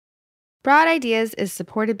Broad Ideas is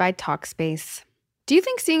supported by Talkspace. Do you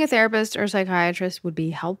think seeing a therapist or psychiatrist would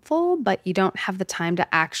be helpful, but you don't have the time to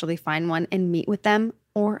actually find one and meet with them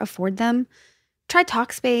or afford them? Try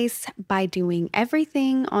Talkspace by doing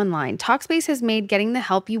everything online. Talkspace has made getting the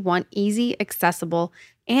help you want easy, accessible,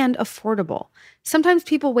 and affordable. Sometimes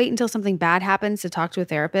people wait until something bad happens to talk to a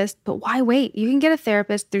therapist, but why wait? You can get a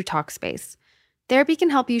therapist through Talkspace. Therapy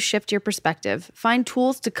can help you shift your perspective, find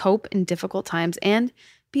tools to cope in difficult times, and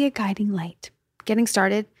be a guiding light. Getting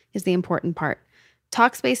started is the important part.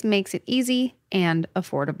 Talkspace makes it easy and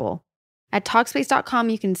affordable. At Talkspace.com,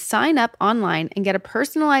 you can sign up online and get a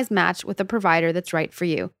personalized match with a provider that's right for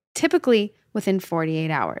you, typically within 48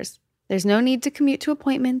 hours. There's no need to commute to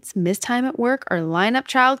appointments, miss time at work, or line up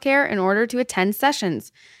childcare in order to attend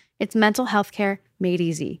sessions. It's mental health care made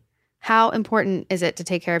easy. How important is it to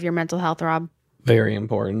take care of your mental health, Rob? Very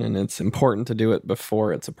important, and it's important to do it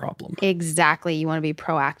before it's a problem. Exactly. You want to be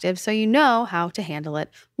proactive so you know how to handle it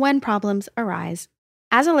when problems arise.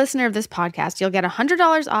 As a listener of this podcast, you'll get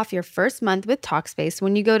 $100 off your first month with Talkspace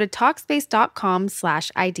when you go to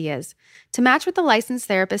Talkspace.com/ideas. To match with a licensed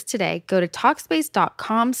therapist today, go to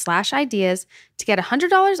Talkspace.com/ideas to get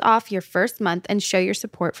 $100 off your first month and show your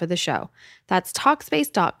support for the show. That's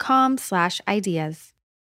Talkspace.com/ideas.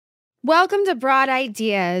 Welcome to Broad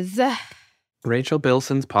Ideas. Rachel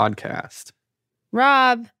Bilson's podcast.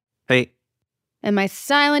 Rob. Hey. And my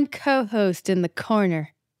silent co-host in the corner,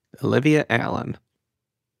 Olivia Allen.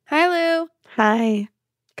 Hi, Lou. Hi,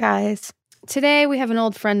 guys. Today we have an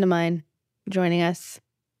old friend of mine joining us,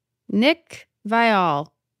 Nick Viall.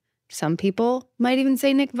 Some people might even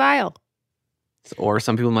say Nick Viall. Or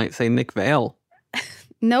some people might say Nick Viall.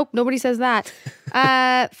 Nope, nobody says that.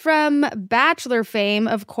 From Bachelor fame,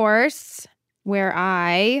 of course, where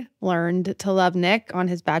I learned to love Nick on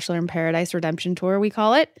his Bachelor in Paradise Redemption Tour, we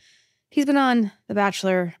call it. He's been on The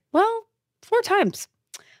Bachelor, 4 times.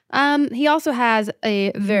 He also has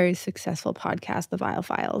a very successful podcast, The Viall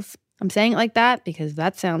Files. I'm saying it like that because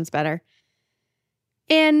that sounds better.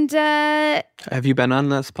 And have you been on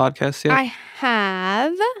this podcast yet? I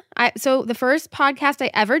have. So the first podcast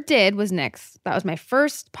I ever did was Nick's. That was my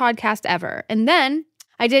first podcast ever. And then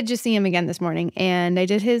I did just see him again this morning, and I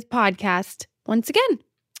did his podcast once again.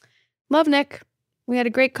 Love Nick. We had a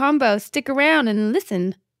great combo. Stick around and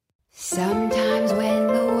listen. Sometimes when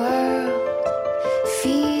the world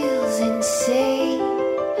feels insane,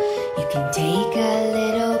 you can take a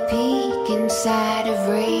little peek inside of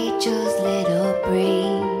Rachel's little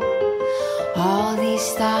brain. All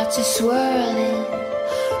these thoughts are swirling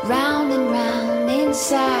round and round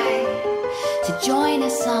inside. So join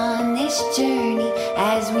us on this journey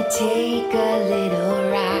as we take a little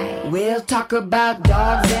ride. We'll talk about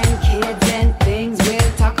dogs and kids and things. We'll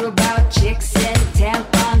talk about chicks and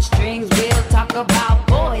tampon strings. We'll talk about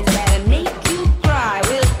boys that make you cry.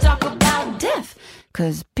 We'll talk about death,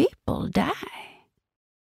 'cause people die.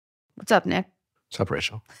 What's up, Nick? What's up,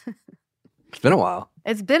 Rachel? It's been a while.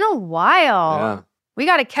 It's been a while. Yeah. We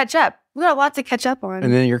got to catch up. We got a lot to catch up on.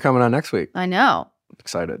 And then you're coming on next week. I know.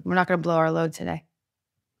 Excited. We're not going to blow our load today.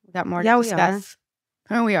 We got more to Yeah, we discuss.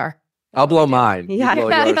 Oh, we are. I'll blow mine. You Yeah. blow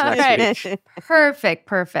yours All next right. week.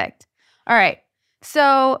 Perfect. All right.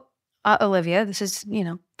 So, Olivia, this is,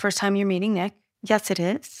 first time you're meeting Nick. Yes, it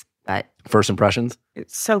is. But First impressions?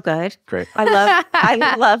 It's so good. Great.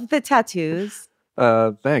 I love the tattoos.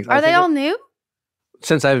 Thanks. are they all new?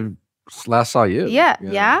 Since I last saw you.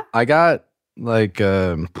 Yeah. I got I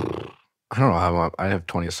don't know how I have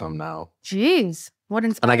 20 some now. Jeez. What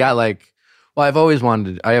inspired? And I got I've always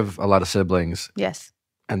wanted, I have a lot of siblings. Yes.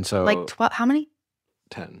 And so. 12, how many?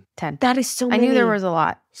 10. 10. That is so I many. knew there was a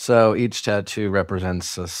lot. So each tattoo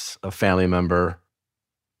represents a family member.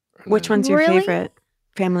 Which one's your Really? favorite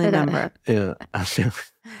family member? Yeah.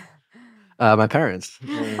 My parents.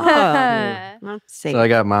 Oh, let's see. So I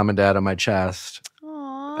got mom and dad on my chest.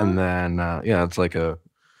 Aww. And then, it's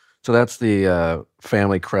so that's the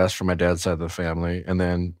family crest from my dad's side of the family. And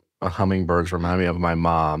then hummingbirds remind me of my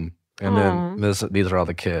mom. And then these are all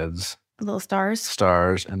the kids. Little stars.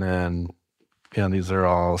 Stars. And then, these are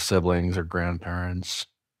all siblings or grandparents.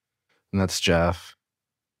 And that's Jeff.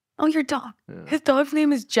 Oh, your dog. Yeah. His dog's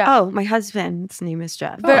name is Jeff. Oh, my husband's name is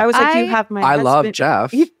Jeff. But I was like, I- you have my I husband. love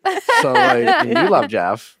Jeff. So, you love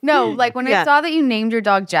Jeff. No, when I Yeah. saw that you named your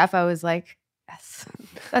dog Jeff, I was like, yes,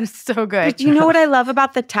 that is so good. But you know what I love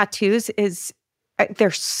about the tattoos is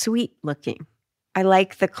they're sweet looking. I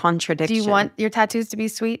like the contradiction. Do you want your tattoos to be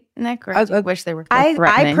sweet, Nick, or I- do you wish they were I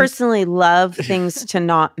threatening? personally love things to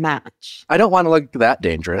not match. I don't want to look that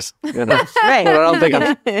dangerous. Right. I don't think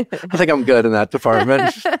I think I'm good in that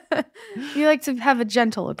department. You like to have a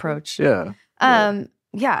gentle approach. Yeah.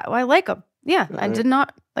 Yeah, well, I like them. Yeah, I Right. did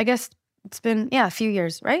not. I guess it's been a few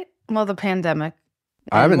years, right? Well, the pandemic.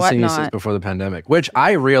 I and haven't seen you since whatnot. before the pandemic, which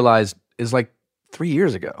I realized is like 3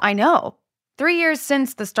 years ago. I know. 3 years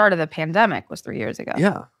since the start of the pandemic was 3 years ago.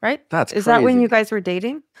 Yeah, Right? that's Is that when crazy. you guys were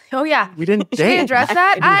dating? Oh yeah. We didn't Should we date. address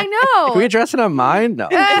that? I know. Can we address it on mine? No.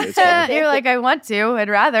 It's fine. You're like, I want to. I'd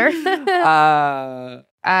rather.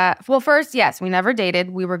 Well, first, yes, we never dated.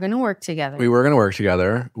 We were going to work together. We were going to work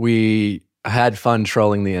together. We had fun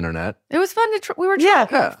trolling the internet. It was fun to. We were Yeah.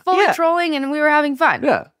 fully Yeah. trolling, and we were having fun.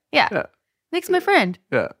 Yeah. Yeah. Yeah. Nick's my friend.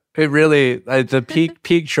 Yeah. It really, the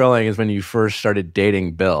peak trolling is when you first started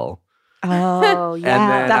dating Bill. Oh, yeah.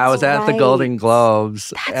 And then I was at the Golden Globes.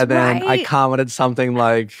 That's and then I right. commented something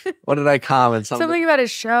like, what did I comment? Something about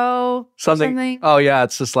his show. Something. Oh, yeah.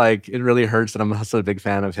 It's just like, it really hurts that I'm such a big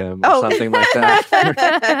fan of him or Oh. something like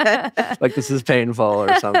that. Like, this is painful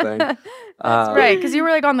or something. That's right, because you were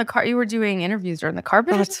like on the car. You were doing interviews during the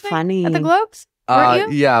carpet. or That's something funny. At the Globes,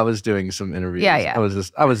 weren't you? Yeah, I was doing some interviews. Yeah. I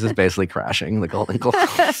was just basically crashing the Golden Globes.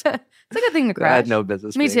 It's a good thing to crash. I had no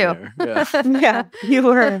business. Me being too. there. Yeah. Yeah, you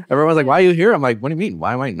were. Everyone's like, "Why are you here?" I'm like, "What do you mean?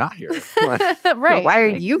 Why am I not here?" Right. Why are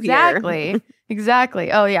you here? Exactly.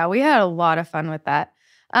 Exactly. Oh yeah, we had a lot of fun with that.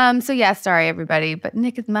 So yeah, sorry everybody, but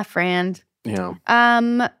Nick is my friend. Yeah.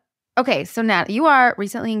 Okay, so Nat, you are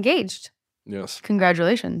recently engaged. Yes.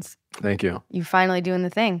 Congratulations. Thank you. You finally doing the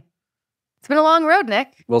thing. It's been a long road,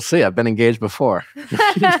 Nick. We'll see. I've been engaged before.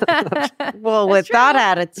 Well, with that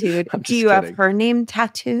attitude, I'm do just you have kidding. her name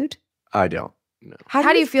tattooed? I don't. No.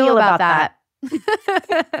 How do you feel about that?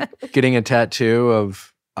 Getting a tattoo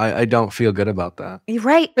of I don't feel good about that. You're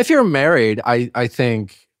right. If you're married, I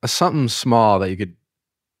think something small that you could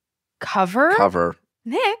Cover? cover.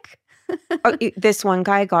 Nick? This one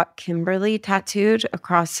guy got Kimberly tattooed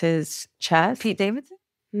across his chest. Pete Davidson?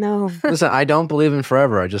 No. Listen, I don't believe in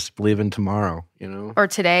forever. I just believe in tomorrow. You know. Or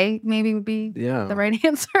today maybe would be Yeah. the right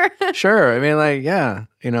answer. Sure. I mean, like, yeah,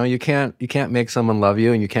 you can't make someone love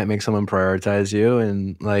you, and you can't make someone prioritize you,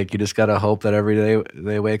 and like, you just gotta hope that every day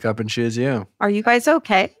they wake up and choose you. Are you guys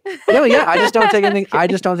okay? Yeah. I just don't take anything. I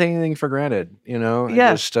just don't take anything for granted. You know.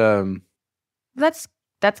 Yeah. I just,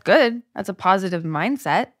 That's good. That's a positive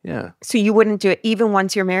mindset. yeah. So you wouldn't do it even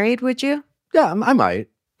once you're married, would you? Yeah. I might,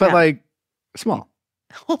 but Yeah. like, small.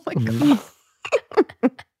 Oh my god.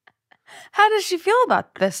 How does she feel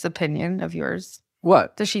about this opinion of yours?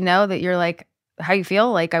 What? Does she know that you're like how you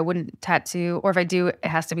feel? Like I wouldn't tattoo, or if I do, it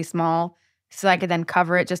has to be small, so I could then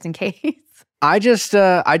cover it just in case. I just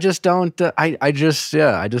don't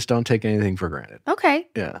take anything for granted. Okay,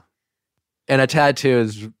 Yeah. And a tattoo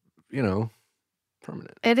is,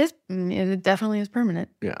 permanent. it is. It definitely is permanent.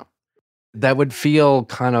 Yeah. That would feel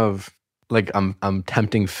kind of like I'm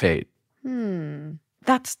tempting fate.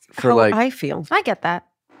 That's For how like- I feel. I get that.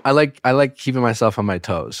 I like keeping myself on my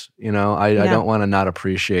toes. I Yeah. don't want to not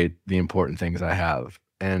appreciate the important things I have.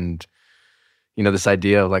 And this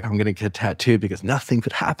idea of like, I'm gonna get tattooed because nothing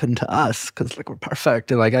could happen to us because like we're perfect.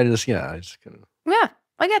 And like I just kind of Yeah,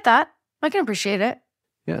 I get that. I can appreciate it.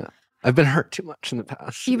 yeah. I've been hurt too much in the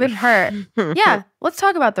past. You've been hurt. Yeah, let's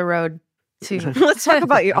talk about the road to. Let's talk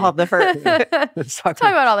about all the hurt. Let's talk Talk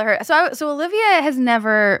about all the hurt. So Olivia has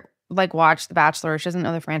never like watched The Bachelor. She doesn't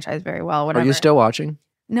know the franchise very well. Whatever. Are you still watching?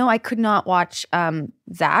 No, I could not watch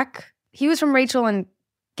Zach. He was from Rachel and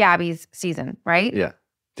Gabby's season, right? Yeah.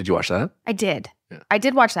 Did you watch that? I did. Yeah. I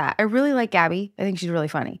did watch that. I really like Gabby. I think she's really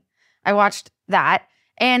funny. I watched that,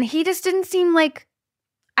 and he just didn't seem like.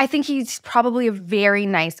 I think he's probably a very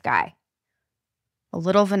nice guy. A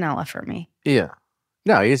little vanilla for me. Yeah.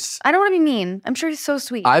 No, he's. I don't want to be mean. I'm sure he's so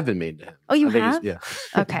sweet. I've been mean to him. Oh, you I think he's- have?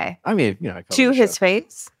 Yeah. Okay. I mean, I cover To the his show.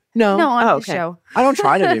 face? No, No, on Oh, the okay. show. I don't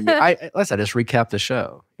try to be mean. I just recap the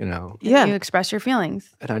show. Yeah. You express your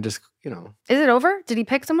feelings. And I just Is it over? Did he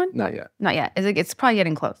pick someone? not yet. Not yet. It's probably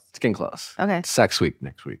getting close. It's getting close. Okay. Sex week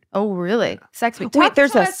next week. Oh, really? Sex week. Wait, Talk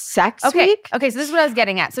there's to a us- sex Okay. week? Okay, so this is what I was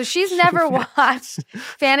getting at. So she's never watched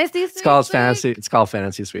Fantasy Suites. It's called Week? fantasy. It's called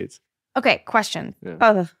Fantasy Suites. Okay, question.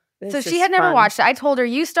 Oh, So this she is had never fun. watched it. I told her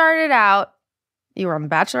you started out, you were on The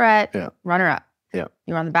Bachelorette, Yeah. runner up. Yeah.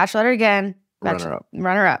 You were on The Bachelorette again, Runner up.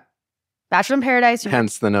 runner up. Bachelor in Paradise,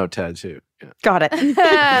 Hence the no tattoo. Yeah. Got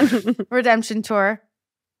it. Redemption Tour,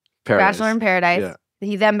 Paradise. Bachelor in Paradise. Yeah.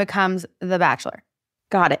 He then becomes The Bachelor.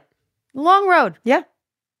 Got it. Long road. Yeah.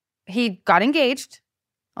 He got engaged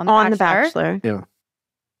on The On Bachelor, The Bachelor.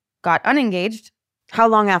 got unengaged. How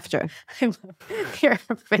long after? I love your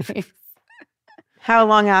face. How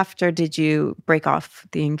long after did you break off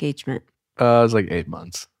the engagement? It was like 8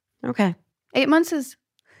 months. Okay. 8 months is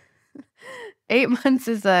 8 months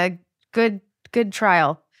is a good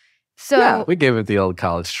trial. So Yeah, we gave it the old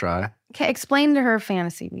college try. Okay, explain to her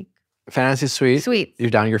fantasy week. Fantasy suite. Sweet. You're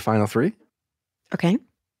down to your final 3. Okay.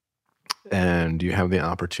 And you have the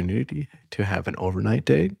opportunity to have an overnight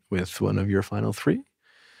date with one of your final 3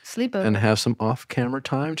 Sleepover. and have some off-camera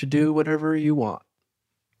time to do whatever you want.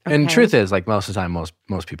 And Okay. truth is, like most of the time,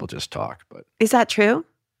 most people just talk. But Is that true?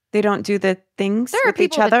 They don't do the things there are with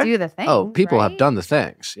each people other? that do the thing. people have right? done the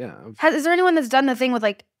things. Yeah. Is there anyone that's done the thing with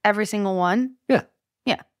like every single one? Yeah.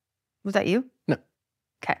 Yeah. Was that you? No.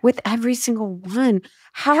 Okay. With every single one.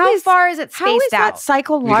 How far is it spaced how is that out? You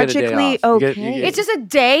psychologically get a day off. okay? It's just a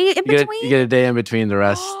day in You between? get a day in between the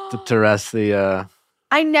rest to rest the.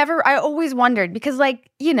 I always wondered because,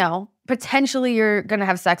 like, you know, potentially you're going to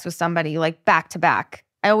have sex with somebody like back to back.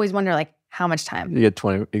 I always wonder, like, how much time? You get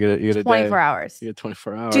 20. You get a 24 day. hours. You get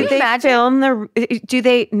 24 hours. Do you they imagine? film the? Do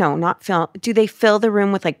they? No, not film. Do they fill the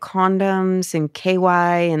room with like condoms and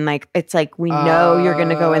KY and like it's like we know you're going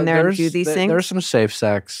to go in there and do these things? There's some safe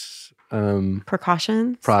sex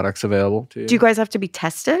Precautions. products available to you. Do you guys have to be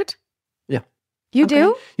tested? You Okay.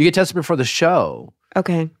 do? You get tested before the show,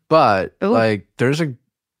 Okay. but Ooh. like there's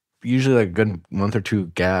usually like a good month or 2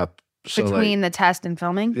 gap. So Between the test and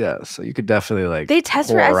filming? yeah, so you could definitely like They test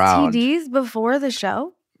for whore around. STDs before the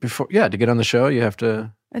show? Before to get on the show, you have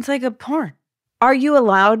to. It's like a porn. Are you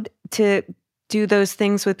allowed to do those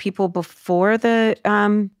things with people before the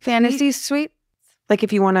Fantasy suite? like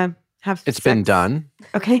if you want to have It's been sex? done.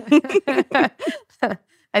 Okay.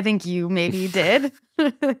 I think you maybe did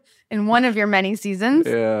in one of your many seasons.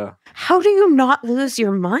 Yeah, How do you not lose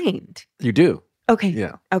your mind? you do. Okay.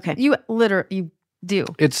 Yeah, Okay. You do.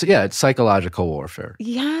 it's psychological warfare.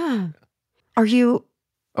 Yeah. Are you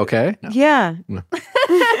Okay, no. Yeah.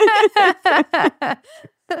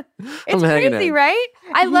 It's hanging crazy, in. right?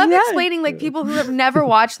 I love Yeah. explaining like people who have never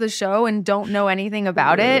watched the show and don't know anything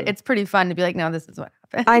about it. It's pretty fun to be like, no, this is what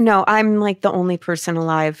happened. I know. I'm like the only person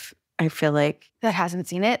alive, I feel like. That hasn't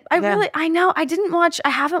seen it. Yeah. I know. I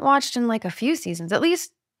haven't watched in like a few seasons, at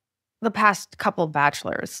least the past couple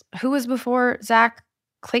Bachelors. Who was before Zach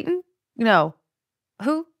Clayton? No.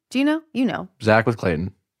 Who? Do you know? You know. Zach with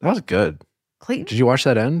Clayton. That was good. Clayton? Did you watch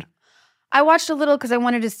that end? I watched a little because I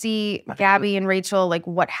wanted to see Gabby and Rachel, like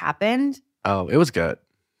what happened. Oh, it was good.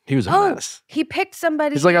 He was a Oh, mess. he picked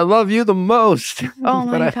somebody. He's like, I love you the most. oh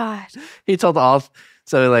But my I- God. He told all.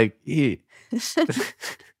 So like he.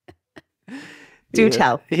 Do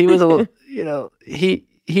tell. He was a little. He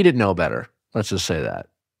didn't know better. Let's just say that.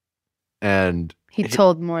 And He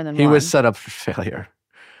told more than he one. was set up for failure.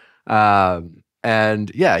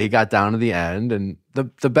 And yeah, he got down to the end, and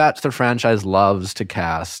the Bachelor franchise loves to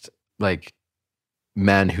cast like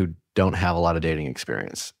men who don't have a lot of dating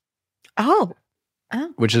experience, Oh.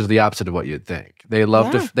 which is the opposite of what you'd think. They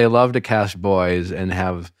love Yeah. they love to cast boys and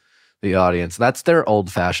have the audience. That's their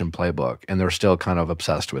old fashioned playbook, and they're still kind of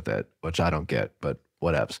obsessed with it, which I don't get, but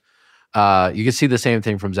whatevs. You can see the same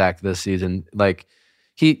thing from Zach this season. Like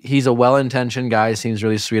he's a well intentioned guy, seems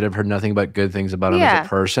really sweet. I've heard nothing but good things about him as Yeah. a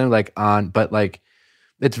person. But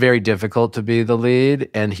it's very difficult to be the lead,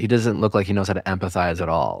 and he doesn't look like he knows how to empathize at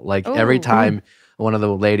all. Like every Ooh. time one of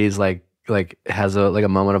the ladies like has a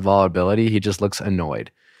moment of vulnerability, he just looks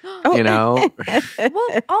annoyed. Oh. You know,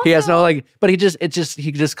 Well, also, he has no but he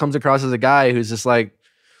just comes across as a guy who's just like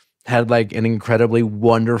had like an incredibly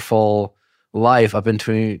wonderful life up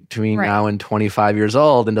between Right. now and 25 years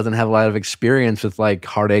old, and doesn't have a lot of experience with like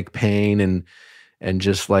heartache, pain, and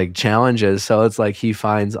just like challenges. So it's like he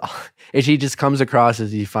just comes across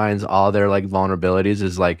as he finds all their like vulnerabilities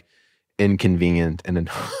as like inconvenient and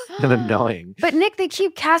annoying. But Nick, they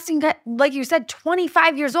keep casting, like you said,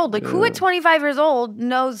 25 years old. Like who at 25 years old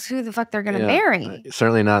knows who the fuck they're going to Yeah. marry?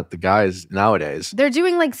 Certainly not the guys nowadays. They're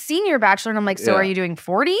doing like senior bachelor. And I'm like, so Yeah. are you doing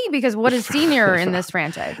 40? Because what is senior in this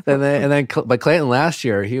franchise? But Clayton last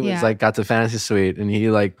year, he was Yeah. like got the fantasy suite, and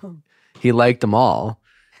he liked them all,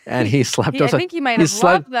 and he slept I with. think he might he have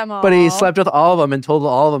slept- loved them all. But he slept with all of them and told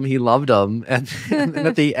all of them he loved them, and then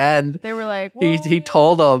at the end, They were like, he "Whoa."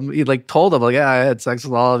 told them yeah, I had sex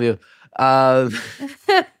with all of you.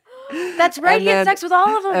 That's right. and He had then- sex with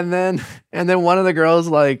all of them. and then one of the girls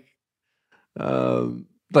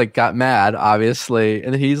got mad, obviously,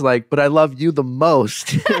 and he's like, "But I love you the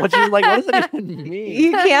most," which is like, what does that even mean?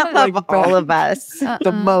 You can't love Like, all of us.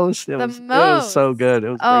 The most. It was so most. good. It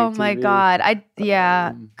was Oh great my TV.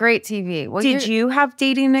 God. Great TV. Well, Did you have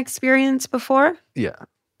dating experience before? Yeah.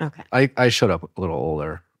 Okay. I showed up a little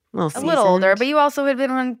older. Well, a little older, but you also had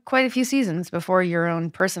been on quite a few seasons before your own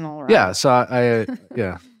personal run. Yeah. So I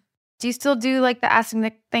yeah. Do you still do like the Ask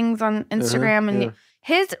Nick things on Instagram? And yeah.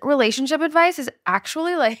 his relationship advice is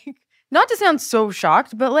actually like, not to sound so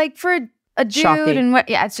shocked, but like for a dude Shocking. and what,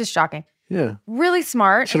 yeah, it's just shocking. Yeah. Really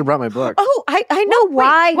smart. Should have brought my book. Oh, I know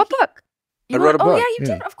why. Wait, what book? I wrote a book. Oh, yeah, you yeah.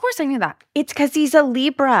 did. Of course I knew that. It's because he's a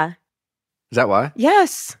Libra. Is that why?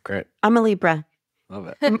 Yes, Great. I'm a Libra.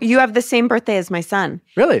 Love it. You have the same birthday as my son.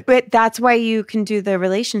 Really? But that's why you can do the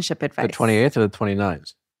relationship advice. The 28th or the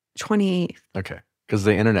 29th? 28th. Okay. Because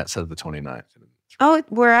the internet says the 29th. Oh,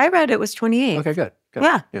 where I read it was 28th. Okay, good.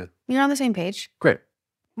 Yeah. You're on the same page. Great.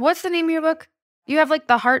 What's the name of your book? You have like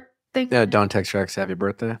the heart thing? Yeah, don't text your ex happy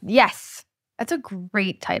birthday. Yes. That's a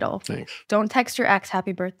great title. Thanks. Don't text your ex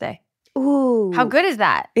happy birthday. Ooh. How good is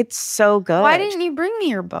that? It's so good. Why didn't you bring me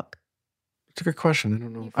your book? It's a good question. I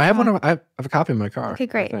don't know. You I have one. forgot. I have a copy in my car. Okay,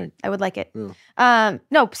 great. I think. I would like it. Yeah.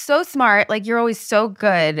 No, so smart. Like you're always so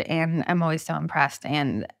good and I'm always so impressed.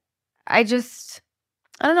 And I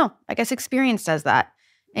don't know. I guess experience does that.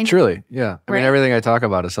 And Truly, yeah. I Right. mean, everything I talk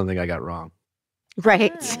about is something I got wrong.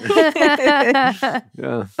 Right.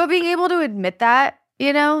 Yeah. But being able to admit that,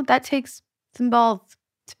 that takes some balls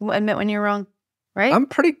to admit when you're wrong, right? I'm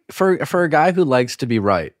pretty for a guy who likes to be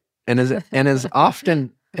right and is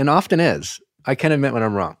often is. I can admit when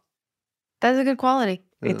I'm wrong. That's a good quality.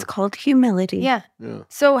 It's called humility. Yeah. Yeah.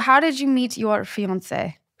 So how did you meet your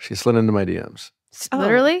fiance? She slid into my DMs. Oh.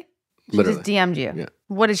 Literally? She Literally. just DM'd you. Yeah.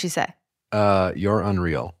 What did she say? You're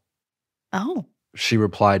unreal. Oh, She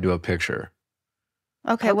replied to a picture.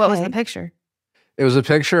 okay. What was Okay. the picture? It was a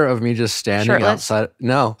picture of me just standing Shirtless? outside.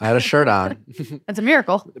 No, I had a shirt on. It's a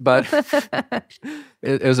miracle. But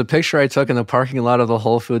it was a picture I took in the parking lot of the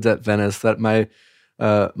Whole Foods at Venice that my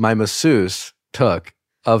masseuse took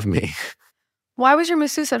of me. Why was your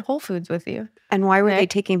masseuse at Whole Foods with you? And why were they Right.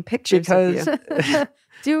 taking pictures of Because you?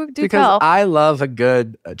 Do because tell. I love a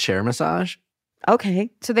good chair massage.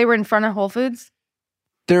 Okay. So they were in front of Whole Foods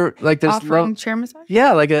They're like this. offering chair massage?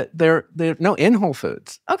 Yeah, like they're no in Whole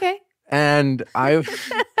Foods. Okay. And I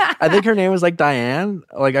think her name was like Diane.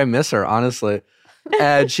 Like I miss her, honestly.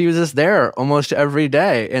 And she was just there almost every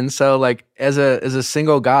day. And so like as a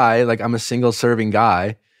single guy, like I'm a single serving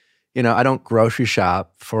guy, I don't grocery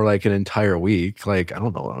shop for like an entire week. Like I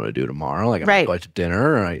don't know what I'm gonna do tomorrow. Like I'm Right. gonna go out to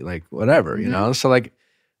dinner or like whatever, Mhm. So like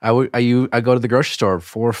I go to the grocery store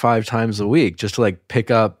 4 or 5 times a week just to like pick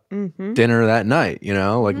up Mm-hmm. dinner that night,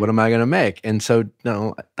 like what am I gonna make? And so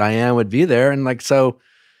Diane would be there, and like so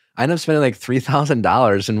I ended up spending like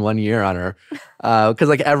 $3,000 in 1 year on her because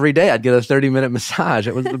like every day I'd get a 30-minute massage.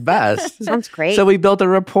 It was the best. Sounds great. So we built a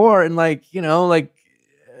rapport, and like like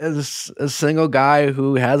as a single guy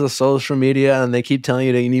who has a social media, and they keep telling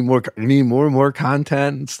you that you need more and more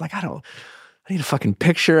content. It's like I need a fucking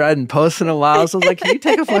picture. I hadn't posted in a while. So I was like, can you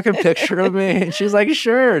take a fucking picture of me? And she's like,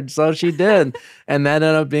 sure. So she did. And that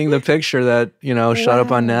ended up being the picture that, showed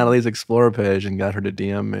up on Wow. Natalie's Explorer page and got her to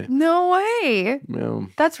DM me. No way. No.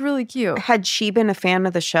 That's really cute. Had she been a fan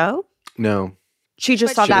of the show? No. She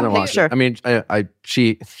just But saw She that doesn't watch picture. it. I mean,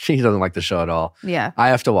 she doesn't like the show at all. Yeah. I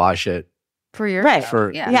have to watch it For your Right.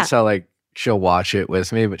 for, yeah. so like she'll watch it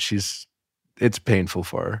with me, but it's painful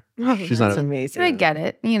for her. Oh, She's not that's a- amazing. I get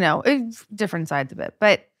it. It's different sides of it.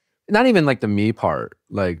 But Not even like the me part.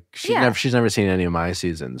 Like Yeah. she's never seen any of my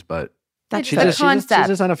seasons, but That's It's she's the just, concept. she's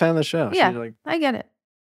just not a fan of the show. Yeah. She's like, I get it.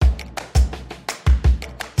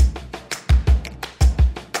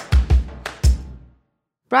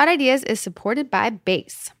 Broad Ideas is supported by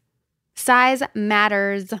Base. Size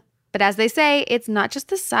matters. But as they say, it's not just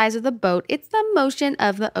the size of the boat, it's the motion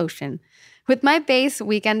of the ocean. With my Base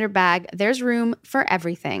Weekender bag, there's room for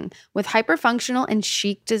everything. With hyper-functional and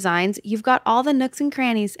chic designs, you've got all the nooks and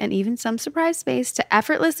crannies and even some surprise space to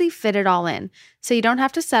effortlessly fit it all in, so you don't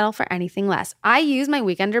have to settle for anything less. I use my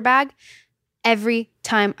Weekender bag every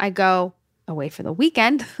time I go away for the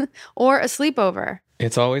weekend or a sleepover.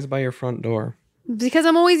 It's always by your front door. Because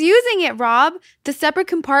I'm always using it, Rob. The separate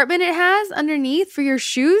compartment it has underneath for your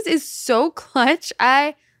shoes is so clutch.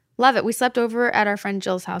 I love it. We slept over at our friend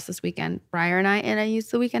Jill's house this weekend, Briar and I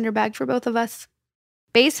used the Weekender bag for both of us.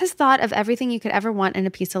 Base has thought of everything you could ever want in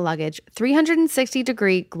a piece of luggage.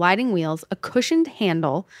 360-degree gliding wheels, a cushioned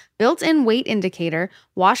handle, built-in weight indicator,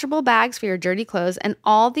 washable bags for your dirty clothes, and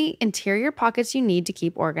all the interior pockets you need to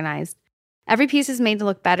keep organized. Every piece is made to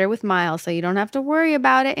look better with miles, so you don't have to worry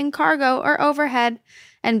about it in cargo or overhead.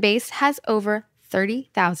 And Base has over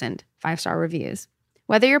 30,000 5-star reviews.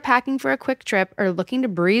 Whether you're packing for a quick trip or looking to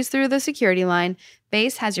breeze through the security line,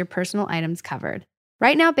 Base has your personal items covered.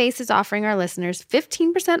 Right now, Base is offering our listeners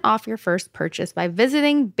 15% off your first purchase by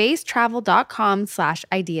visiting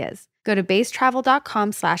basetravel.com/ideas. Go to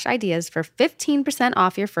basetravel.com/ideas for 15%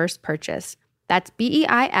 off your first purchase. That's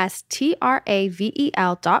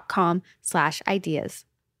BEISTRAVEL.com/ideas.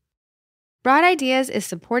 Broad Ideas is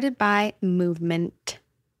supported by Movement.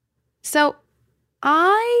 So,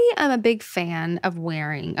 I am a big fan of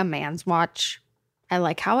wearing a man's watch. I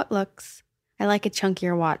like how it looks. I like a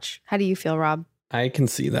chunkier watch. How do you feel, Rob? I can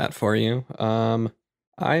see that for you.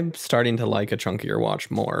 I'm starting to like a chunkier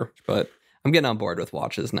watch more, but I'm getting on board with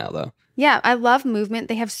watches now, though. Yeah, I love Movement.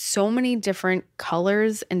 They have so many different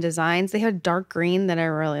colors and designs. They have a dark green that I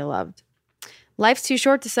really loved. Life's too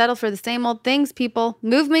short to settle for the same old things, people.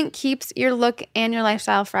 Movement keeps your look and your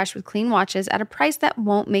lifestyle fresh with clean watches at a price that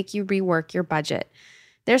won't make you rework your budget.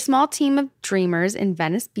 Their small team of dreamers in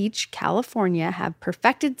Venice Beach, California, have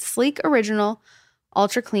perfected sleek, original,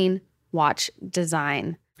 ultra clean watch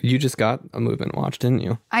design. You just got a Movement watch, didn't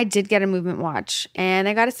you? I did get a Movement watch, and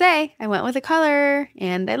I gotta say, I went with a color,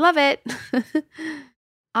 and I love it.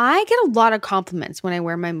 I get a lot of compliments when I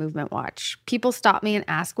wear my Movement watch. People stop me and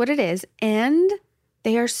ask what it is, and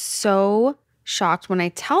they are so shocked when I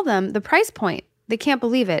tell them the price point. They can't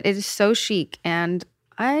believe it. It is so chic, and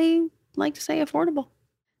I like to say affordable.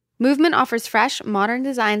 Movement offers fresh, modern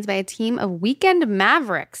designs by a team of weekend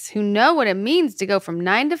mavericks who know what it means to go from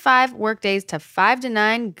 9 to 5 workdays to 5 to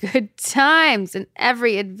 9 good times and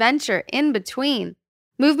every adventure in between.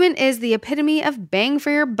 Movement is the epitome of bang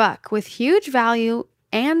for your buck with huge value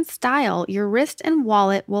and style your wrist and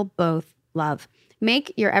wallet will both love.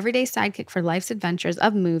 Make your everyday sidekick for life's adventures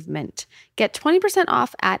of Movement. Get 20%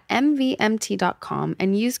 off at mvmt.com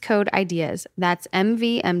and use code IDEAS. That's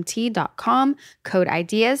mvmt.com, code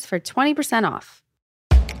IDEAS for 20% off.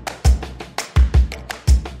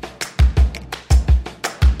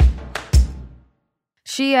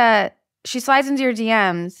 She slides into your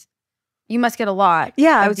DMs. You must get a lot.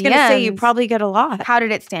 Yeah, I of was going to say you DMs. probably get a lot. How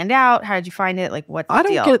did it stand out? How did you find it? Like, what's the I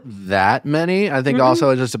don't deal? get that many. I think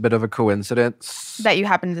also it's just a bit of a coincidence. That you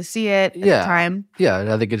happened to see it at the Yeah. time.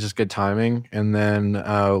 Yeah, I think it's just good timing. And then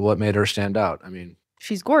what made her stand out? I mean,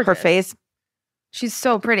 She's gorgeous. Her face. She's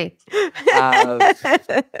so pretty. uh,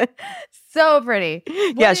 So pretty.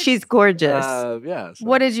 Yeah, she's gorgeous. yeah. So,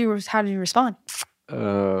 How did you respond?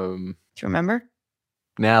 Um, Do you remember?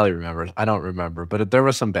 Natalie remembers. I don't remember, but there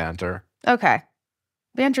was some banter. Okay.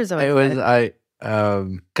 Banter's always It was good.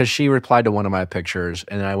 because she replied to one of my pictures,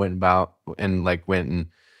 and I went and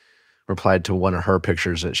replied to one of her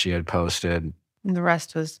pictures that she had posted. And the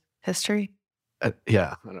rest was history.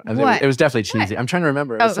 Yeah, I think What? it was definitely cheesy. I'm trying to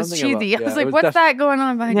remember. Oh, it was something cheesy. about- I was yeah, like, it what's that going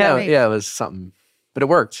on behind Yeah, that face? yeah, it was something, but it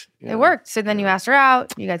worked. Yeah. It worked. So then you Yeah. asked her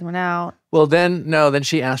out. You guys went out. Well, then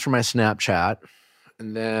she asked for my Snapchat,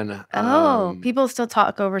 and then People still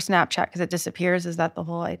talk over Snapchat because it disappears. Is that the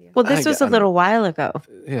whole idea? Well, this was a little while ago.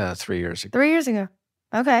 yeah, 3 years ago. 3 years ago.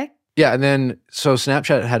 Okay. Yeah, and then so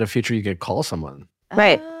Snapchat had a feature you could call someone,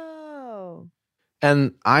 Right. Oh.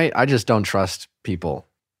 and I just don't trust people.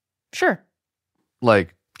 Sure.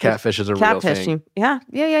 Like catfish is a real thing. Catfishing. Yeah.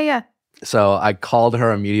 Yeah. So I called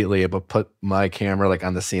her immediately, but put my camera like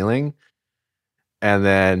on the ceiling, and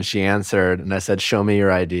then she answered, and I said, "Show me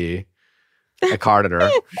your ID." I carded her.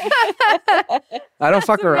 I don't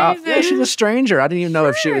fuck her up. Yeah, she's a stranger. I didn't even know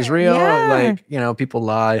if she was real. Yeah. Like, people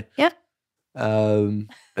lie. Yep. And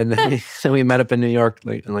then we met up in New York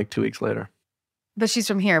like 2 weeks later. But she's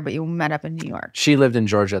from here, but you met up in New York. She lived in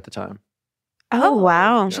Georgia at the time. Oh,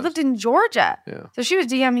 wow. She lived in Georgia. Yeah. So she was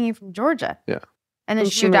DMing you from Georgia. Yeah. And then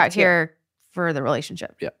And she she moved moved out here for the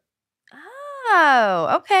relationship. Yeah.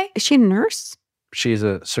 Oh, okay. Is she a nurse? She's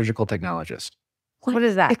a surgical technologist. What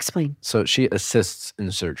is that? Explain. So she assists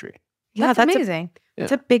in surgery. Yeah, That's that's amazing.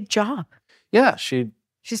 It's a big job. Yeah, she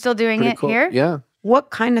She's still doing pretty it cool. here? Yeah.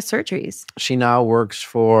 What kind of surgeries? She now works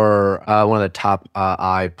for one of the top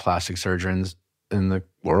eye plastic surgeons in the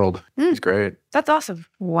world. She's great. That's awesome.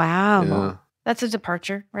 Wow. Yeah. That's a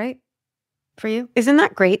departure, right? For you? Isn't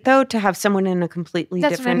that great, though, to have someone in a completely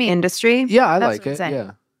That's what I different mean. industry? Yeah, I That's like what I'm it. saying.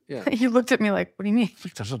 Yeah. Yeah. You looked at me like, what do you mean?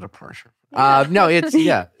 There's a departure. No, it's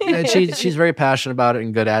And she's very passionate about it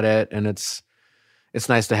and good at it, and it's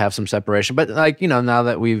nice to have some separation. But now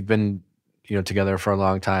that we've been together for a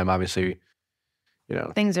long time, obviously,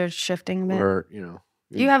 Things are shifting a bit. we're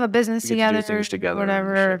You have a business we get to do together, things together, and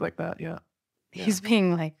whatever. shit like that. Yeah, He's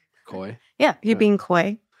being like, coy. yeah. You being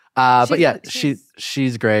coy? But yeah, she's-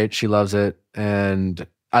 she's great. She loves it, and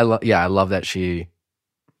I love that she.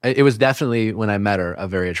 It was definitely when I met her a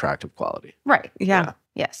very attractive quality. Right. Yeah.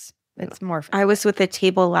 Yes. It's more. I was with a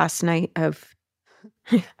table last night of,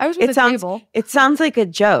 I was with it a sounds- table. it sounds like a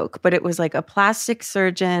joke, but it was like a plastic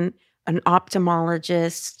surgeon, an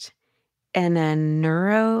ophthalmologist, and a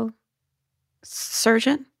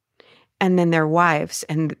neurosurgeon, and then their wives,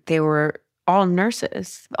 and they were all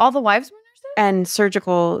nurses. All the wives were nurses? and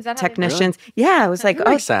surgical Is that how they technicians. Yeah, I was like, That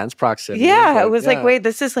makes sense. Proximity. yeah. but It was like, yeah. wait,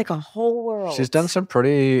 this is like a whole world. She's done some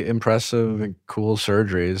pretty impressive and cool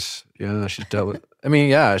surgeries. Yeah, she's dealt with. I mean,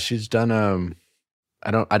 yeah, she's done.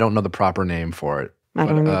 I don't know the proper name for it. I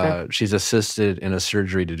don't either. She's assisted in a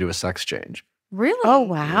surgery to do a sex change. Really? Oh,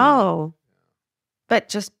 wow. But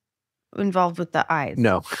just involved with the eyes.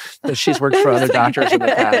 No, she's worked for other doctors in the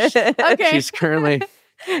past. Okay. She's currently.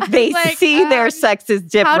 They Like, see their sex is How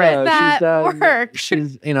different. did that she's done-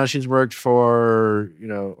 work? She's worked for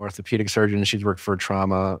orthopedic surgeons. She's worked for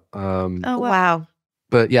trauma. Oh, wow. Wow.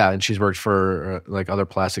 But yeah, and she's worked for like other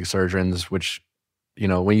plastic surgeons, which,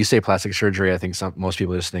 when you say plastic surgery, I think most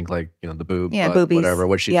people just think like, the boob, Yeah, butt, boobies. whatever,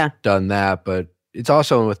 which she's Yeah. done that. But it's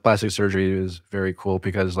also with plastic surgery is very cool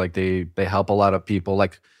because like they help a lot of people,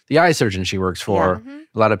 like the eye surgeon she works for. Mhm.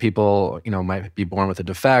 A lot of people, might be born with a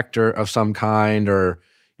defect or of some kind or,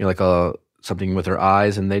 like something with their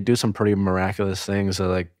eyes, and they do some pretty miraculous things to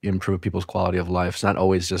like improve people's quality of life. It's not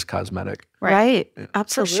always just cosmetic. Right. Yeah. For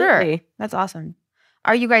Absolutely. sure. That's awesome.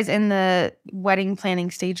 Are you guys in the wedding planning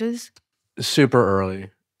stages? Super early.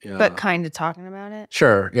 Yeah. But kind of talking about it?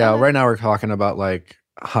 Sure. Yeah. Okay. Right now we're talking about like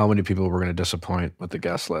how many people we're going to disappoint with the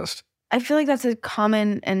guest list. I feel like that's a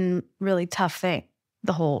common and really tough thing.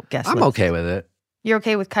 The whole guest I'm list. okay with it. You're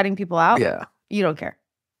okay with cutting people out? Yeah. You don't care.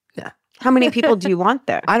 How many people do you want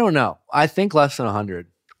there? I don't know. I think less than 100.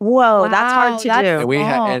 Whoa, Wow, that's hard to that's- do. And we Oh.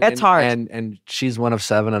 and, That's hard. And she's one of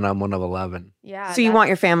 7 and I'm one of 11. Yeah. So you want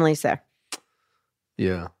your families there?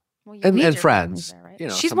 Yeah. well, you and- need and your friends, families there, right? you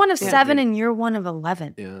know, She's some- one of yeah. 7 and you're one of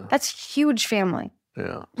 11. Yeah. That's huge family.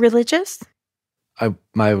 Yeah. Religious? I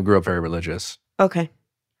grew up very religious. Okay.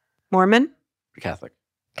 Mormon? Catholic.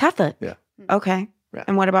 Catholic? Yeah. Okay. Yeah.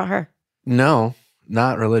 And what about her? No,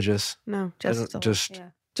 not religious. No. Just, just-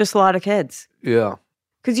 Just a lot of kids. Yeah.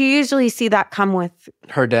 Because you usually see that come with,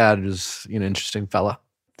 Her dad is an interesting fella.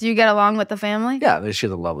 Do you get along with the family? Yeah, she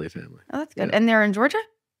has a lovely family. Oh, that's good. Yeah. And they're in Georgia?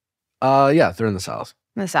 Yeah, they're in the South.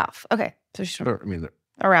 In the South. Okay. So she's I mean,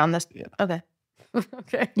 around this. Yeah. Okay.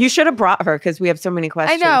 Okay. you should have brought her because we have so many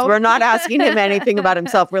questions. know. We're not asking him anything about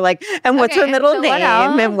himself. We're like, and what's Okay, her middle so name? what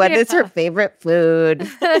else? And what is her Yeah. favorite food?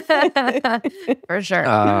 For sure.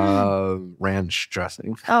 ranch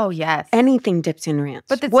dressing. oh, yes. Anything dipped in ranch.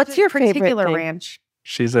 But it's what's a your favorite particular thing? ranch?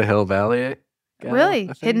 She's a Hill Valley gal, Really? I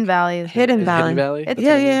think. Hidden Valley. Hidden Is it Valley. Hidden Valley? It's- That's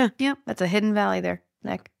Yeah, what it is? yeah. Yep, that's a hidden valley there,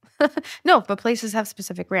 Nick. No, but places have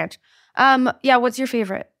specific ranch. Yeah, what's your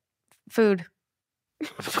favorite food?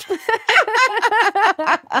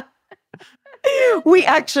 We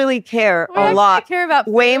actually care We a actually lot. care about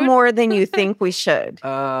Way food. more than you think we should.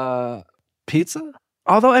 Pizza?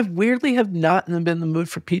 Although I weirdly have not been in the mood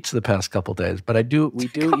for pizza the past couple days, but we do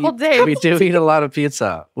Couple eat, days. we do eat a lot of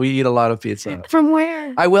pizza. We eat a lot of pizza. From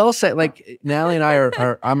where? I will say, like Natalie and I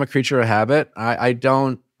are I'm a creature of habit. I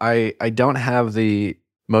don't have the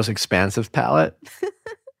most expansive palate.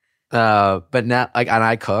 But not like, and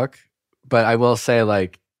I cook, but I will say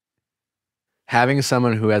like having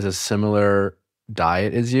someone who has a similar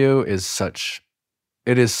diet as you is such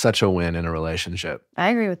a win in a relationship. I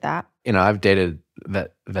agree with that. I've dated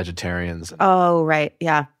vegetarians, Oh, right.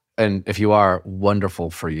 Yeah. and if you are, wonderful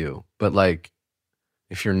for you. But like,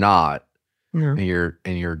 if you're not, No.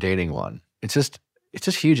 and you're dating one, it's just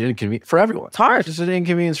huge inconvenience for everyone. It's hard. It's just an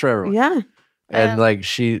inconvenience for everyone. Yeah. And like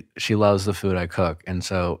she loves the food I cook, and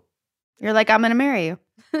so You're like, I'm going to marry you.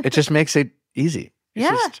 it just makes it easy. It's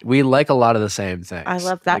Yeah. just- we like a lot of the same things. I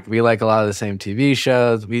love that. Like we like a lot of the same TV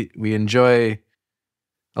shows. We enjoy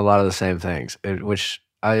a lot of the same things, which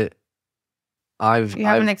I've You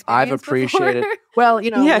haven't experienced appreciated. before? Well,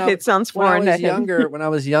 Yeah, it sounds when I foreign to was him. younger, when I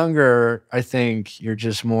was younger, I think you're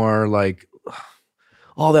just more like,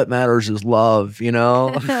 all that matters is love, She's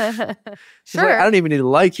like, Sure. I don't even need to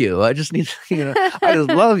like you. I just need, I just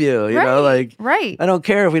love you, Right. like Right. I don't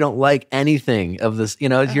care if we don't like anything of this, you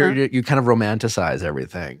kind of romanticize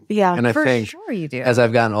everything. Yeah. And I For think sure you do. as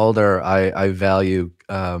I've gotten older, I value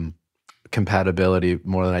compatibility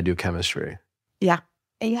more than I do chemistry. yeah.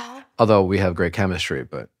 Although we have great chemistry,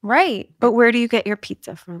 but Right. But where do you get your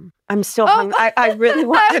pizza from? I'm still Oh, hungry. I really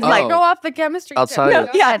want. I I'm was like, like, go off the chemistry. I'll tip. tell you. Go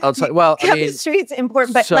Yeah. ahead. I'll tell you. Well, I mean, chemistry is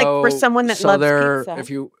important, but like for someone that loves pizza. have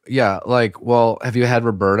you had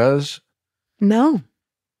Roberta's No.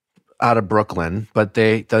 out of Brooklyn? But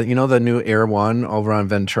the new Air One over on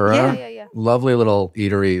Ventura, Yeah. lovely little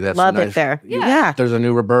eatery. That's Love nice. it there. Yeah. Yeah. There's a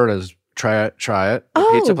new Roberta's. Try it. The Oh,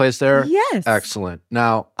 pizza place there. Yes. Excellent.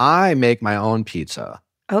 Now I make my own pizza.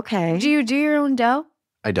 Okay. Do you do your own dough?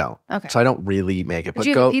 I don't. Okay. So I don't really make it. Do But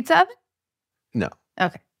you have go. a pizza oven? No.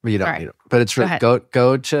 Okay. You don't All right. need it. But it's Go really ahead.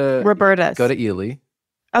 go to Roberta's. go to Ely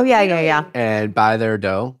Oh yeah. and buy their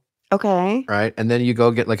dough. Okay. right? And then you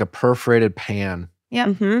go get like a perforated pan. Yep.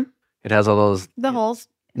 Mm-hmm. It has all those The holes.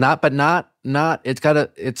 not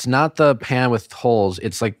it's not the pan with holes.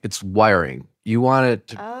 It's wiring. You want it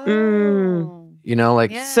to, you know,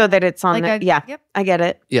 like Yeah. So that it's on Like the, yeah, Yep. I get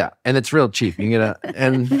it. yeah, and it's real cheap. You can get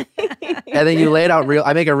and then you lay it out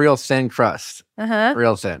I make a real thin crust. Uh-huh.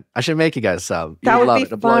 Real thin. I should make you guys some. That You would love be it.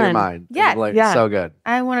 It'll blow your fun. mind. Yes. Like, Yeah. so good.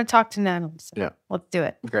 I want to talk to Natalie. So Yeah. let's do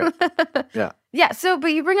it. Great. Yeah. Yeah. So, but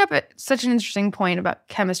you bring up such an interesting point about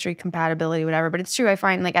chemistry, compatibility, whatever. But it's true. I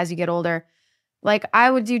find like as you get older, like I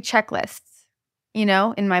would do checklists, you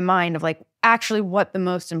know, in my mind of like actually what the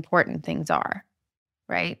most important things are,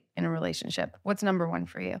 right? In a relationship. What's number one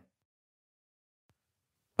for you?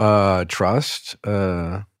 Trust.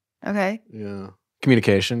 Okay. Yeah.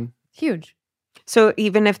 Communication. Huge. So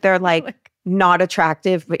even if they're like not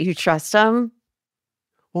attractive, but you trust them.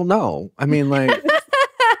 Well, no. I mean, like,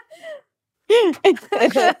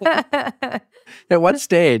 at what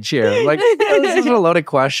stage here? Like, this is a loaded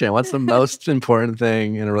question. What's the most important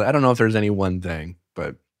thing in a relationship? I don't know if there's any one thing,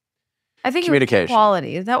 but I think Communication.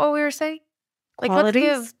 quality. Is that what we were saying? Like, let's Qualities?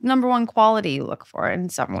 give number one quality you look for in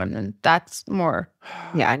someone, and that's more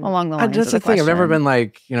Yeah. along the lines. that's of the thing. I've never question. been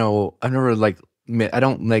like, you know, I've never like, I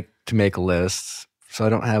don't like to make lists. So I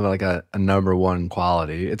don't have like a number one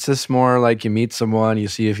quality. It's just more like you meet someone, you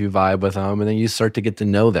see if you vibe with them, and then you start to get to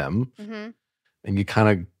know them. Mhm. And you kind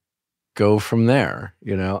of go from there.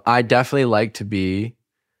 You know, I definitely like to be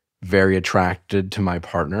very attracted to my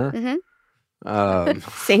partner. Mhm.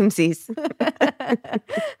 Samesies.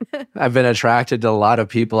 I've been attracted to a lot of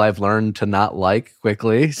people I've learned to not like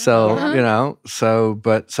quickly. So, Uh-huh. you know, so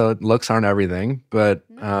looks aren't everything, but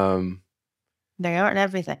They aren't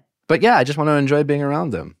everything. yeah, I just want to enjoy being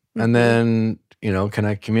around them. Mhm. And then, you know, can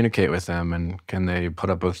I communicate with them and can they put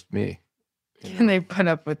up with me? Can they put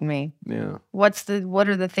up with me? Yeah. What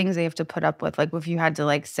are the things they have to put up with? Like if you had to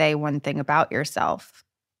like say one thing about yourself.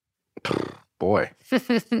 Boy.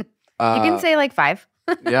 You can say like 5.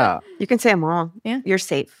 Yeah. You can say them all. Yeah. You're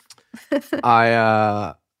safe.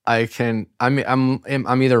 I'm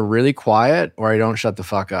either really quiet or I don't shut the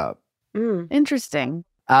fuck up. Mm. Interesting.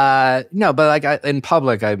 No, but like in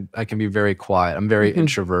public, I can be very quiet. I'm very Mhm.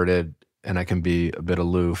 introverted, and I can be a bit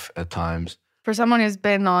aloof at times. For someone who's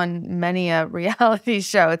been on many a reality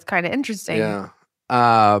show, it's kind of interesting. Yeah.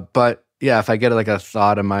 But yeah, if I get like a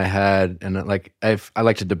thought in my head, and like I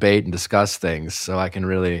like to debate and discuss things, so I can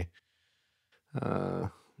really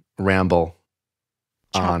ramble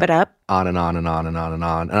Chop it up. on and on and on and on and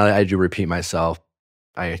on. And I do repeat myself.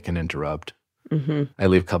 I can interrupt. Mm-hmm. I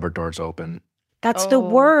leave cupboard doors open. That's the Oh.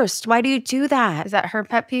 worst. Why do you do that? Is that her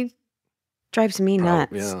pet peeve? Drives me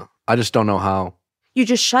nuts. Yeah. I just don't know how. You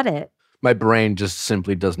just shut it. My brain just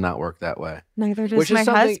simply does not work that way. Neither does Which is my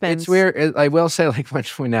something, husband. it's weird. I will say, like when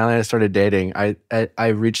Natalie and I started dating, I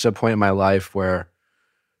reached a point in my life where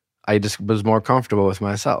I just was more comfortable with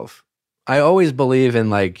myself. I always believe in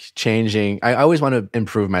like changing. I always want to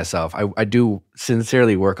improve myself. I do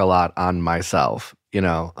sincerely work a lot on myself. You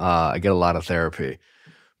know, I get a lot of therapy,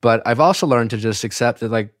 but I've also learned to just accept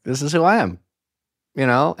that like this is who I am. You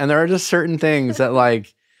know, and there are just certain things that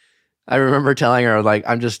like I remember telling her like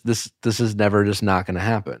I'm just this is never just not going to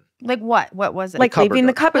happen. Like what? What was it? like cupboard leaving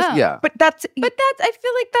the door. cupboard. Oh. Yeah. But that's I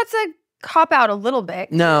feel like that's a cop out a little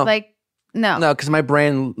bit. No. Like no. No, because my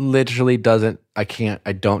brain literally doesn't. I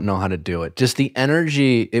don't know how to do it. Just the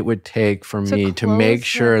energy it would take for To me to close make the-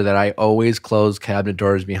 sure that I always close cabinet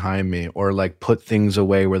doors behind me or like put things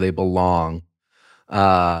away where they belong.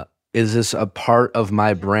 Is this a part of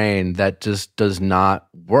my brain that just does not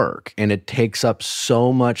work? And it takes up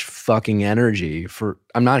so much fucking energy for,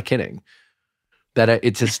 I'm not kidding. That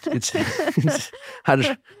it's how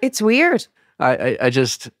does, it's weird.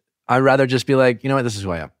 I'd rather just be like, you know what, this is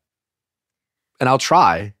who I am. And I'll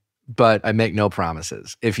try, but I make no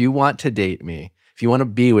promises. If you want to date me, if you want to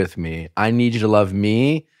be with me, I need you to love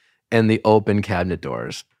me and the open cabinet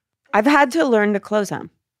doors. I've had to learn to close them.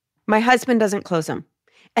 My husband doesn't close them.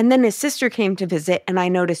 And then his sister came to visit and I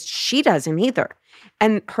noticed she doesn't either.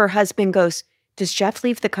 And her husband goes, does Jeff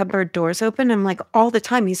leave the cupboard doors open? I'm like, all the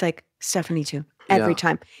time. He's like, Stephanie too. Every Yeah.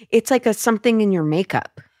 time. It's like something in your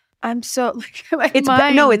makeup. I'm so like It's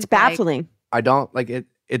it's baffling. I don't like it.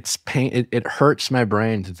 It's pain. It hurts my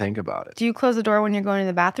brain to think about it. Do you close the door when you're going to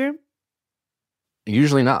the bathroom?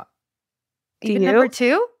 Usually not. Do Even you? number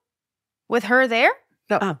 2? With her there?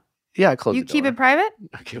 Yeah, I close You the keep door. it private?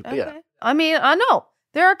 Yeah. Okay. I mean, I know.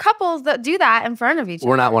 There are couples that do that in front of each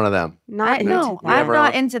We're other. not one of them. Not into No, that. We I'm have our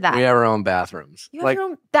not own- into that. We have our own bathrooms. You have Like, your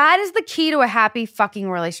own- that is the key to a happy fucking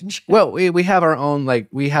relationship. well, we have our own, like,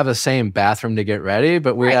 we have the same bathroom to get ready,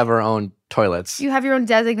 but we Right. have our own toilets. You have your own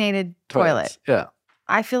designated toilet. Yeah.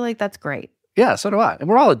 I feel like that's great. Yeah, so do I. And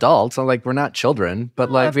we're all adults. So like we're not children, but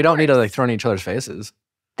Oh, like of we don't need to course. like throw in each other's faces.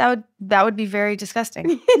 That would be very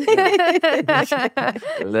disgusting.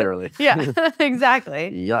 Literally. Yeah,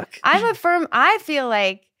 exactly. Yuck. I feel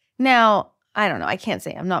like now, I don't know, I can't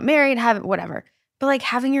say I'm not married, haven't, whatever. But like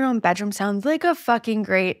having your own bedroom sounds like a fucking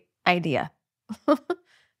great idea.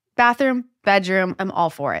 Bathroom, bedroom, I'm all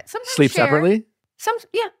for it. Sometimes Sleep share. separately?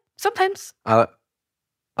 Sometimes.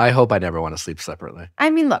 I hope I never want to sleep separately. I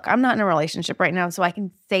mean, look, I'm not in a relationship right now, so I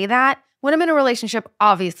can say that. When I'm in a relationship,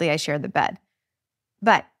 obviously I share the bed.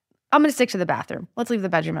 But I'm going to stick to the bathroom. Let's leave the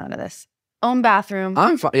bedroom out of this. Own bathroom.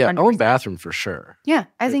 I'm fine. Yeah, 100%. own bathroom for sure. Yeah,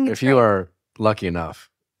 I think it's if you great. are lucky enough,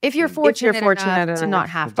 If you're If you're fortunate, fortunate enough to enough. not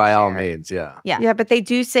have to by all share. means, yeah. Yeah. Yeah, but they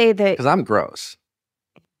do say that Because I'm gross.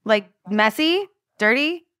 Like messy,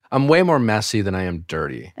 dirty. I'm way more messy than I am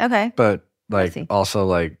dirty, Okay. but like Messy. also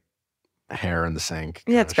like hair in the sink.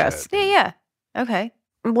 Yeah, kinda it's gross. shit. Yeah. Okay.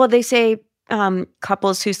 well, they say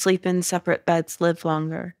couples who sleep in separate beds live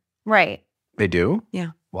longer Right. They do?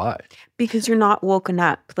 Yeah. Why? because you're not woken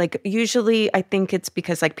up. Like usually I think it's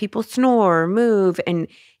because like people snore or move and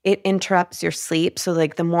it interrupts your sleep. So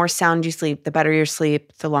like the more sound you sleep, the better your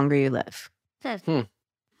sleep, the longer you live. Hmm.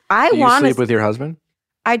 I Do you want sleep to with your husband?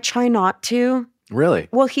 I try not to. Really?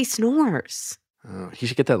 Well, he snores. Oh, he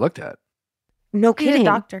should get that looked at. No He's kidding. a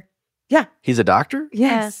doctor. He's a doctor?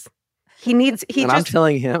 Yes. He needs he and I'm just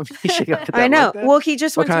telling him he should go get that I know. looked at? Well, he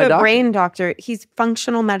just What went kind to of a doctor? brain doctor. He's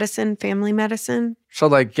functional medicine, family medicine. So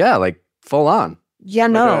like, yeah, like full on. Yeah,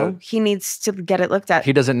 Like no. He needs to get it looked at.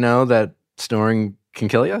 He doesn't know that snoring can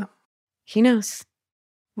kill you? He knows.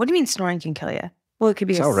 What do you mean snoring can kill you? Well, it could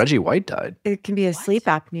be That's how Reggie White died. it can be a sleep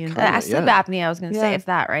apnea. Kinda, Sleep yeah. apnea, I was going to Yeah. say. It's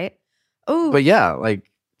that, right? Oh, But yeah,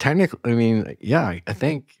 like technically, I mean, yeah, I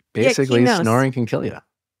think basically knows. snoring can kill you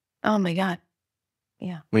oh my God.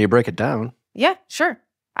 when you break it down. Yeah, sure.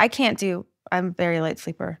 I'm a very light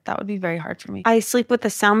sleeper. That would be very hard for me. I sleep with a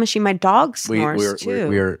sound machine. My dog snores We're,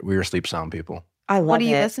 too. we're sleep sound people. I love What do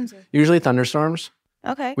you it. listen to? Usually thunderstorms.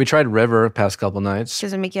 Okay. We tried River past couple nights.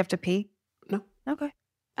 Does it make you have to pee? No. Okay.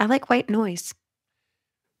 I like white noise.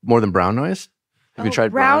 More than brown noise. Have you Oh,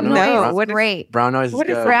 tried brown brown noise? No, Brown, what is- Great. brown noise is what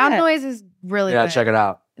is good. Brown Yeah. noise is really Yeah, good. check it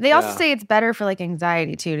out. They also Yeah. say it's better for like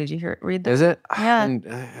anxiety too. Did you read that? Is it? Yeah.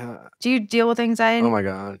 And, Do you deal with anxiety? oh my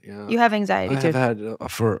god. Yeah. You have anxiety I too. have had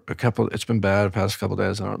for a couple. It's been bad the past couple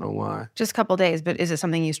days. I don't know why. Just a couple days, but is it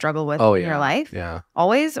something you struggle with Oh in yeah. your life? Yeah.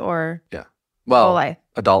 Always or Well, whole life?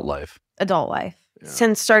 adult life. Adult life. Yeah.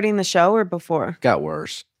 Since starting the show or before? Got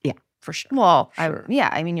worse. For sure. Well, Sure.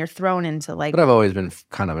 I mean, you're thrown into like, But I've always been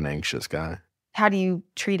kind of an anxious guy. how do you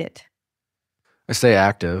treat it? I stay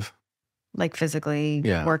active. Like physically,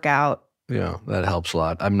 Yeah. work out. That helps a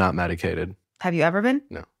lot. I'm not medicated. Have you ever been?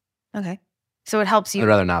 No. Okay. So it helps you, I'd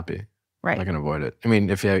rather not be. right? I can avoid it. I mean,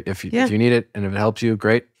 if you Yeah. need it and if it helps you,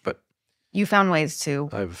 great. But You found ways to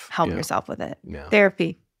I've help yeah, yourself with it. Yeah.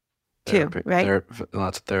 Therapy too, Therapy. right?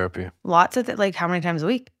 Lots of therapy. Lots of like how many times a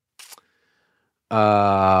week?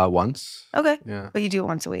 Once. Okay. Yeah. But you do it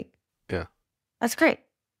once a week. Yeah. That's great.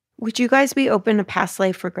 Would you guys be open to past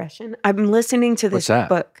life regression? I'm listening to What's this that?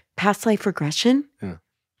 book, Past Life Regression. Yeah.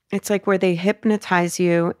 It's like where they hypnotize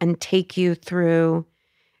you and take you through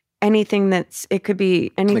anything it could be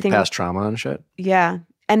Like anything. past trauma and shit. Yeah.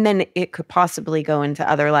 And then it could possibly go into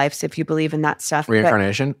other lives if you believe in that stuff. But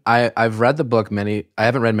Reincarnation. I've read the book I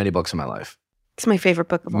haven't read many books in my life. it's my favorite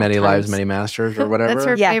book of all Many times. Lives, Many Masters or whatever. That's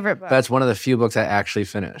her Yeah. favorite book. That's one of the few books I actually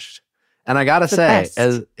finished. And I gotta The say, best.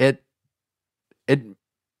 as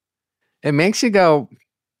it makes you go,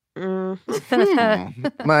 Mm.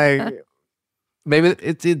 like maybe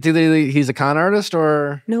it's either he's a con artist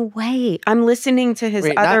or No way. I'm listening to his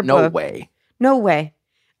wait, other no book. way. No way.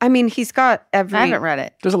 I mean, he's got I haven't every. read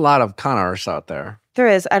it. There's a lot of con artists out there. There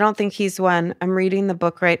is. I don't think he's one. I'm reading the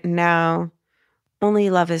book right now. Only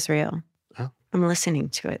Love is Real. Oh. I'm listening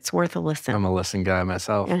to it. It's worth a listen. I'm a listen guy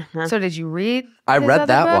myself. Uh-huh. So did you read? I his read other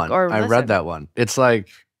that book one. or I listen? read that one. It's like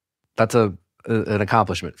that's an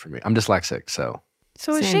accomplishment for me. I'm dyslexic, so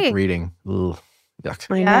So is Same. she? reading, ugh, yuck.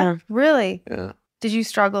 I Yeah. know. Really? Yeah. Did you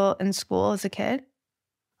struggle in school as a kid?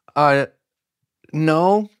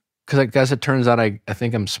 No, because I guess it turns out I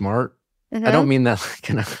think I'm smart. I Mhm. don't mean that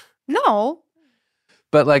like, No.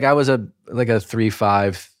 but like I was a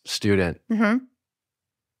 3.5 student, hmm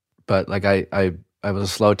but like I was a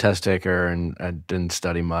slow test taker and I didn't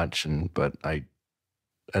study much, but I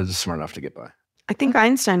was smart enough to get by. I think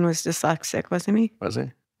Einstein was dyslexic, wasn't he? Was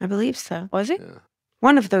he? I believe so. Was it? Yeah.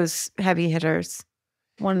 One of those heavy hitters.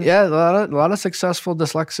 One. Yeah, a lot of successful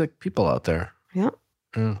dyslexic people out there. Yeah.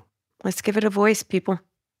 Yeah. Let's give it a voice, people.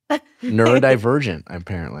 Neurodivergent,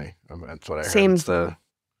 apparently. That's what I heard. Same. It's the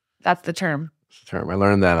That's the term. term. I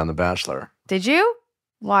learned that on The Bachelor. Did you?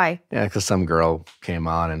 Why? Yeah, because some girl came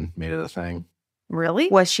on and made it a thing. Really?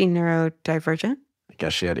 Was she neurodivergent? I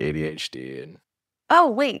guess she had ADHD. And Oh,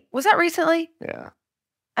 wait. Was that recently? yeah.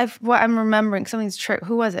 I'm remembering something's true.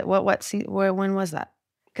 Who was it? When was that?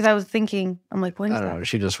 Because I was thinking, I'm like, when's I don't that? know.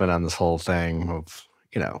 She just went on this whole thing of,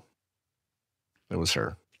 it was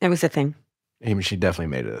her. It was a thing. I mean, she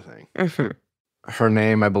definitely made it a thing. Mm-hmm. Her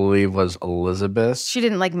name, I believe, was Elizabeth. She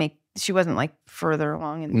didn't she wasn't like further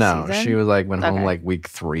along in the No, season? she was went home Okay. week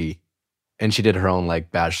 3. And she did her own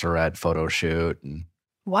Bachelorette photo shoot. And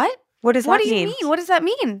What? What does What that do you mean? mean? What does that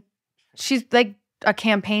mean? She's like a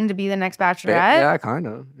campaign to be the next Bachelorette? yeah, kind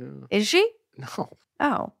of. Yeah. Is she? No.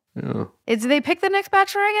 Oh. Yeah. Did they pick the next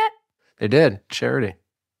Bachelorette yet? They did. Charity.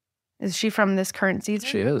 Is she from this current season?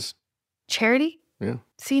 She is. Charity? Yeah.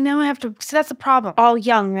 See, now I have to. See, that's the problem. All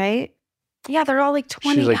young, right? Yeah, they're all like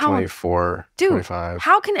 20. She's How- 24, Dude, 25.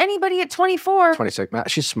 How can anybody at 24? 26.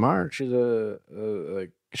 She's smart. She's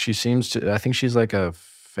she seems to, I think she's a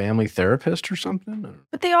family therapist or something.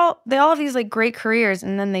 But they all have these like great careers,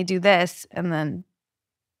 and then they do this, and then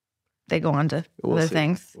they go on to We'll other see.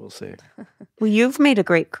 things. We'll see. Well, you've made a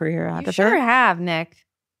great career out You of sure it. have, Nick.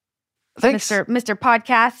 Thanks. Mr.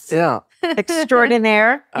 Podcast. Yeah.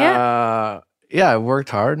 Extraordinaire. Yeah. Yeah, I worked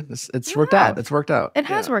hard. It's worked out. It's worked out. It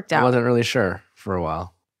has worked I out. wasn't really sure for a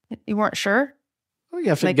while. You weren't sure? Well, you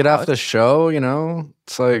have to Like get off college. the show,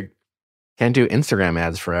 It's can't do Instagram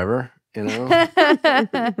ads forever,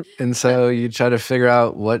 And so you try to figure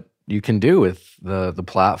out what you can do with the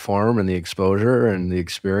platform and the exposure and the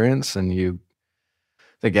experience. And I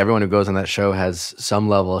think everyone who goes on that show has some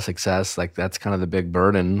level of success. That's kind of the big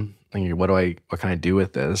burden. Thinking, what can I do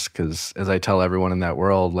with this? Because as I tell everyone in that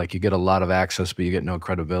world, you get a lot of access, but you get no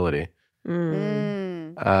credibility.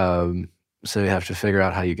 Mm. So you have to figure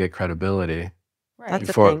out how you get credibility Right. That's the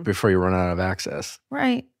before thing. before you run out of access.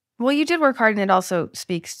 Right. Well, you did work hard, and it also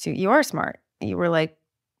speaks to you are smart. You were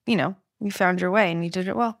you found your way, and you did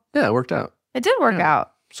it well. Yeah, it worked out. It did work Yeah.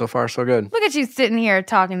 out. So far, so good. Look at you sitting here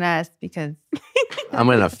talking to us because I'm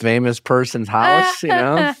in a famous person's house,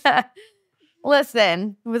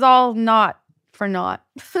 Listen, it was all not for naught.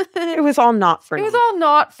 It was all not for It was me. all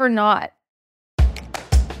not for naught.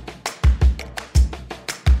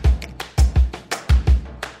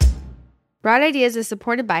 Broad Ideas is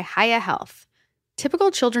supported by Hiya Health.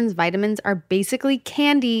 Typical children's vitamins are basically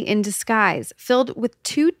candy in disguise, filled with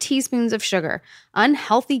 2 teaspoons of sugar,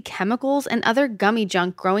 unhealthy chemicals, and other gummy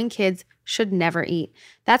junk growing kids should never eat.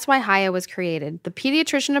 That's why Hiya was created, the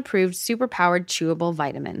pediatrician-approved superpowered chewable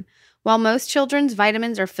vitamin. While most children's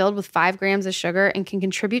vitamins are filled with 5 grams of sugar and can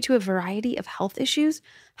contribute to a variety of health issues,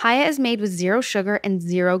 Hiya is made with 0 sugar and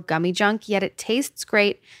 0 gummy junk, yet it tastes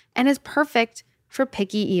great and is perfect for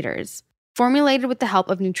picky eaters. Formulated with the help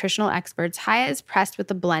of nutritional experts, Hiya is pressed with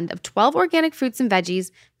a blend of 12 organic fruits and veggies,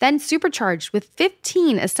 then supercharged with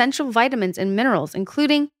 15 essential vitamins and minerals,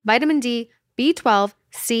 including vitamin D, B12,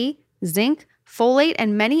 C, zinc, folate,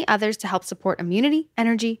 and many others to help support immunity,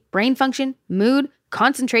 energy, brain function, mood,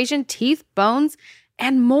 concentration, teeth, bones,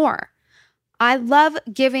 and more. I love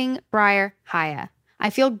giving Briar Hiya. I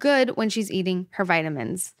feel good when she's eating her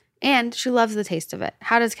vitamins, and she loves the taste of it.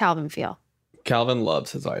 How does Calvin feel? Calvin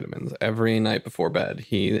loves his vitamins. Every night before bed,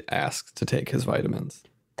 he asks to take his vitamins.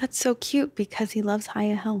 That's so cute because he loves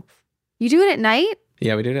Hiya Health. You do it at night?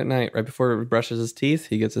 Yeah, we do it at night. Right before he brushes his teeth,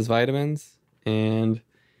 he gets his vitamins, and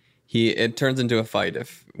it turns into a fight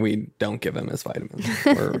if we don't give him his vitamins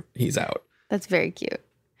or he's out. That's very cute.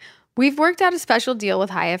 We've worked out a special deal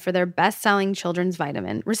with Hiya for their best-selling children's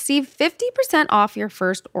vitamin. Receive 50% off your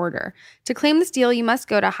first order. To claim this deal, you must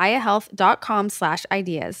go to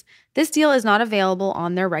hiyahealth.com/ideas. This deal is not available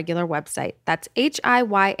on their regular website. That's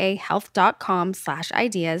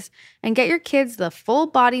hiyahealth.com/ideas and get your kids the full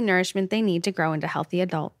body nourishment they need to grow into healthy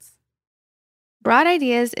adults. Broad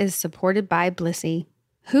Ideas is supported by Blissy.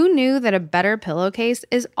 Who knew that a better pillowcase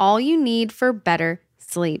is all you need for better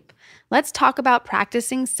sleep? Let's talk about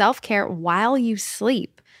practicing self-care while you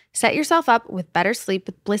sleep. Set yourself up with better sleep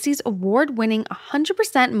with Blissy's award-winning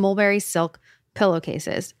 100% mulberry silk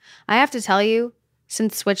pillowcases. I have to tell you,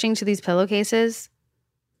 since switching to these pillowcases,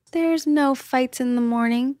 there's no fights in the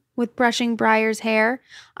morning with brushing Briar's hair.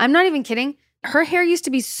 I'm not even kidding. Her hair used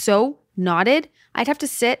to be so knotted, I'd have to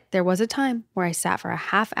sit. There was a time where I sat for a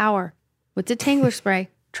half hour with detangler spray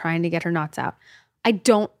trying to get her knots out. I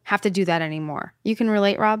don't have to do that anymore. You can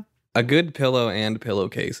relate, Rob? A good pillow and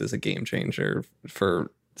pillowcase is a game changer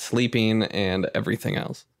for sleeping and everything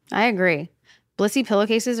else. I agree. Blissy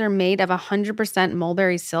pillowcases are made of 100%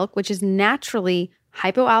 mulberry silk, which is naturally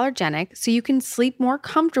hypoallergenic, so you can sleep more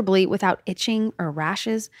comfortably without itching or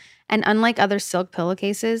rashes. And unlike other silk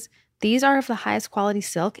pillowcases, these are of the highest quality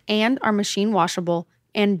silk and are machine washable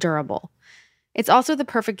and durable. It's also the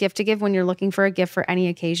perfect gift to give when you're looking for a gift for any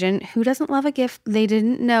occasion. Who doesn't love a gift they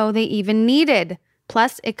didn't know they even needed?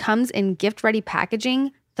 Plus, it comes in gift-ready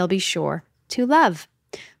packaging they'll be sure to love.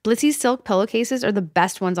 Blissy's silk pillowcases are the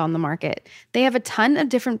best ones on the market. They have a ton of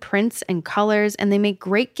different prints and colors, and they make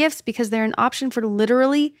great gifts because they're an option for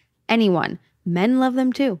literally anyone. Men love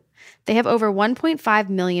them too. They have over 1.5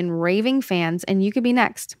 million raving fans, and you could be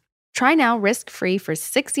next. Try now risk-free for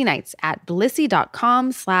 60 nights at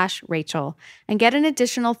blissy.com/Rachel and get an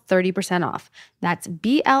additional 30% off. That's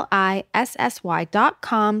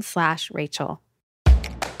BLISSY.com/Rachel.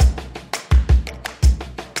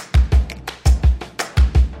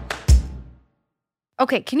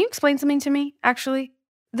 Okay, can you explain something to me, actually?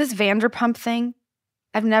 This Vanderpump thing,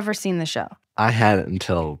 I've never seen the show. I had it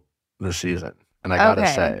until this season, and I gotta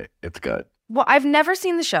say, it's good. Well, I've never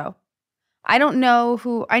seen the show. I don't know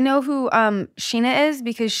who, I know who Sheena is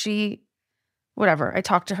because she, whatever, I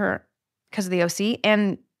talked to her because of the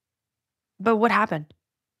OC, but what happened?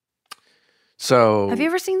 So Have you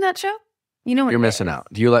ever seen that show? You know what you're it missing is. out.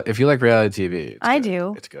 Do you like if you like reality TV? It's I good.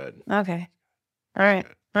 do. It's good. Okay. All right.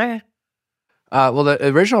 Okay. Well, the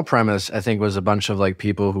original premise, I think, was a bunch of like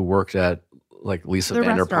people who worked at like Lisa The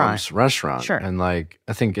Vanderpump's restaurant. Sure. And like,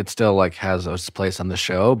 I think it still like has its place on the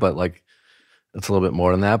show, but like, it's a little bit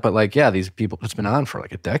more than that. But like, yeah, these people, it's been on for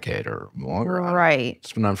like a decade or longer. Right.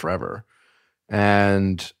 It's been on forever.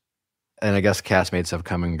 And I guess castmates have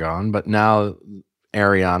come and gone. But now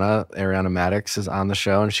Ariana Maddox is on the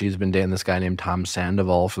show, and she's been dating this guy named Tom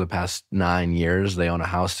Sandoval for the past 9 years. They own a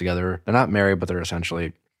house together. They're not married, but they're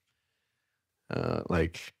essentially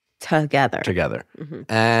like Together. Mm-hmm.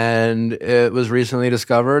 And it was recently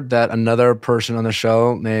discovered that another person on the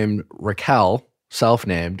show named Raquel,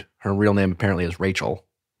 self-named, her real name apparently is Rachel.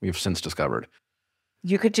 We've since discovered.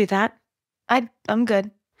 You could do that. I'm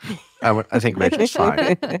good. I think Rachel's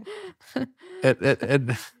fine.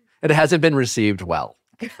 It hasn't been received well.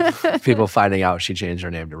 People finding out she changed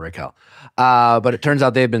her name to Raquel. But it turns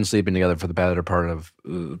out they've been sleeping together for the better part of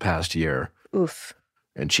the past year. Oof.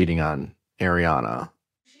 And cheating on Ariana,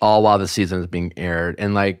 all while the season is being aired.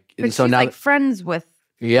 And like, But so she's now, like friends with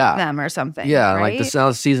yeah, them or something. yeah, right? like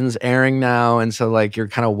the season's airing now, and so like you're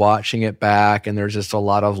kind of watching it back, and there's just a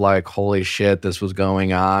lot of like, holy shit, this was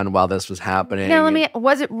going on while this was happening. Now,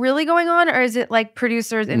 was it really going on, or is it like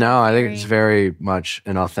producers? No, I think it's interfering? very much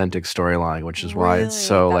an authentic storyline, which is why it's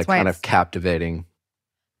so Really? like That's why kind it's- of captivating.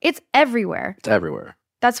 It's everywhere. It's everywhere.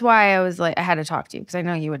 That's why I was like, I had to talk to you because I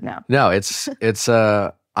know you would know. No, it's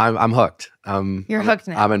I'm hooked. You're hooked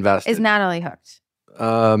now. I'm invested. Is Natalie hooked?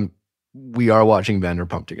 We are watching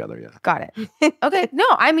Vanderpump together. Yeah. Got it. Okay. No,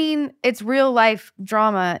 I mean, it's real life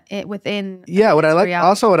drama within. Yeah, what I like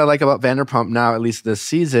reality. what I like about Vanderpump now, at least this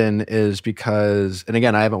season, is because, and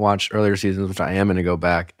again, I haven't watched earlier seasons, which I am going to go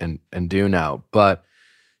back and do now, but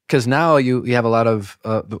because now you have a lot of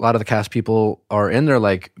the cast people are in their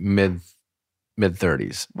like mid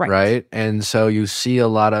 30s, right? And so you see a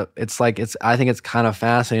lot of I think it's kind of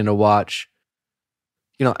fascinating to watch.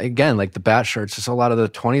 You know, again, like The Bachelor, it's just a lot of the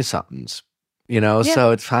 20-somethings. You know, Yeah.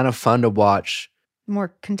 so it's kind of fun to watch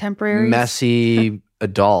More contemporary. messy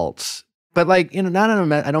adults. But like, you know,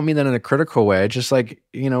 I don't mean that in a critical way. Just like,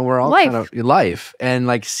 you know, we're all Life. kind of life, and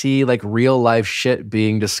like see like real life shit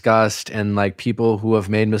being discussed, and like people who have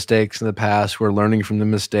made mistakes in the past who are learning from the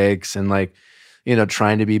mistakes, and like, you know,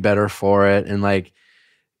 trying to be better for it. And like,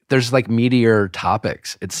 there's like meatier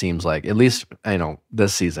topics, it seems like, at least, I know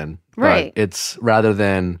this season, Right. But it's rather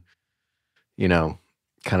than, you know,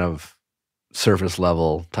 kind of surface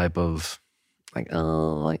level type of like,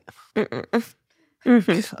 oh, like,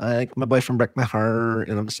 Mhm. like my boyfriend broke my heart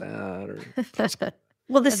and I'm sad. Or,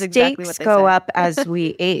 Well, the That's stakes exactly what they go say. up as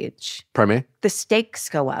we age. pardon me? The stakes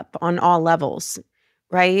go up on all levels,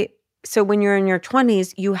 right? So when you're in your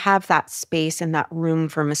 20s, you have that space and that room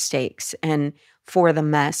for mistakes and for the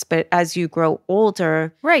mess. But as you grow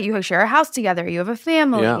older, Right. You share a house together. You have a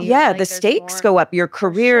family. Yeah. yeah, Like, the there's stakes more- go up. Your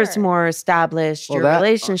career's sure. more established, your Well,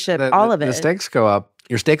 relationship, all of it. The stakes go up.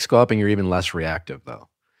 Your stakes go up, and you're even less reactive though,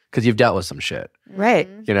 because you've dealt with some shit. Right.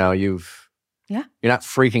 Mhm. You know, Yeah. you're not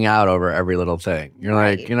freaking out over every little thing. You're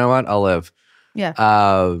Right. like, you know what? I'll live. Yeah.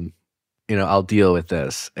 You know, I'll deal with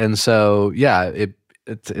this. And so, yeah,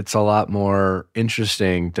 it's a lot more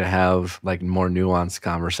interesting to have like more nuanced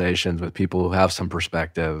conversations with people who have some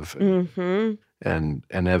perspective Mm-hmm.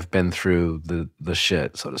 and have been through the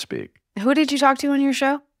shit, so to speak. Who did you talk to on your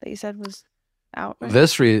show that you said was? out?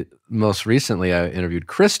 Right? Most recently, I interviewed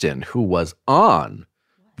Kristen, who was on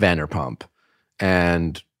Vanderpump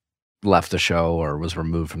and left the show or was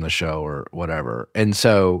removed from the show or whatever. And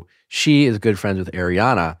so she is good friends with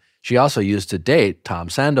Ariana. She also used to date Tom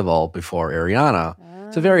Sandoval before Ariana.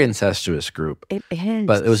 It's a very incestuous group. It is.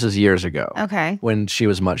 But it was just years ago. Okay. When she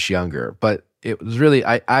was much younger. But it was really,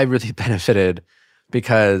 I really benefited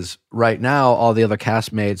because right now all the other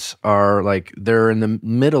castmates are like, they're in the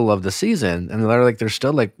middle of the season and they're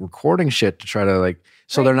still like recording shit to try to like,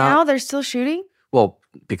 so Right they're not. now they're still shooting? Well,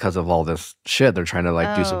 because of all this shit, they're trying to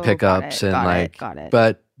like do some Oh, pickups and like, got it.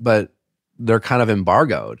 but they're kind of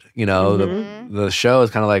embargoed, you know, Mhm. the show is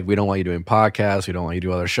kind of like, we don't want you doing podcasts. We don't want you to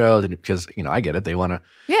do other shows. And because, you know, I get it. They want to.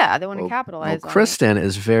 Yeah, they want to Well, capitalize on it. Kristen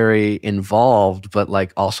is very involved, but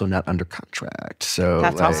like also not under contract. So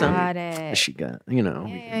That's like, awesome. Got it. she got, you know,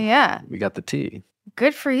 Yeah. we got the tea.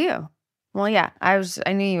 Good for you. Well, yeah, I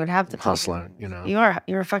knew you would have the tea. Hustler, you know.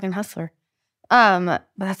 You're a fucking hustler. But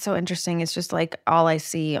that's so interesting. It's just like all I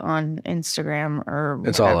see on Instagram or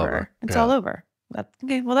It's all whatever. over. It's Yeah. all over.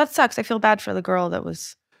 Okay, well that sucks. I feel bad for the girl that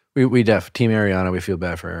was. We Team Ariana, we feel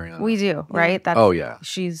bad for Ariana. We do, right? That's, Oh, yeah.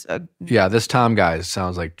 she's a Yeah, this Tom guy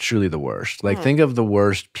sounds like truly the worst. Like, think of the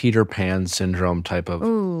worst Peter Pan syndrome type of.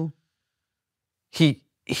 ooh. He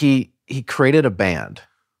created a band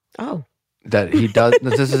Oh. that he does.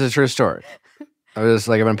 This is a true story. I was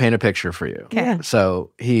like, I'm gonna paint a picture for you. Okay. Yeah.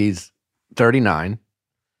 So he's 39,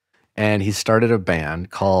 and he started a band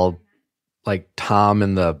called like Tom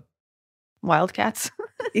and the Wildcats.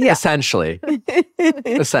 Yeah. essentially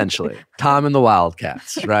Tom and the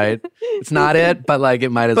Wildcats. Right? It's not it, but like it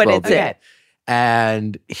might as But well it's be. it.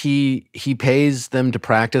 And he pays them to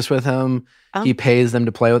practice with him. Oh. He pays them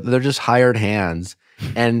to play with. They're just hired hands,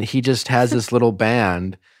 and he just has this little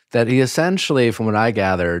band that he essentially, from what I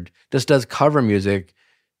gathered, just does cover music.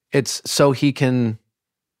 It's so he can,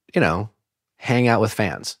 you know, hang out with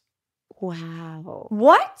fans. Wow.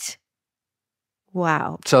 What?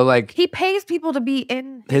 Wow. So like He pays people to be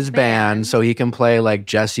in his band, so he can play like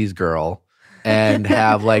Jesse's Girl and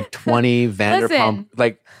have like 20 Vanderpump. Listen.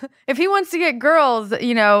 Like If he wants to get girls,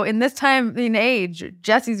 you know, in this time in age,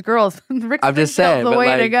 Jesse's girls, Rick I'm just Springfield's saying, the but way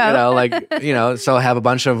like to go. you know, like you know, so have a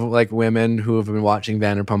bunch of like women who have been watching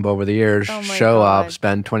Vanderpump over the years Oh my show God. up,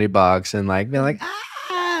 spend $20, and like be like,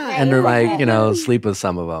 ah, and they're like, you know, sleep with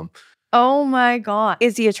some of them. Oh my god.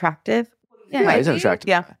 Is he attractive? Yeah, he's an he- attractive.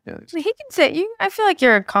 Yeah. guy. Yeah, He can say you. I feel like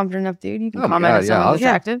you're a confident enough dude. You can Oh my comment God, if yeah, someone's I'll-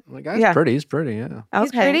 attractive. the guy's Yeah. pretty. He's pretty. Yeah.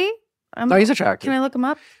 He's pretty. No, he's attractive. Can I look him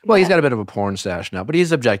up? Well, he's got a bit of a porn stash now, but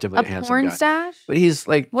he's objectively A a handsome porn guy. stash. But he's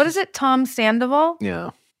like, What is it? Tom Sandoval. Yeah,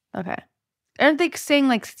 Okay. Aren't they saying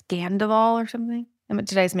like Scandival or something?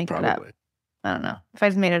 Did I just make that up? probably. I don't know. If I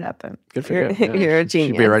just made it up. Good for You're, you. Yeah. you're a Should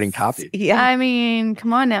genius. be writing copy. Yeah. I mean,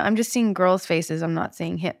 come on now. I'm just seeing girls' faces. I'm not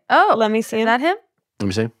seeing him. Oh, Let me see is him. that him? Let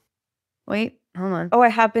me see. Wait, hold on. Oh, I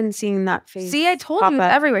have been seeing that face. See, I told pop you it's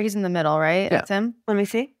up. everywhere. He's in the middle, right? Yeah. That's him. Let me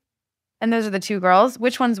see. And those are the two girls.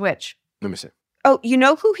 Which one's which? Let me see. Oh, you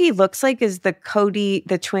know who he looks like is the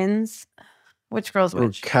twins. Which girl's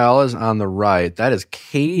which? Raquel is on the right. That is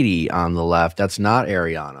Katie on the left. That's not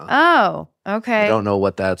Ariana. Oh, okay. I don't know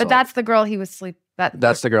what that's. But all- that's the girl he was sleep.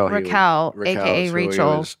 That's the girl. he was- Raquel, Raquel aka is who he Rachel,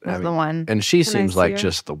 was was having- the one. and she Can I seems see like her?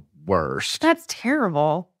 just the worst. That's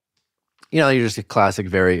terrible. You know, you're just a classic,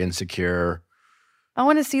 very insecure. I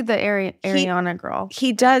want to see the Ariana girl.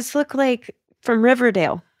 He does look like from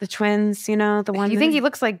Riverdale. The twins, you know, the one. You think he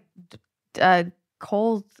looks like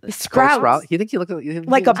Cole? Sprouts? You think he looks like a he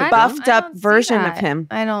looks buffed I up don't see version of that. him.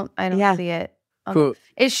 I don't Yeah. see it. Who?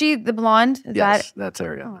 Is she the blonde? Is Yes, that's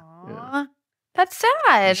Ariana. that? Yeah. Aw, that's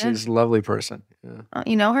sad. She's a lovely person. Yeah.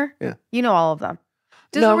 You know her? Yeah. You know all of them.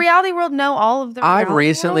 Does No. the reality world know all of the? I reality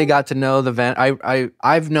recently world? got to know the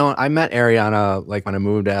I met Ariana like when I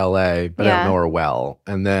moved to LA, but I Yeah. don't know her well.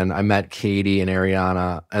 And then I met Katie and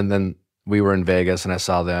Ariana, and then we were in Vegas and I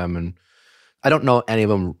saw them, and I don't know any of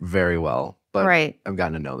them very well, but right. I've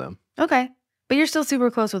gotten to know them. Okay, but you're still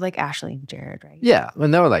super close with like Ashley and Jared, right? Yeah,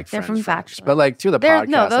 when they were like They're friends, from friends. Bachelor. But like through the They're podcast,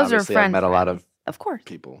 no, those are obviously, friends. I met a lot of of course,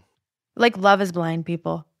 people. like Love Is Blind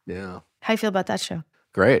people. Yeah, How you feel about that show?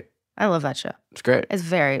 great. I love that show. It's great. It's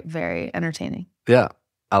very, very entertaining. Yeah,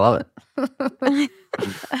 I love it.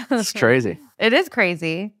 It's crazy. It is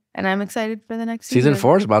crazy, and I'm excited for the next Season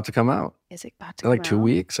 4 is about to come out Is it about to in like come 2 out?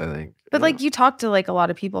 weeks, I think. But Yeah. like you talked to like a lot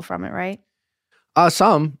of people from it, right?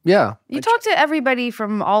 Some, yeah. You talked to everybody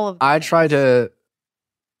from all of. The I things. try to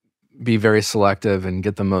be very selective and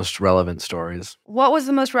get the most relevant stories. What was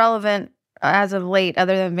the most relevant as of late,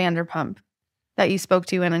 other than Vanderpump, that you spoke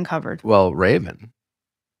to and uncovered? Well, Raven.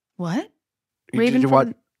 What? Did Raven you from-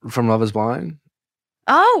 watch from Love Is Blind?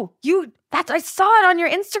 Oh, I saw it on your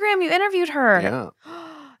Instagram. You interviewed her. Yeah.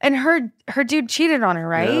 And her dude cheated on her,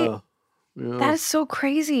 right? Yeah. Yeah. That is so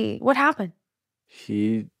crazy. What happened?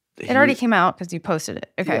 It It already came out because you posted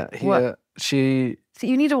it. Okay. Yeah, she. So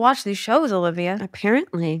you need to watch these shows, Olivia.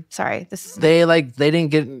 Apparently. Sorry. This is They didn't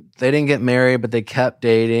get married, but they kept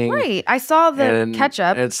dating. right. I saw the And catch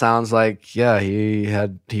up. It sounds like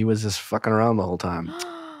he was just fucking around the whole time.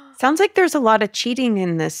 Sounds like there's a lot of cheating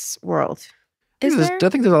in this world. Is I there?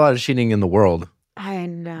 think there's a lot of cheating in the world. I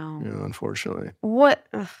know. Unfortunately. What?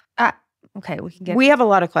 Ugh. Okay, we can get. We have a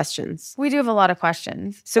lot of questions. We do have a lot of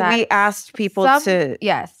questions. So we asked people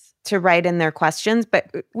yes. to write in their questions, but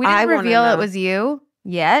We I didn't wanna reveal know. it was you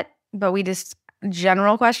yet, but we just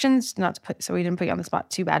general questions, not to put. So we didn't put you on the spot.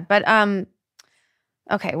 Too bad. But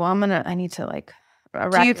okay. Well, I need to like.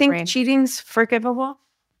 Do you think cheating's forgivable?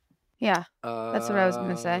 Yeah. That's what I was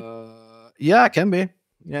gonna say. Yeah, it can be.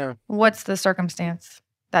 Yeah. What's the circumstance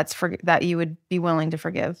that you would be willing to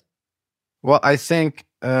forgive? Well, I think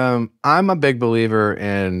I'm a big believer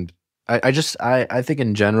in. I think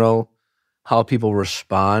in general, how people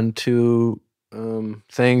respond to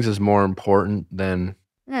things is more important than.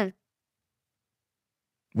 Mm.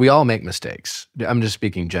 We all make mistakes. I'm just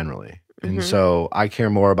speaking generally, and Mhm. so I care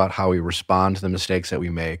more about how we respond to the mistakes that we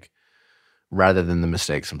make, rather than the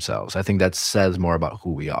mistakes themselves. I think that says more about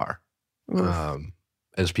who we are.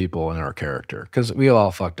 As people in our character, because we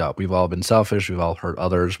all fucked up. We've all been selfish. We've all hurt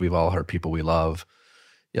others. We've all hurt people we love.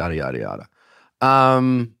 Yada yada yada.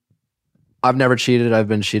 I've never cheated. I've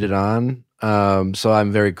been cheated on. So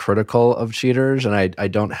I'm very critical of cheaters, and I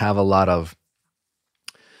don't have a lot of.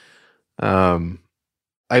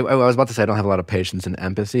 I was about to say I don't have a lot of patience and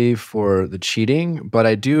empathy for the cheating, but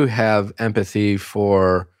I do have empathy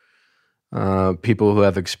for people who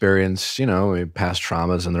have experienced, past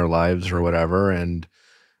traumas in their lives or whatever, and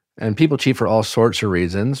people cheat for all sorts of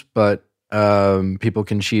reasons, but people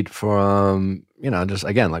can cheat from, just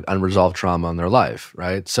again, like unresolved trauma in their life,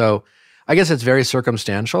 right? So I guess it's very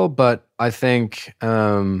circumstantial, but I think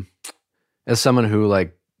as someone who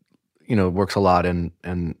works a lot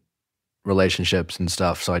in relationships and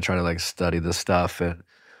stuff, so I try to study this stuff. And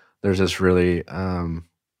there's this really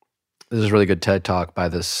good TED talk by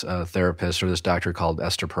this therapist or this doctor called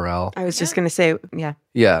Esther Perel. I was just going to say, yeah.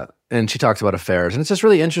 Yeah, and she talks about affairs, and it's just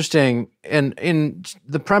really interesting. And in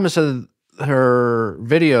the premise of her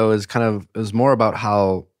video is more about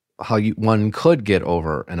how one could get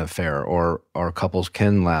over an affair, or couples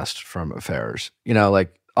can last from affairs.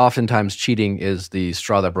 Oftentimes cheating is the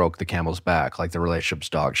straw that broke the camel's back, like the relationship's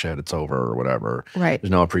dog shit, it's over or whatever. Right. There's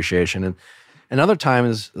no appreciation. And other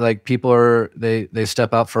times, people they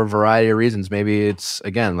step out for a variety of reasons. Maybe it's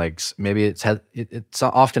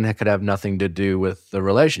often it could have nothing to do with the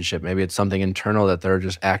relationship. Maybe it's something internal that they're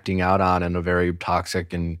just acting out on in a very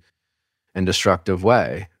toxic and destructive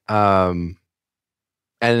way. And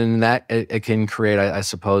that it can create, I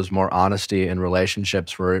suppose, more honesty in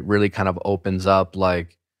relationships, where it really kind of opens up,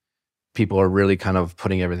 people are really kind of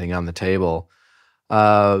putting everything on the table.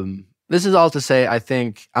 This is all to say, I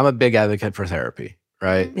think I'm a big advocate for therapy,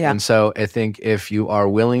 right? Yeah. And so I think if you are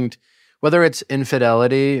willing whether it's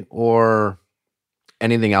infidelity or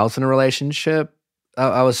anything else in a relationship,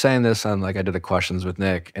 I was saying this on, I did the questions with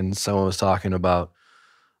Nick, and someone was talking about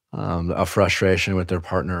a frustration with their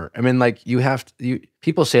partner. I mean,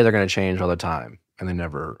 people say they're going to change all the time, and they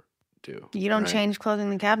never do. You don't right? change closing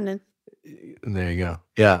the cabinet. There you go.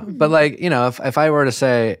 Yeah. But if I were to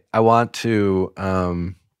say I want to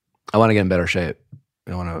get in better shape,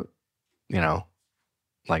 I want to,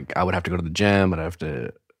 I would have to go to the gym, I'd have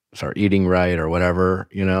to start eating right or whatever,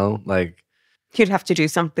 You'd have to do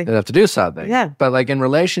something. I'd have to do something. Yeah. But in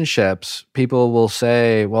relationships, people will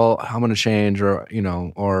say, well, I'm going to change,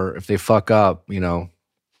 or if they fuck up,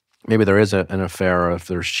 maybe there is an affair, or if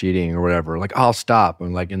there's cheating or whatever, I'll stop.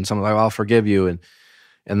 And and someone I'll forgive you.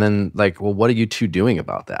 And then well, what are you two doing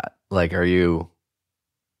about that? You're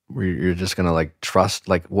just gonna trust,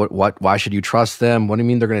 why should you trust them? What do you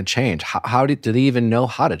mean they're gonna change? How do they even know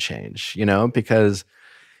how to change? Because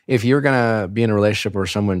if you're gonna be in a relationship where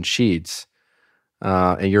someone cheats,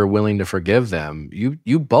 and you're willing to forgive them,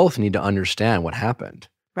 you both need to understand what happened.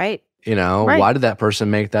 Right. Right. Why did that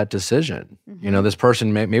person make that decision? Mhm. This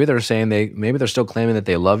person, maybe they're saying maybe they're still claiming that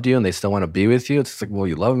they loved you and they still want to be with you. It's well,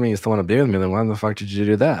 you love me, you still want to be with me, then why the fuck did you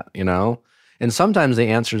do that? And sometimes the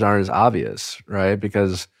answers aren't as obvious, right?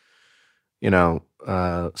 Because,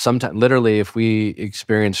 sometimes literally if we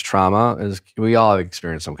experience trauma, we all have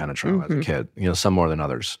experienced some kind of trauma as a kid, some more than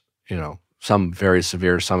others, some very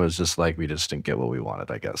severe, some is just we just didn't get what we wanted,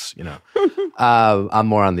 I guess, I'm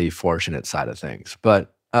more on the fortunate side of things.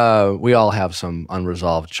 But we all have some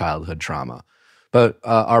unresolved childhood trauma. But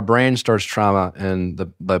our brain stores trauma in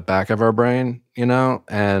the back of our brain,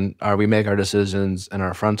 and we make our decisions in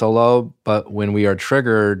our frontal lobe. But when we are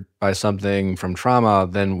triggered by something from trauma,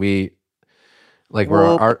 then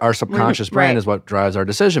our subconscious brain is what drives our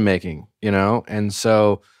decision making, And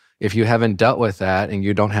so if you haven't dealt with that and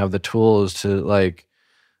you don't have the tools to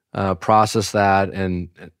process that, and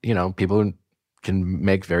people can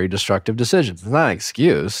make very destructive decisions. It's not an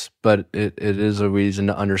excuse, but it is a reason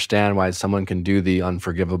to understand why someone can do the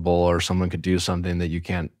unforgivable, or someone could do something that you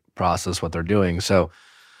can't process what they're doing. So,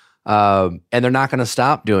 and they're not going to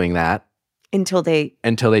stop doing that until they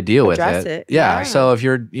deal with it. Yeah. So if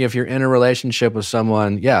you're in a relationship with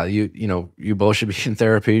someone, you both should be in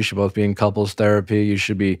therapy. You should both be in couples therapy. You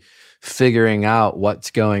should be figuring out what's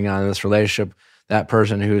going on in this relationship. That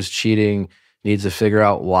person who's cheating needs to figure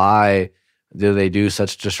out why do they do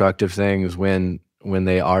such destructive things when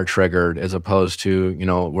they are triggered, as opposed to,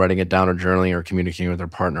 writing it down or journaling or communicating with their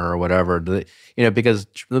partner or whatever. Because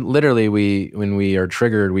literally when we are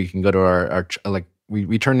triggered, we can go to our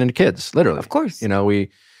we turn into kids, literally. Of course.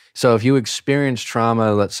 So if you experience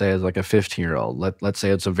trauma, let's say as like a 15-year-old, let's say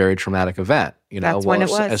it's a very traumatic event, That's when it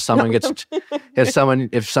was. If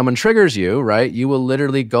someone triggers you, right, you will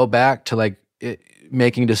literally go back to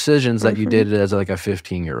making decisions that you did as like a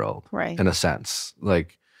 15-year-old, right? In a sense,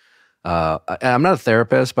 I'm not a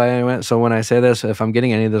therapist by any way, so when I say this, if I'm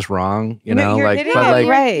getting any of this wrong, right.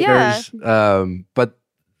 There's,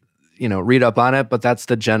 read up on it, but that's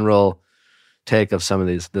the general take of some of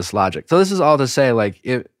this logic. So this is all to say,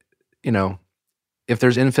 if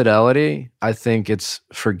there's infidelity, I think it's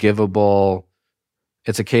forgivable.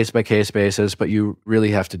 It's a case-by-case basis, but you really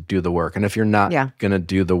have to do the work. And if you're not going to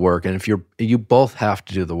do the work, and if you both have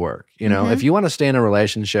to do the work, if you want to stay in a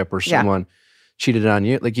relationship where someone cheated on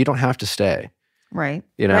you, you don't have to stay. Right.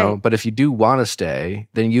 But if you do want to stay,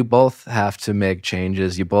 then you both have to make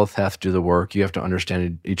changes. You both have to do the work. You have to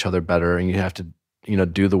understand each other better, and you have to,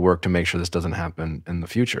 do the work to make sure this doesn't happen in the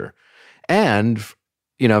future. And,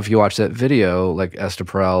 if you watch that video, like Esther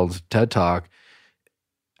Perel's TED Talk,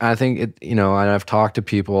 I think and I've talked to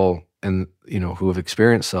people and, who have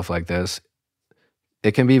experienced stuff like this.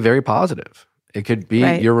 It can be very positive. It could be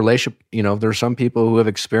your relationship. There's some people who have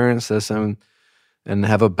experienced this and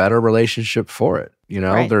have a better relationship for it.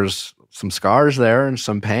 There's some scars there and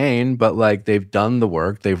some pain, but they've done the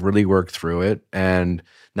work. They've really worked through it. And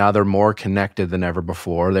now they're more connected than ever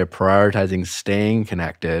before. They're prioritizing staying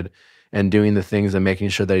connected and doing the things and making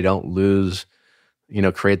sure they don't lose,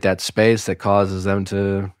 create that space that causes them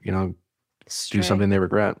to, do something they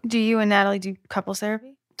regret. Do you and Natalie do couples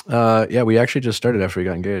therapy? Yeah, we actually just started after we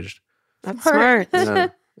got engaged. That's smart. Yeah.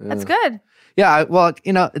 That's good. Yeah, well,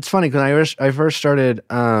 it's funny because I first started,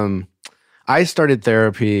 I started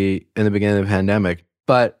therapy in the beginning of the pandemic,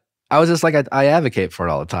 but I was just I advocate for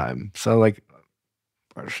it all the time. So I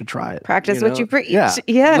should try it. Practice what you preach.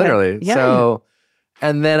 Yeah, literally. Yeah. So,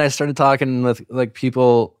 and then I started talking with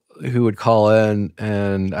people who would call in,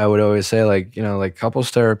 and I would always say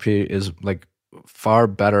couples therapy is far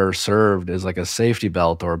better served as a safety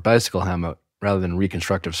belt or a bicycle helmet rather than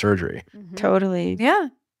reconstructive surgery. Mm-hmm. Totally. Yeah.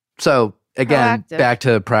 So again, Proactive. back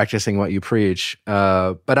to practicing what you preach.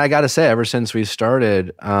 But I got to say, ever since we started,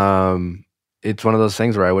 it's one of those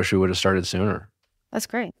things where I wish we would have started sooner. That's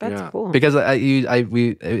great. That's cool. Because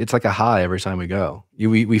it's like a high every time we go.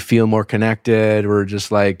 We feel more connected. We're just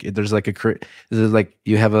there's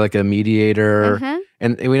you have a mediator,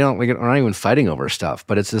 and we're not even fighting over stuff.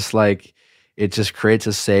 But it's just it just creates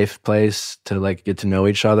a safe place to get to know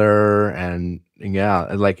each other, and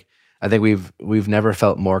I think we've never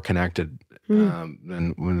felt more connected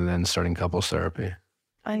than starting couples therapy.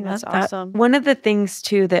 I think that's awesome. One of the things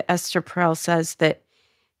too that Esther Perel says that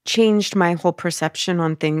changed my whole perception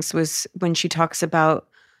on things was when she talks about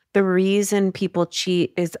the reason people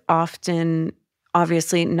cheat is often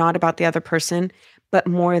obviously not about the other person, but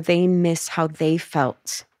more they miss how they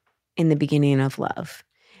felt in the beginning of love.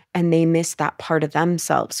 And they miss that part of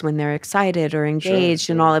themselves when they're excited or engaged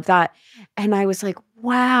and all of that. And I was like,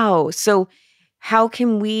 wow. So how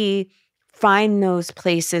can we find those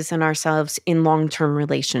places in ourselves in long-term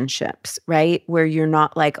relationships, right? Where you're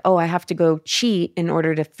not oh, I have to go cheat in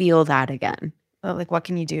order to feel that again. Well, what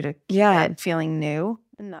can you do to get feeling new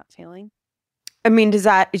and not feeling? I mean, do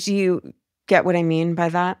you get what I mean by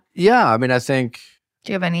that? Yeah. I mean, I think.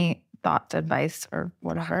 Do you have any thoughts, advice, or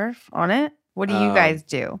whatever on it? What do you guys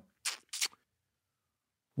do?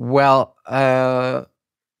 Well,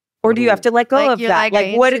 or do you have to let go of that?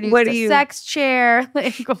 What do you? Sex chair.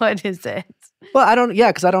 What is it? Well, I don't. Yeah,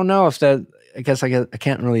 because I don't know if that. I guess I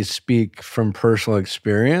can't really speak from personal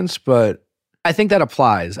experience, but I think that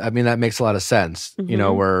applies. I mean, that makes a lot of sense. You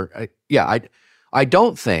know, where I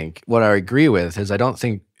don't think what I agree with is I don't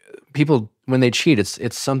think people when they cheat,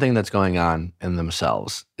 it's something that's going on in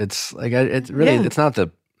themselves. It's like it's really it's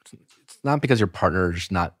not because your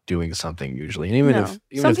partner's not doing something usually, and even if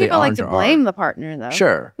some if they people like aren't to or blame are, the partner though.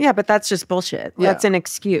 sure, Yeah, but that's just bullshit. Yeah. That's an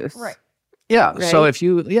excuse. Right. yeah. Right? So if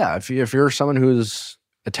you're someone who's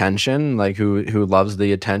attention, like who loves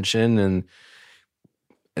the attention,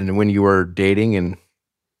 and when you were dating and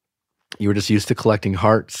you were just used to collecting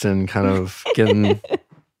hearts and kind of getting.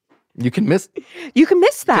 You can miss that. you can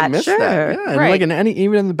miss Sure. that. Yeah. And like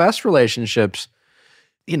even in the best relationships,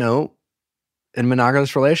 you know, in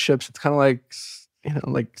monogamous relationships, it's kind of like, you know,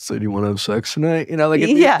 like, so do you want to have sex tonight? You know, like,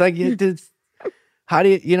 how do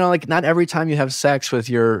you know, like, not every time you have sex with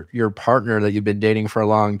your partner that you've been dating for a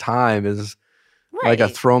long time is like a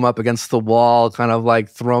throw them up against the wall, kind of like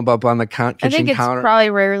throw them up on the kitchen counter. I think it's probably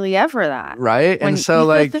rarely ever that. Right. And so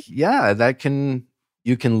like, yeah,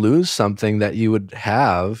 you can lose something that you would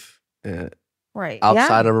have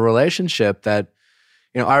outside of a relationship that,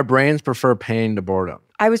 you know, our brains prefer pain to boredom.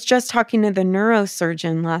 I was just talking to the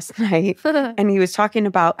neurosurgeon last night, and he was talking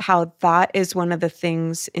about how that is one of the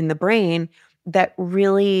things in the brain that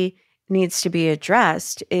really needs to be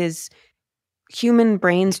addressed is human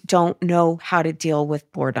brains don't know how to deal with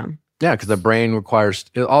boredom. Yeah, because the brain requires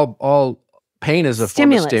all pain is a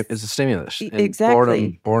Stimulus. Is a stimulus. And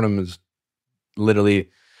Exactly. Boredom is literally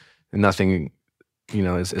nothing. You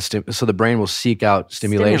know, so the brain will seek out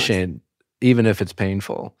stimulation even if it's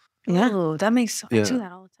painful. Yeah. Oh, that makes I do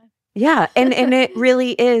that all the time. Yeah. And it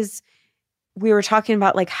really is. We were talking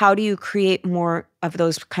about like how do you create more of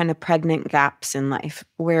those kind of pregnant gaps in life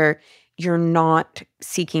where you're not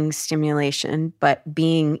seeking stimulation, but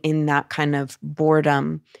being in that kind of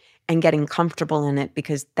boredom and getting comfortable in it,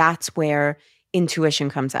 because that's where intuition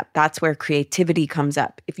comes up. That's where creativity comes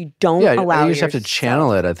up. If you don't allow you just have to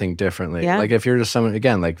channel it, I think, differently. Yeah. Like if you're just someone,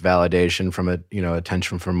 again, like validation from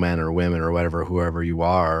attention from men or women or whatever, whoever you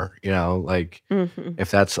are, you know, like if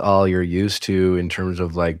that's all you're used to in terms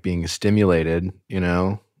of like being stimulated, you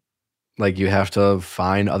know, like you have to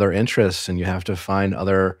find other interests and you have to find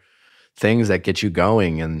other things that get you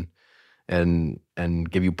going and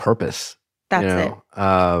give you purpose. That's you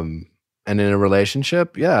know? And in a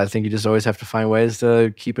relationship, yeah, I think you just always have to find ways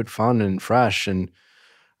to keep it fun and fresh. And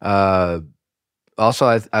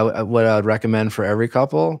also, what I'd recommend for every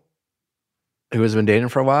couple who has been dating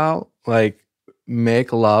for a while, like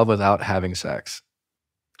make love without having sex.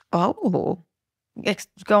 Oh,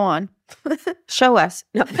 Go on. show us.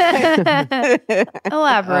 No.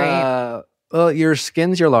 Elaborate. Well, your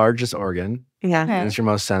skin's your largest organ. Yeah. Okay. And it's your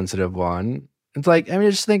most sensitive one. It's like, I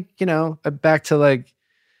mean, just think, you know, back to like,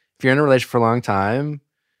 if you're in a relationship for a long time,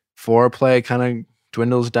 foreplay kind of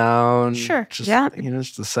dwindles down. Sure. Just, Yeah. you know,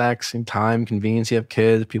 it's the sex and time, convenience. You have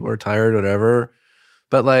kids, people are tired, whatever.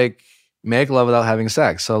 But like, make love without having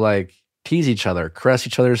sex. So like, tease each other, caress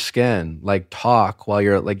each other's skin, like talk while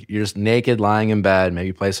you're just naked, lying in bed,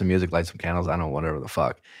 maybe play some music, light some candles, I don't know, whatever the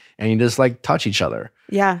fuck. And you just like touch each other.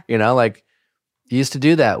 Yeah. You know, like you used to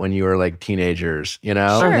do that when you were like teenagers, you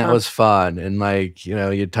know, Sure. and that was fun. And like, you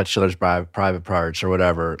know, you'd touch each other's private parts or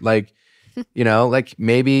whatever. Like, you know, like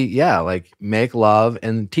maybe, yeah, like make love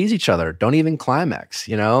and tease each other. Don't even climax,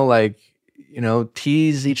 you know, like, you know,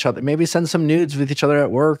 tease each other, maybe send some nudes with each other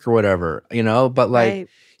at work or whatever, you know, but like,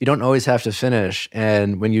 you don't always have to finish.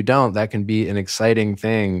 And when you don't, that can be an exciting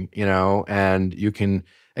thing, you know, and you can,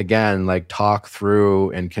 again, like talk through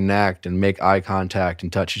and connect and make eye contact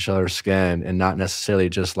and touch each other's skin and not necessarily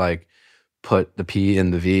just like put the P in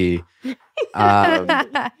the V.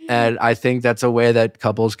 And I think that's a way that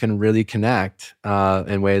couples can really connect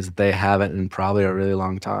in ways that they haven't in probably a really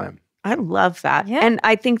long time. I love that. Yeah. And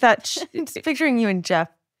I think that Just picturing you and Jeff.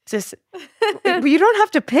 just, you don't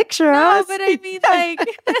have to picture No, us. but I mean, like,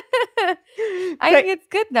 I think it's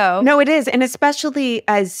good though. No, it is. And especially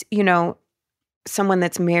as, you know, someone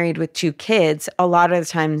that's married with 2 kids, a lot of the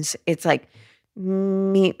times it's like,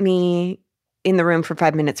 meet me in the room for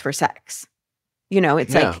 5 minutes for sex. You know,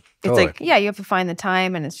 it's Yeah, like, it's totally. like, Yeah, you have to find the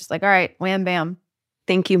time, and it's just like, all right, wham, bam.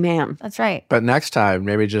 thank you, ma'am. That's right. But next time,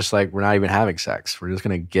 maybe just like we're not even having sex. We're just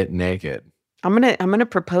gonna get naked. I'm gonna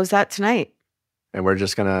propose that tonight. And we're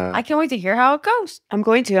just gonna I can't wait to hear how it goes. I'm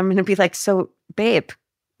going to be like, so babe,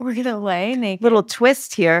 We're gonna lay naked. little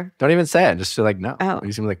twist here. don't even say it. Just feel like no. Oh.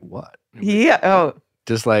 You seem like what? Yeah. Oh,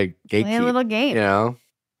 Just like gatekeep. Play a little game. You know?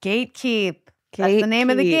 Gatekeep. That's the name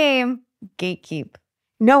of the gatekeep. game. Gatekeep.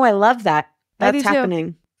 No, I love that. I That's do too.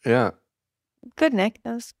 happening. Yeah. Good, Nick.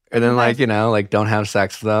 That was And then like, like don't have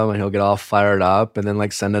sex with them and he'll get all fired up and then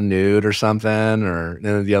like send a nude or something or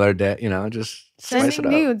then the other day, just spice it Sending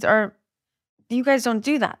up. nudes are, you guys don't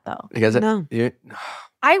do that though. Because No.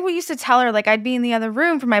 I used to tell her like I'd be in the other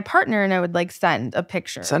room for my partner and I would like send a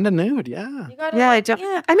picture. send a nude, yeah. You gotta, Yeah, I like, don't.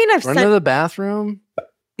 yeah. I mean, I've Run sent. to the bathroom.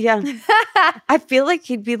 Yeah, I feel like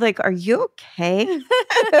he'd be like, "Are you okay?"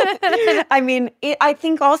 I mean, I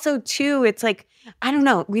think also too, it's like I don't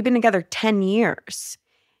know. We've been together 10 years.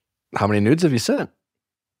 How many nudes have you sent?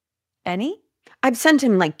 Any? I've sent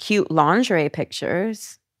him like cute lingerie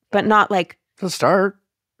pictures, but not like To start.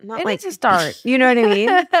 not It like needs to start. You know what I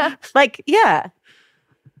mean? Like, yeah.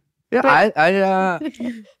 Yeah, Don't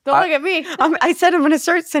look at me. I said I'm going to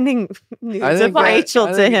start sending nudes of Rachel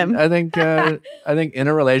to him. I think in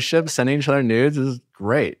a relationship, sending each other nudes is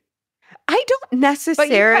great. I don't But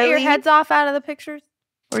necessarily. you cut your heads off out of the pictures?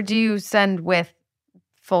 Or do you send with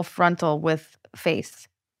full frontal with face?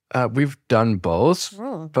 We've done both,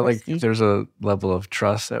 Oh, but like risky. there's a level of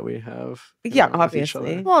trust that we have. Yeah, with each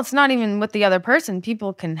obviously. other. Well, it's not even with the other person.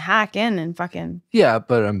 People can hack in and fucking. Yeah,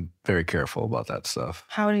 but I'm very careful about that stuff.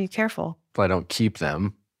 How are you careful? But I don't keep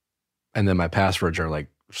them, and then my passwords are like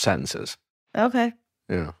sentences. Okay.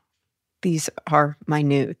 Yeah. These are my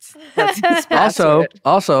nudes. That's his Also,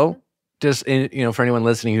 password. just for anyone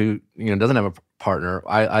listening who doesn't have a partner,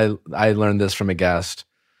 I learned this from a guest.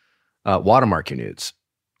 Watermark your nudes.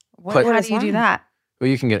 How is do you do that? that? Well,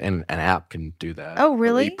 you can get an app can do that. Oh,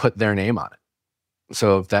 really? You put their name on it,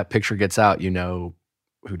 so if that picture gets out, you know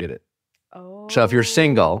who did it. Oh. So if you're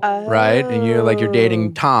single, right, and you're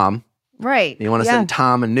dating Tom, Right. and you want to send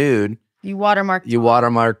Tom a nude, You watermark. you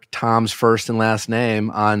watermark Tom's first and last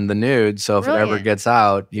name on the nude. So if it ever Brilliant. gets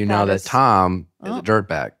out, you know That that is- Tom is Oh. a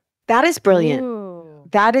dirtbag. That is brilliant. Ooh.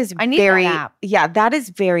 That is I need that very app. yeah, that is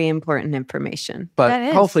very important information. But That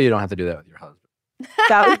is. hopefully you don't have to do that with your husband.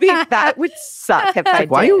 That would suck if I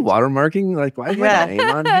Like, why are you did. watermarking? Like, why is my Yeah. name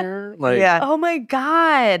on here? Like, Yeah. Oh my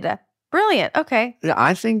God. Brilliant. Okay. yeah,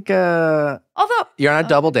 I think Although you're on a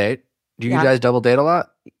double date. Do you Yeah. guys double date a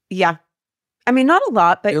lot? Yeah. I mean, not a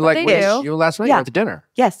lot, but You're like, they wait, do. you last night you Yeah. went to dinner.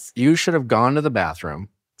 yes. You should have gone to the bathroom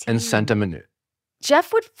and sent him a nude.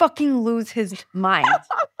 Jeff would fucking lose his mind.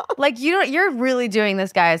 Like you're really doing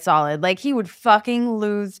this guy a solid. Like he would fucking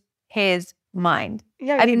lose his mind.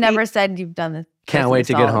 Yeah, I've never said you've done this. Can't person wait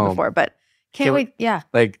to a get solid home. before, but can't Can't wait. Yeah.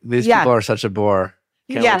 Like these Yeah. people are such a bore.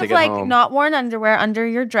 Can't Yeah. wait to It's get like home. not worn underwear under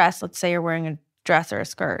your dress. Let's say you're wearing a dress or a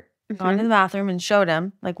skirt. Gone to the bathroom and showed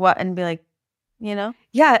him like what and be like,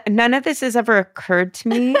 Yeah, none of this has ever occurred to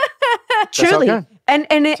me. That's Truly. okay. And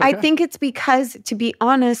It's I okay. think it's because, to be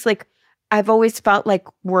honest, like I've always felt like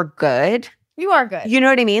we're good. you are good. You know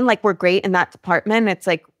what I mean? Like we're great in that department. It's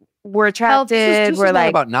like we're Health- attracted. This We're is not like,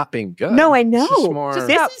 about not being good. no, I This know. is more, Just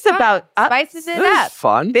This is about up. spices it this is up.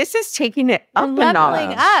 fun. This is taking it up You're a leveling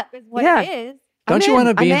notch. up is what Yeah. it is. Don't I'm you want to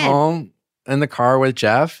in. be I'm in. home in the car with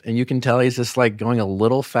Jeff and you can tell he's just like going a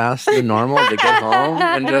little faster than normal to get home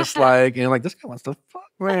and just like, like, this guy wants to fuck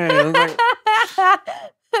me. I'm like,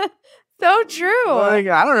 So true. I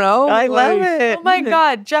don't know. I love Like, it. Oh my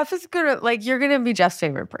God. Jeff is you're gonna be Jeff's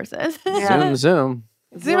favorite person. Yeah. Zoom.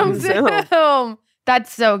 Zoom, Zoom. zoom.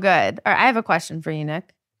 That's so good. All right, I have a question for you,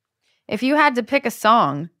 Nick. If you had to pick a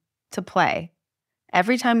song to play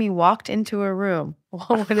every time you walked into a room,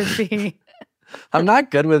 what would it be? I'm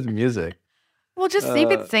not good with music. Well, just you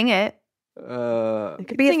could sing it. It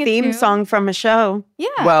could be Sing a it theme too. song from a show. Yeah.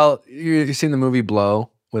 Well, you seen the movie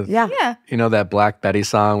Blow with Yeah. yeah. that Black Betty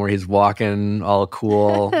song where he's walking all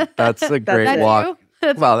cool. That's a great That's walk. you?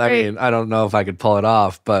 That's Well, great. I mean, I don't know if I could pull it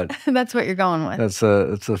off, but That's what you're going with.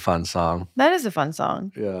 it's a fun song. That is a fun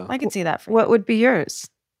song. Yeah. I can see that for you. What would be yours?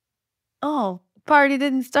 Oh, party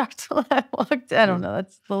didn't start till I walked. I don't know.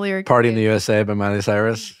 That's the lyric. Party in the USA by Miley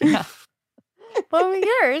Cyrus. Yeah. What was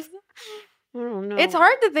yours? I don't know. It's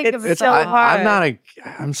hard to think of. It's a so song. hard.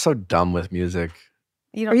 I'm so dumb with music.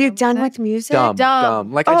 You Are you know done music? with music?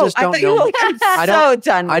 Dumb. Like I Oh, just don't thought you know. were I so don't-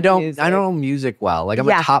 done. With I don't music. know music well. Like I'm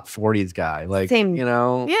Yeah. a top 40s guy. Like Same.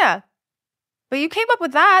 Yeah. But you came up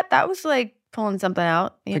with that. That was like pulling something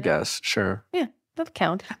out. I guess, sure. That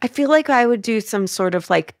count. I feel like I would do some sort of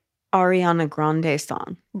like Ariana Grande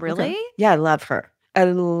song. Really? Yeah, I love her. I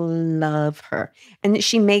love her. And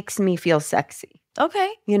she makes me feel sexy. Okay.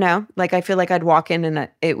 You know, like I feel like I'd walk in and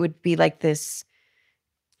it would be like this.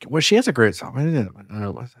 Well, she has a great song. What is it? I don't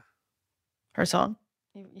know what's that. Her song.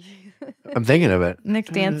 I'm thinking of it. Nick's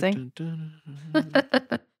dancing.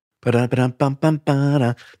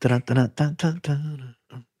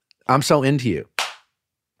 I'm so into you.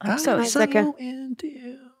 I'm so It's like a- into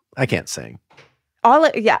you. I can't sing. I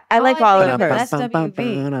like all Oh, of I think hers. that's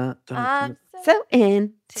SWV. I'm So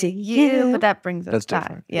into you. But that brings us That's back.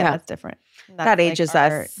 different. Yeah, Yeah. that's different. That's That ages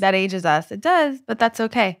us. That ages us. It does, but that's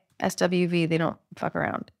okay. SWV, they don't fuck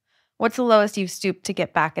around. What's the lowest you've stooped to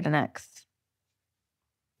get back at an ex?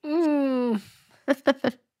 I'm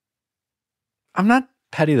not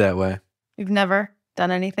petty that way. You've never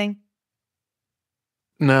done anything?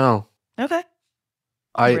 No. Okay.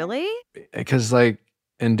 I Really? because like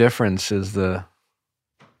indifference is the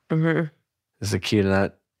Mhm. key to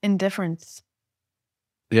that. Indifference.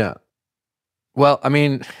 Yeah. Well, I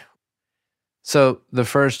mean, so the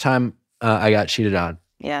first time I got cheated on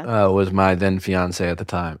Yeah. was my then fiance at the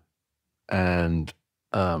time, and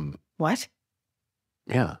What?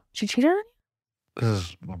 yeah, She cheated on you? this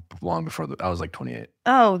is long before I was like 28.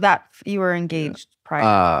 Oh, that you were engaged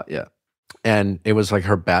prior. Yeah. And it was like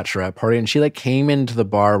her bachelorette party, and she like came into the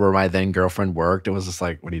bar where my then girlfriend worked. It was just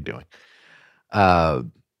like, what are you doing?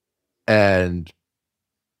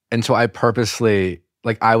 And so I purposely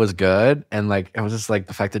like I was good, and like it was just like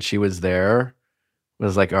the fact that she was there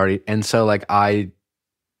was like already, and so like I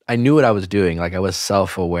knew what I was doing. Like I was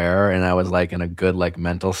self-aware, and I was like in a good like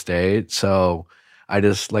mental state. So I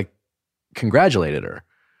just like congratulated her,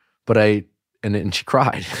 but and she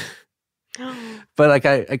cried. But like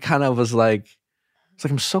I kind of was like, it's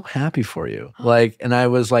like I'm so happy for you. Like, and I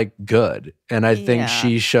was like good, and I think Yeah.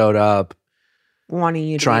 she showed up Wanting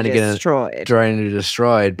you to Trying be to get in- destroyed. trying to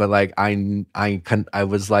destroy it, but like I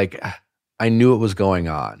was like I knew what was going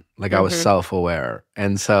on. Like I was Mhm. self-aware,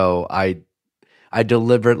 and so I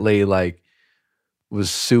deliberately like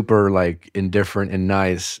was super like indifferent and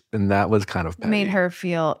nice, and that was kind of petty. Made her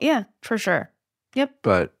feel, yeah, for sure. Yep.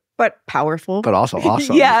 but Powerful. also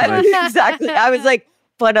awesome. Yeah, Like, exactly. I was like,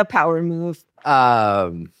 but a power move.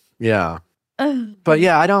 yeah. But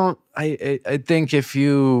yeah, I think if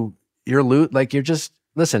you're like you're just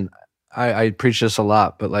listen, I preach this a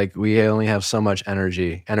lot, but like we only have so much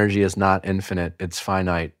energy. Energy is not infinite, it's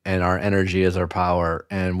finite, and our energy is our power.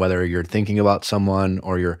 And whether you're thinking about someone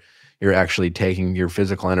or you're actually taking your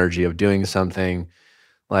physical energy of doing something,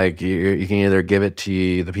 like you can either give it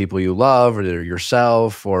to the people you love or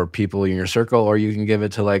yourself or people in your circle, or you can give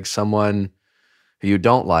it to like someone who you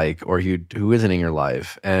don't like or who isn't in your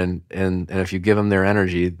life, and if you give them their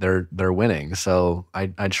energy, they're winning. So I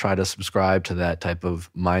try to subscribe to that type of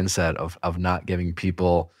mindset of not giving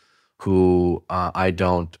people who I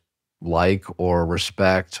don't like or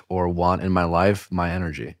respect or want in my life my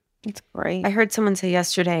energy. It's great. I heard someone say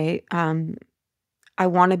yesterday, I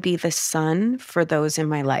want to be the sun for those in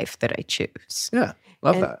my life that I choose. Yeah,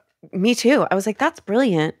 love And- that. Me too. I was like, that's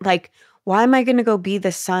brilliant. Like, why am I going to go be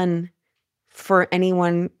the sun for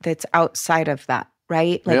anyone that's outside of that?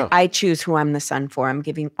 Right? Like, Yeah. I choose who I'm the sun for. I'm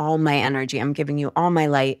giving all my energy. I'm giving you all my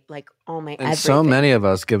light, like all my And everything. so many of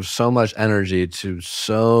us give so much energy to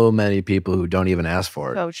so many people who don't even ask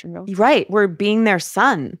for it. So true. Right. We're being their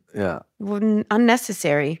sun. Yeah,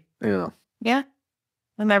 Unnecessary. yeah. Yeah.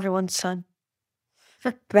 I'm everyone's son.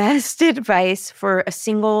 Best advice for a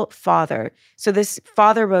single father. So this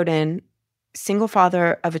father wrote in, single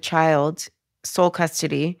father of a child, sole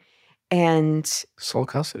custody, and Sole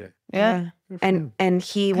custody. Yeah. Good for you. and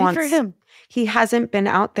he Good wants for him. he hasn't been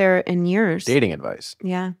out there in years. Dating advice.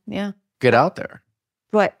 Yeah. Yeah. Get out there.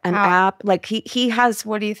 What an How? app. Like he has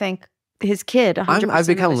What do you think? his kid 100% I've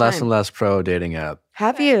become of the less time. and less pro dating app.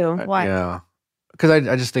 Have you? Why? Yeah, because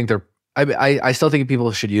I just think they're. I still think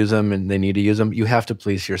people should use them and they need to use them. You have to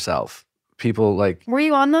police yourself. People like Were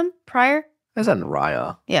you on them prior? I was on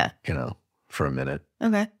Raya, Yeah. for a minute,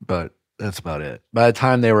 Okay. but that's about it. By the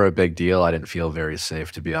time they were a big deal, I didn't feel very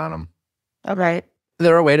safe to be on them. Right.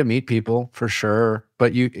 They're a way to meet people for sure,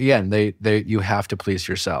 but you have to police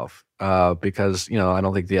yourself because I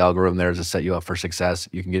don't think the algorithm there is to set you up for success.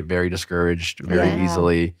 You can get very discouraged very Yeah.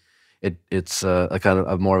 easily. It's a kind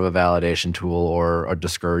of more of a validation tool or a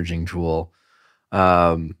discouraging tool,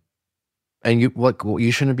 and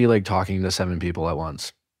you shouldn't be like talking to 7 people at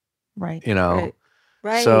once. Right. Right.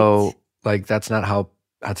 Right. So like that's not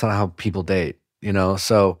how people date.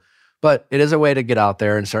 So. But it is a way to get out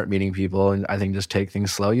there and start meeting people, and I think just take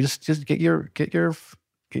things slow. You just get your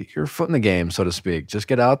foot in the game, so to speak. Just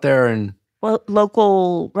get out there and well,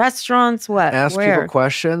 local restaurants, what? ask Where? people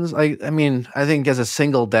questions. I think as a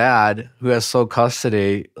single dad who has sole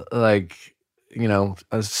custody, like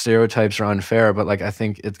stereotypes are unfair, but like I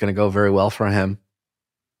think it's going to go very well for him.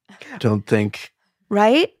 Don't think.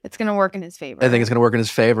 Right? It's going to work in his favor. I think it's going to work in his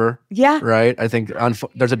favor. Yeah. Right. I think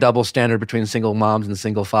there's a double standard between single moms and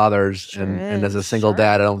single fathers. Sure and as a is, single sure.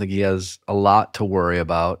 dad, I don't think he has a lot to worry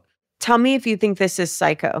about. Tell me if you think this is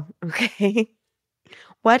psycho, okay?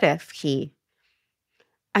 What if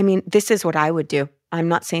this is what I would do. I'm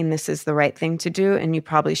not saying this is the right thing to do, and you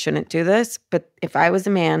probably shouldn't do this, but if I was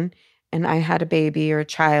a man and I had a baby or a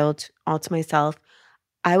child all to myself,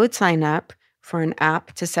 I would sign up for an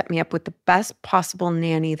app to set me up with the best possible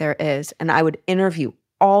nanny there is. And I would interview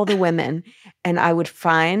all the women, and I would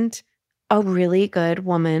find a really good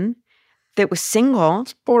woman that was single.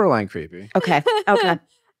 It's borderline creepy. Okay. Okay. A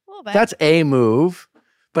little bit. That's a move.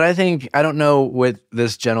 But I don't know what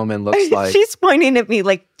this gentleman looks like. She's pointing at me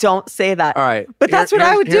like, don't say that. All right. But that's what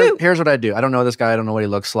I would do. Here's what I do. I don't know this guy. I don't know what he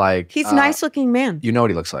looks like. He's a nice looking man. You know what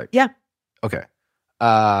he looks like? Yeah. Okay.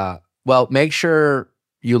 Well, make sure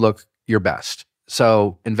you look your best.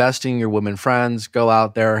 So investing in your women friends, go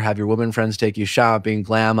out there, have your women friends take you shopping,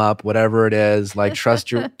 glam up, whatever it is. Like trust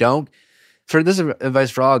this is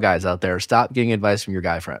advice for all guys out there. Stop getting advice from your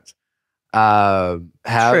guy friends.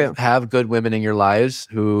 Have good women in your lives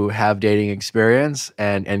who have dating experience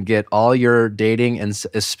and get all your dating and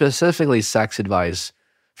specifically sex advice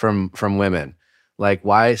from women. Like,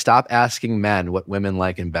 why stop asking men what women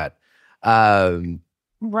like in bed?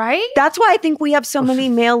 Right? That's why I think we have so many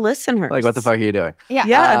male listeners. Like, what the fuck are you doing? Yeah.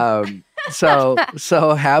 Yeah. So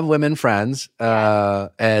have women friends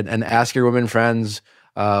and ask your women friends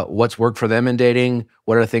what's worked for them in dating.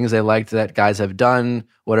 What are things they liked that guys have done?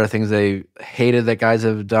 What are things they hated that guys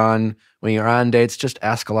have done? When you're on dates, just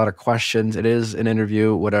ask a lot of questions. It is an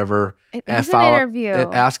interview, whatever. It is an interview.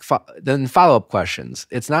 Then follow-up questions.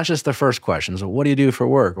 It's not just the first questions. What do you do for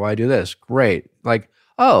work? Why do this? Great. Like,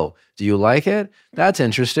 oh, do you like it? That's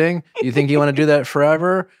interesting. You think you want to do that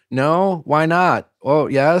forever? No? Why not? Oh,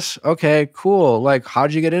 yes. Okay, cool. Like,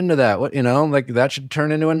 how'd you get into that? What, like that should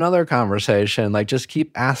turn into another conversation. Like, just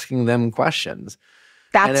keep asking them questions.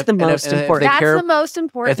 That's the most important. That's the most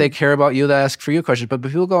important. If they care about you, they ask for you questions. But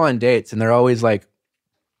people go on dates and they're always like,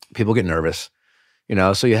 people get nervous,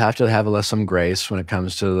 so you have to have some grace when it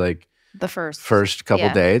comes to like the first couple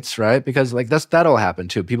dates, right? Because like that'll happen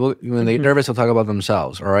too. People, when they get nervous, they'll talk about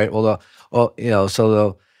themselves. All right. And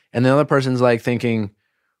the other person's like thinking,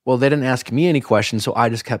 well, they didn't ask me any questions, so I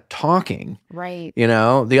just kept talking. Right.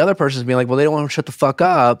 The other person's being like, well, they don't want to shut the fuck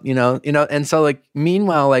up, and so like,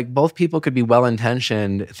 meanwhile, like both people could be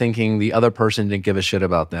well-intentioned thinking the other person didn't give a shit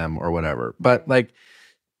about them or whatever. But like,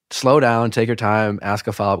 slow down, take your time, ask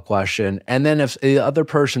a follow-up question. And then if the other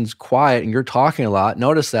person's quiet and you're talking a lot,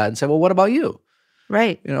 notice that and say, well, what about you?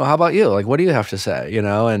 Right. How about you? Like, what do you have to say?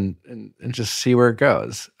 And just see where it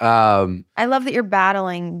goes. I love that you're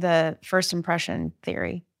battling the first impression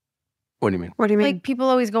theory. What do you mean? What do you mean? Like, people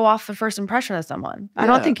always go off the first impression of someone. I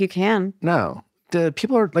don't think you can. No.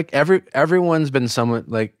 People are like, everyone's been someone's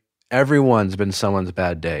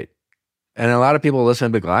bad date. And a lot of people listen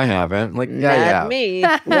and be like, I haven't. Like, yeah, you have. Me.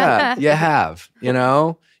 Yeah, you have. You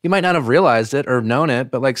might not have realized it or known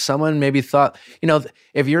it, but like someone maybe thought,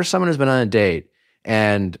 if you're someone who's been on a date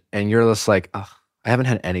and you're just like, oh, I haven't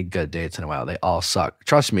had any good dates in a while. They all suck.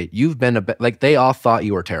 Trust me, you've been they all thought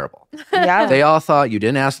you were terrible. Yeah. They all thought you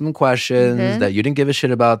didn't ask them questions, that you didn't give a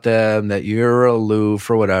shit about them, that you're aloof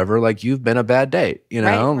or whatever. Like, you've been a bad date,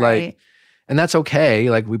 Right. Like, and that's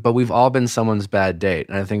okay. Like, but we've all been someone's bad date.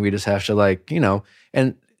 And I think we just have to and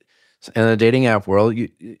in the dating app world,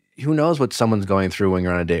 who knows what someone's going through when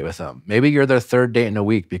you're on a date with them. Maybe you're their third date in a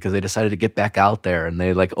week because they decided to get back out there and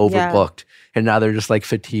they like overbooked and now they're just like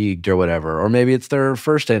fatigued or whatever. Or maybe it's their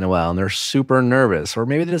first date in a while and they're super nervous. Or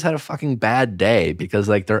maybe they just had a fucking bad day because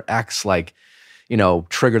like their ex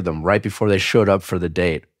triggered them right before they showed up for the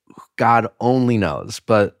date. God only knows.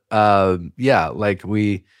 But like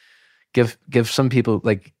we give some people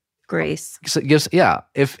like Grace.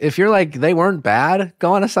 If you're like, they weren't bad,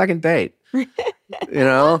 go on a second date. I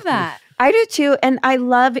love that. I do too. And I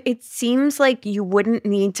love, it seems like you wouldn't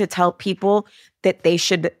need to tell people that they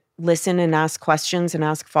should listen and ask questions and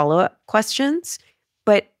ask follow-up questions,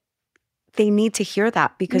 but they need to hear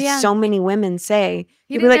that because so many women say,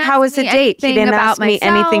 you'd be like, how was the date? He didn't ask me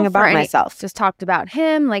anything about myself. Just talked about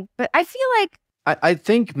him. Like, but I feel like I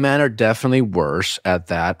think men are definitely worse at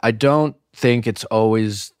that. I don't think it's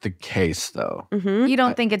always the case though. Mm-hmm. you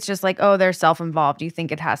don't think it's just like, oh, they're self-involved. You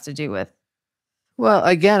think it has to do with. Well,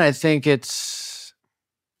 again, I think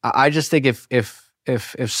I just think if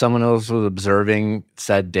someone else was observing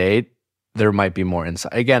said date, there might be more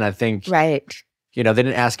insight. Again, I think, right. They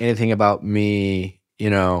didn't ask anything about me,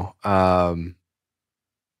 maybe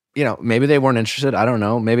they weren't interested. I don't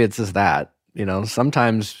know. Maybe it's just that,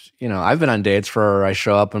 sometimes, I've been on dates where I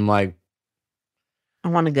show up and I'm like, I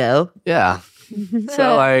want to go. yeah.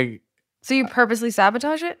 So like, So you purposely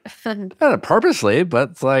sabotage it? not purposely,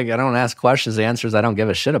 but it's like, I don't ask questions, the answers I don't give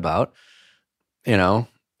a shit about,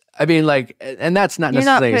 I mean, like, and that's not You're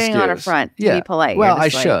not necessarily putting on a excuse. front to be polite. You're Well, I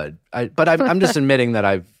just like, should. But I'm just admitting that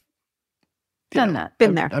I've done that.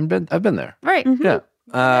 Been there. I've been there. Right. Mhm. Yeah.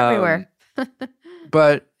 Everywhere.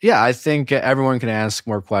 But yeah, I think everyone can ask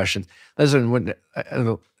more questions. Listen,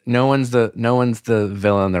 no one's the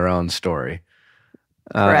villain in their own story.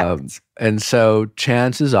 Correct. And so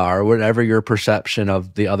chances are, whatever your perception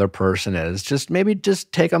of the other person is, just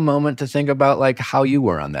take a moment to think about like how you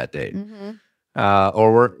were on that date, Mhm.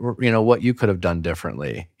 or what you could have done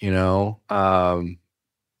differently.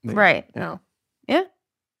 Right. Yeah. Yeah.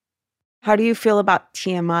 How do you feel about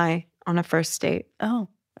TMI on a first date? Oh,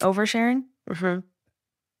 oversharing? Mm-hmm.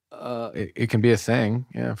 It can be a thing.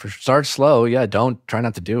 Yeah, for sure. Start slow. Yeah, don't try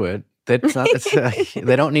not to do it. That's not.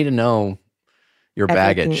 They don't need to know your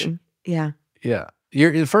baggage. Yeah. Yeah,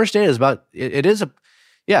 your first date is about. It is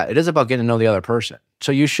about getting to know the other person.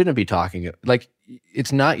 So you shouldn't be talking. Like,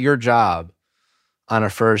 it's not your job on a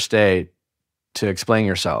first date to explain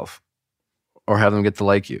yourself or have them get to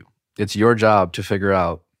like you. It's your job to figure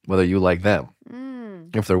out whether you like them,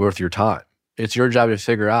 if they're worth your time. It's your job to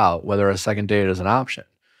figure out whether a second date is an option.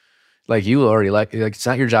 Like, you already like it's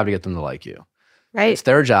not your job to get them to like you. Right. It's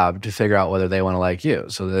their job to figure out whether they want to like you.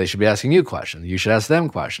 So they should be asking you questions. You should ask them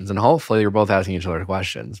questions. And hopefully you're both asking each other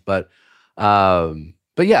questions. But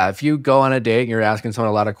yeah, if you go on a date and you're asking someone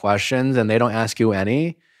a lot of questions and they don't ask you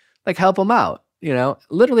any, like, help them out.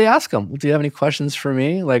 Literally ask them, do you have any questions for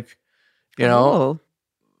me? Like, Oh.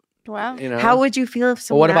 Wow. How would you feel if well,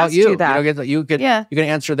 someone what about asked you? you that? You can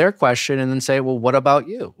answer their question and then say, well, what about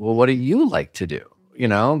you? Well, what do you like to do?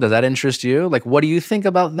 Does that interest you? Like, what do you think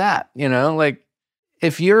about that? Like,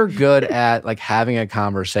 if you're good at like having a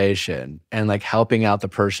conversation and like helping out the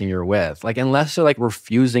person you're with, like, unless they're like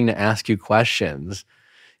refusing to ask you questions,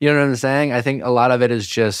 you know what I'm saying? I think a lot of it is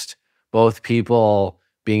just both people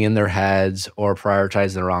being in their heads or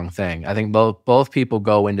prioritizing the wrong thing. I think both people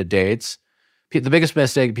go into dates. The biggest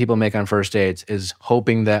mistake people make on first dates is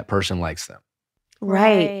hoping that person likes them.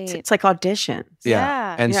 Right. Right. It's like auditions.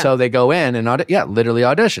 Yeah. And Yeah. so they go in and literally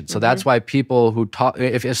audition. So that's why people who talk,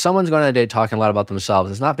 if someone's going on a date talking a lot about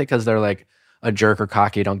themselves, it's not because they're like a jerk or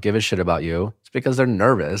cocky, don't give a shit about you. It's because they're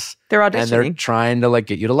nervous They're and they're auditioning. trying to like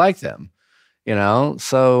get you to like them.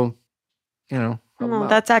 So, help them Oh, out.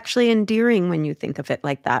 that's actually endearing when you think of it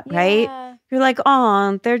like that, right? Yeah. You're like,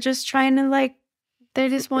 oh, they're just trying to like, They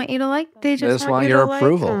just want you to like them. they just want you your to like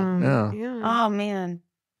approval. them. Yeah. Oh, man.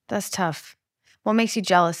 That's tough. What makes you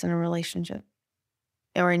jealous in a relationship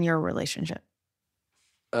or in your relationship?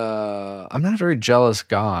 I'm not a very jealous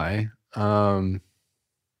guy.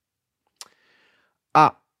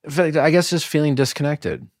 I guess just feeling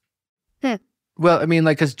disconnected. Well, I mean,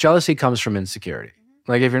 like, because jealousy comes from insecurity.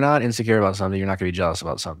 Like, if you're not insecure about something, you're not going to be jealous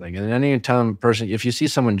about something. And any time if you see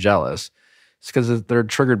someone jealous, it's because they're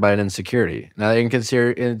triggered by an insecurity. Now, they can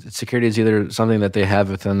consider insecurity is either something that they have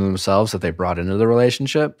within themselves that they brought into the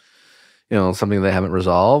relationship, something they haven't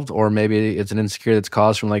resolved, or maybe it's an insecurity that's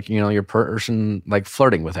caused from like, your person like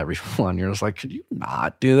flirting with everyone. You're just like, could you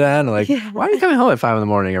not do that? Like, why are you coming home at 5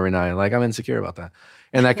 a.m. every night? Like, I'm insecure about that.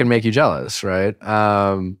 And that can make you jealous, right?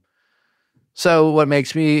 So what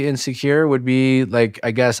makes me insecure would be like,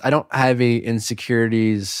 I guess I don't have any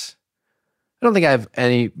insecurities. I don't think I have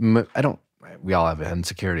any, we all have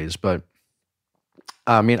insecurities, but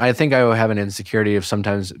I mean, I think I have an insecurity of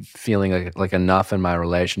sometimes feeling like enough in my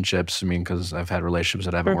relationships. I mean, because I've had relationships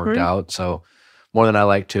that haven't worked out. So more than I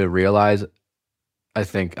like to realize, I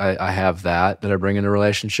think I have that I bring into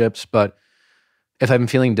relationships. But if I'm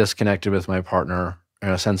feeling disconnected with my partner in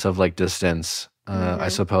a sense of like distance, I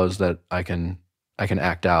suppose that I can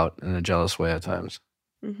act out in a jealous way at times.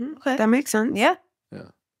 Okay. That makes sense. Yeah. Yeah.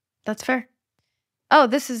 That's fair. Oh,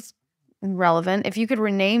 this is relevant. If you could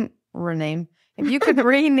rename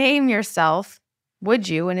yourself, would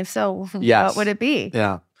you? And if so, Yes. what would it be?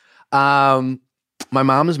 Yeah. My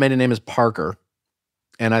mom's maiden name is Parker.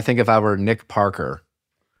 And I think if I were Nick Parker,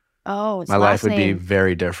 Oh, it's my life last would be name.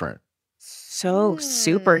 very different. So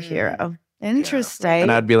superhero. Interesting.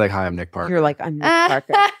 And I'd be like, hi, I'm Nick Parker. You're like, I'm Nick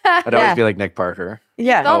Parker. I'd always be like Nick Parker.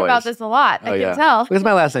 Yeah. Thought about always. this a lot. Oh, I yeah. can tell. Because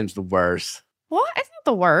my last name's the worst. What? It's not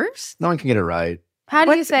the worst. No one can get it right. How do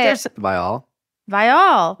What? you say There's- it? Viall.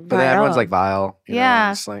 Viall. But then everyone's Viall. like Viall.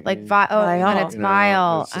 Yeah. It's Like mm, Viall. Oh, Viall. and it's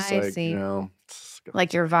Viall. it's just I like, see. it's-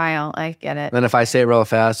 Like you're vile. I get it. Then if I say it real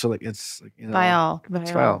fast, so like it's like, Viall.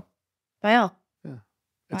 It's Viall. Viall.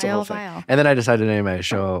 It's a whole Viall. thing. Viall. And then I decided to name my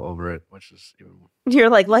show over it, which is even more. You're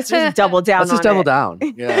like, let's just double down. Let's just on double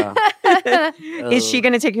it. down. Yeah. Is she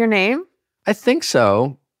going to take your name? I think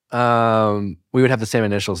so. We would have the same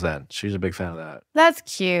initials then. She's a big fan of that. That's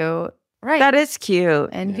cute. Right. That is cute.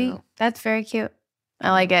 Envy. Yeah. That's very cute.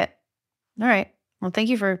 I like it. All right. Well, thank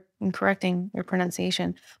you for correcting your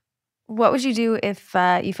pronunciation. What would you do if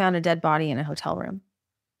you found a dead body in a hotel room?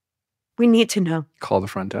 We need to know. Call the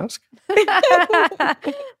front desk,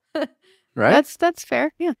 right? That's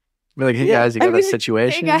fair. Yeah. Be like, hey Yeah, guys, you I got a mean,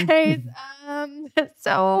 situation? Hey guys.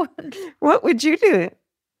 So What would you do?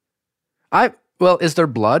 Well, is there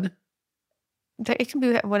blood? it can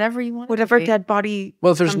be whatever you want. Whatever it to be. dead body.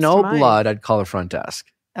 Well, if there's comes no to mind. blood, I'd call the front desk.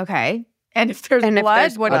 Okay. And if there's And if blood,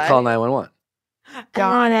 there's what? I'd call 911.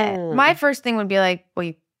 Got it. Oh. My first thing would be like, well,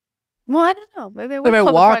 I don't know. Maybe I would If I call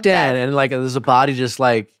the walked front in desk. and like there's a body just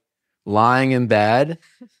like lying in bed,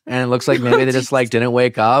 and it looks like maybe they just like didn't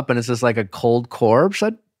wake up, and it's just like a cold corpse,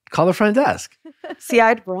 I'd call the front desk. See,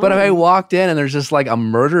 I'd run. But if I walked in and there's just like a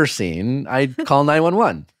murder scene, I'd call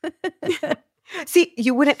 911. See,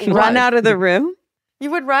 you wouldn't Why? run out of the room. You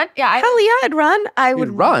would run? Yeah. Hell yeah, I'd run. I would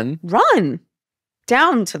You'd run. run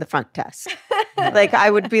down to the front desk. Like I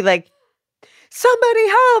would be like, somebody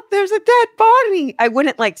help, there's a dead body. I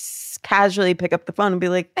wouldn't like casually pick up the phone and be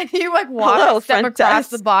like, You like walk Hello, a step front across desk.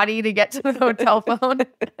 the body to get to the hotel phone.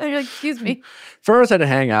 And you're like, excuse me. First, I'd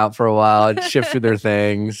hang out for a while, I'd shift through their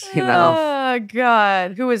things, you know, Oh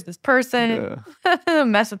God. Who is this person?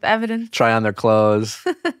 Mess with evidence. try on their clothes.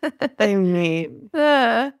 I mean.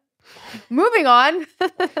 Moving on.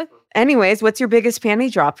 Anyways, what's your biggest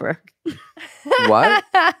panty dropper? What?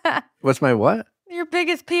 What's my what? Your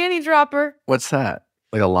biggest panty dropper. What's that?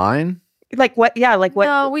 Like a line? Like what? Yeah, like what?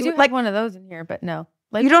 No, we do like have one of those in here, but no.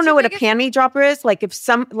 Like, you don't what's know your what a biggest- panty dropper is? Like if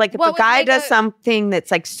What a would guy make does a- something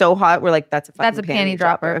that's like so hot, we're like, that's a fucking That's a panty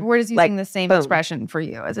dropper. We're just using Like, the same boom. expression for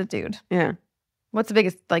you as a dude. Yeah. What's the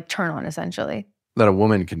biggest like turn on essentially? That a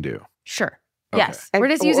woman can do. Sure. Okay. Yes. We're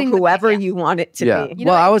just using whoever yeah. you want it to Yeah. be. You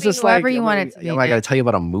know Well, what? I was Be just like, whoever you want it to be, I got to dude. tell you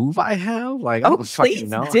about a move I have? Like, I Oh, don't fucking please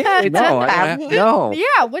know. do. No, no.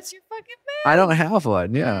 Yeah. What's your fucking I don't have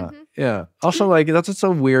one. Yeah. Mhm. Yeah. Also, like, that's just a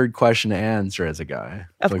weird question to answer as a guy.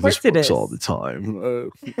 Of like, course this it works is. all the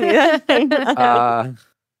time. Yeah.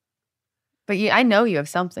 But I know you have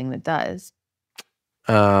something that does.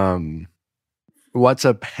 What's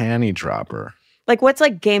a panty dropper? Like what's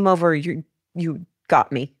like game over? You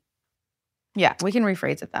got me. Yeah, we can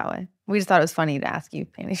rephrase it that way. We just thought it was funny to ask you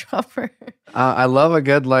panty dropper. I love a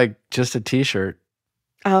good, like, just a t-shirt.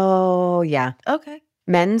 Oh yeah, Okay.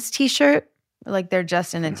 men's t-shirt. Like they're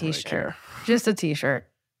just in I a don't really t-shirt. care. Just a t-shirt.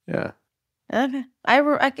 Yeah. Okay. I I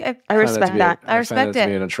find respect to be that. I respect find that to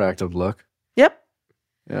be it. an attractive look. Yep.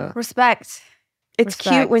 Yeah. respect. It's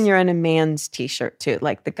cute when Respect. you're in a man's t-shirt too,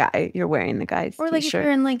 like the guy you're wearing the guy's Or like if t-shirt.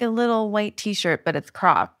 you're in like a little white t-shirt, but it's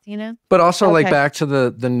cropped, you know? But also, like, Okay. back to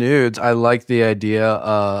the nudes, I like the idea.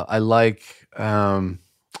 I like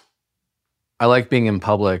being in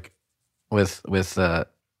public with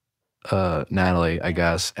Natalie, I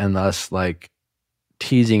guess, and us like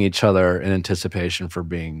teasing each other in anticipation for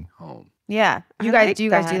being home. Yeah. I You guys like do you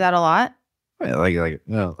guys do that a lot? Yeah, like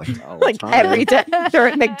no, like all the like time. every day they're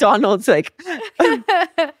at McDonald's, like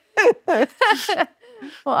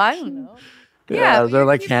Well, I don't know. Yeah, Yeah, but they're you're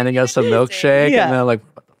like keeping handing it us a interesting. milkshake, Yeah. and they're like,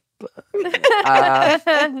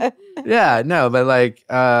 yeah, no, but like,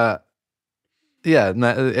 yeah,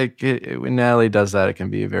 when Natalie does that, it can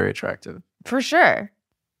be very attractive. For sure.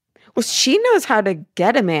 well, she knows how to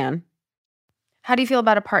get a man. How do you feel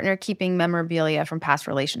about a partner keeping memorabilia from past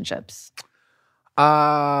relationships?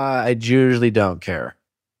 I usually don't care.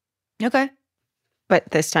 Okay. But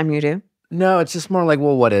this time you do. No, it's just more like,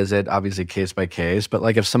 well, what is it? Obviously, case by case. But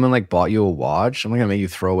like, if someone like bought you a watch, I'm not gonna make you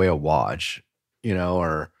throw away a watch, you know,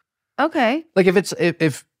 or Okay. like if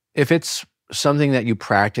it's something that you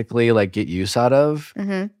practically like get use out of.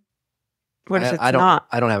 Mm-hmm. What if it's I don't, not?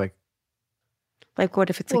 I don't have a. Like what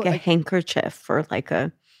if it's like Well, a like- handkerchief or like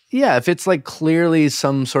a Yeah, if it's like clearly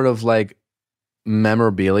some sort of like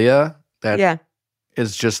memorabilia that yeah.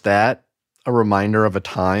 is just that, a reminder of a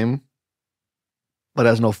time, but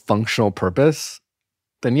has no functional purpose,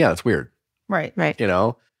 then yeah, it's weird. Right. Right. You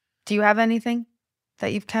know? Do you have anything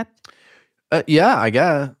that you've kept? Yeah, I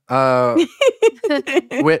guess. Well,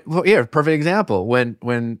 yeah, perfect example.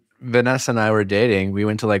 When Vanessa and I were dating, we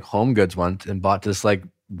went to like Home Goods once and bought this like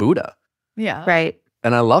Buddha, Yeah. Right.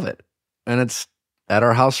 and I love it. And it's at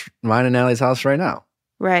our house, mine and Natalie's house right now.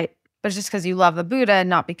 Right. But it's just because you love the Buddha,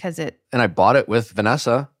 not because it. And I bought it with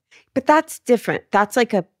Vanessa. But that's different. That's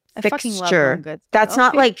like a I fucking love fixture. Home Goods. That's though.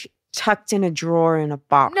 not like tucked in a drawer in a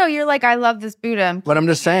box. No, you're like, I love this Buddha. But I'm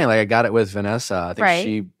just saying, like, I got it with Vanessa. I think Right.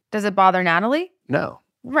 she, Does it bother Natalie? no.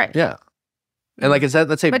 Right. Yeah. And like, is that,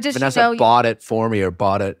 let's say But does she Vanessa know you- bought it for me or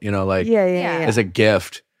bought it, you know, like Yeah, Yeah. yeah. as a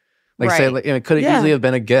gift. Like say, Right. like, it could have Yeah. easily have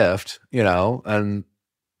been a gift, you know, and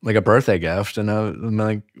like a birthday gift, and I'm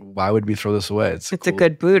like, why would we throw this away? It's a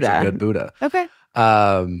good Buddha. It's a good Buddha. Okay.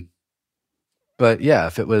 But yeah,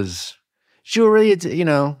 if it was jewelry, it's,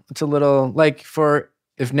 it's a little like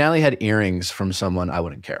if Natalie had earrings from someone, I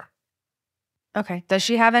wouldn't care. Okay. Does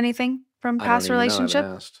she have anything from past relationship?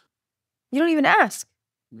 You don't even ask.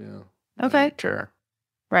 Yeah. Okay. Sure.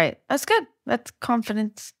 Right. That's good. That's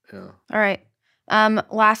confidence. Yeah. All right.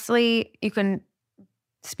 Lastly, you can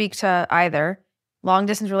speak to either long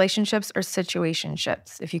distance relationships or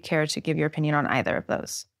situationships if you care to give your opinion on either of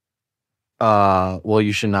those. Well,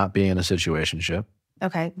 you should not be in a situationship.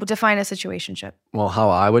 Okay. Well, define a situationship. Well, how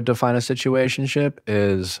I would define a situationship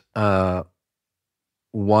is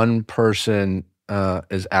one person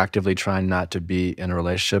is actively trying not to be in a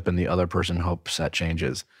relationship and the other person hopes that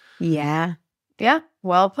changes. Yeah. Yeah.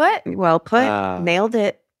 Well put. Well put. Nailed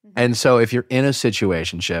it. And so if you're in a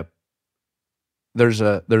situationship, there's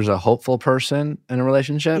a hopeful person in a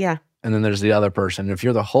relationship. Yeah. And then there's the other person. If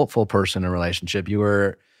you're the hopeful person in a relationship, you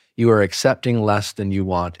are accepting less than you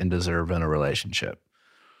want and deserve in a relationship.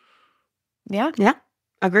 Yeah. Yeah.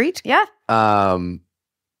 Agreed. Yeah.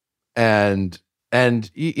 And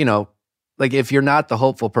like if you're not the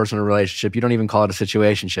hopeful person in a relationship, you don't even call it a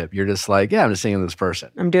situationship. You're just like, yeah, I'm just seeing this person.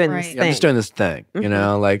 I'm doing Right. this Yeah, I'm thing. just doing this thing,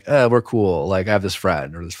 like, we're cool. Like I have this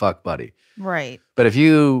friend or this fuck buddy. Right. But if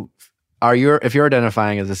you're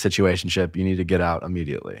identifying as a situationship, you need to get out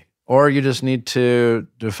immediately. Or you just need to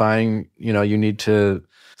define, you need to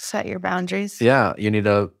Set your boundaries. yeah, you need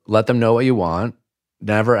to let them know what you want.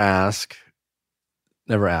 Never ask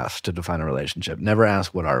to define a relationship. Never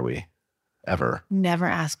ask, what are we? Ever. Never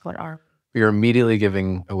ask what are. You're immediately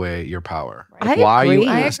giving away your power. Right. Why agree. are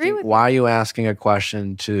I you agree with why are you asking a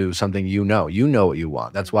question to something you know? You know what you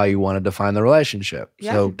want. That's why you want to define the relationship.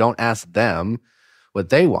 Yeah. So don't ask them what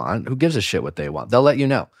they want. Who gives a shit what they want? They'll let you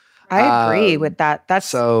know. I agree with that. That's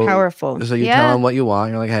so- powerful. So you Yeah. tell them what you want.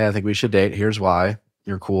 You're like, hey, I think we should date. Here's why.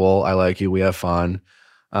 You're cool. I like you. We have fun.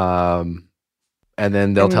 And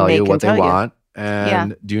then they'll And tell they you can what they tell you. want.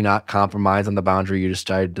 And do not compromise on the boundary you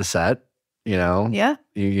decided to set. Yeah.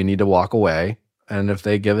 You need to walk away. And if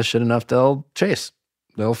they give a shit enough, they'll chase.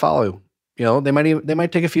 They'll follow. They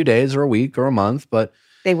might take a few days or a week or a month, but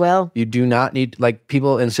They will. you do not need, like,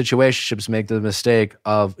 people in situationships make the mistake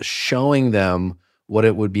of showing them what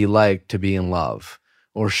it would be like to be in love,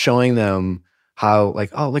 or showing them how, like,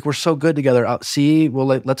 oh, like, we're so good together. See, well,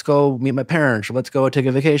 like, let's go meet my parents, or let's go take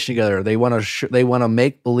a vacation together. They want to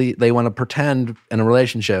make believe, they want to pretend in a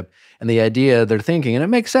relationship, and the idea they're thinking, and it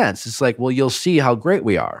makes sense. It's like, well, you'll see how great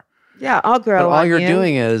we are. Yeah, I'll grow. But all on you're you.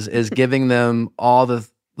 doing is giving them all the,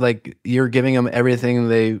 like, you're giving them everything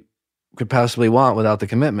they could possibly want without the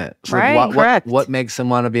commitment. So Right. Correct. what makes them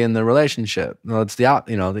want to be in the relationship? No, it's they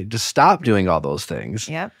just stop doing all those things.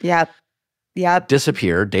 Yep. Yep.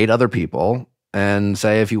 Disappear, date other people, and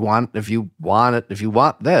say, if you want this,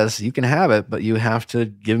 you can have it, but you have to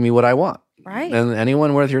give me what I want. Right. And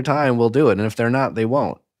anyone worth your time will do it. And if they're not, they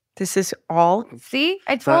won't. This is all. See,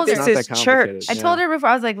 I It's not- told it's her. not This that is complicated. church. I told her before.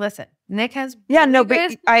 I was like, listen, Nick has. Yeah, no, really but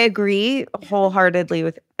good- I agree wholeheartedly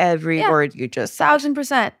with every Yeah. word you just said.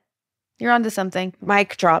 1,000%. You're onto something.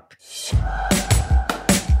 Mic drop.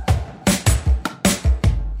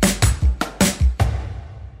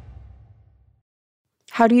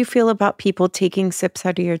 How do you feel about people taking sips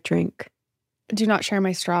out of your drink? Do not share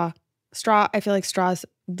my straw. I feel like straw is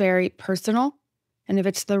very personal. And if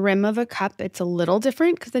it's the rim of a cup, it's a little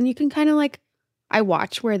different because then you can kind of I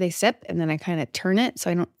watch where they sip and then I kind of turn it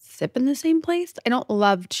so I don't sip in the same place. I don't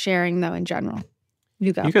love sharing though in general.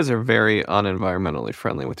 You go. You guys are very unenvironmentally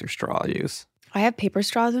friendly with your straw use I have paper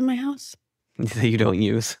straws in my house. that you don't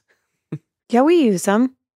use. Yeah, we use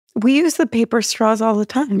them. We use the paper straws all the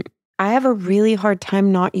time. I have a really hard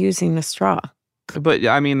time not using the straw. But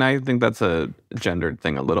yeah, I mean, I think that's a gendered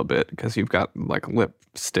thing a little bit because you've got like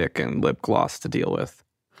lipstick and lip gloss to deal with.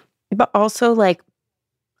 But also,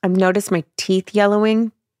 I've noticed my teeth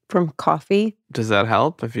yellowing from coffee. Does that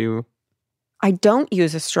help if you? I don't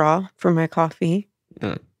use a straw for my coffee,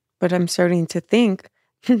 but I'm starting to think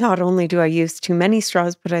not only do I use too many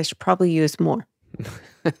straws, but I should probably use more.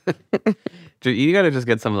 You got to just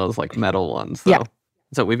get some of those like metal ones. Though. Yeah.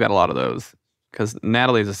 So we've got a lot of those because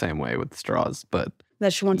Natalie's the same way with straws, but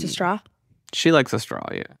That she wants a straw. she likes a straw.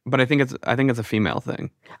 Yeah, but I think it's a female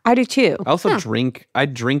thing. I do too. I also drink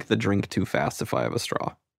the drink too fast if I have a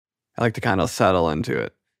straw. I like to kind of settle into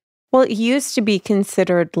it. Well, it used to be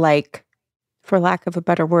considered for lack of a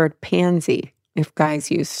better word, pansy if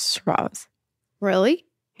guys use straws. Really?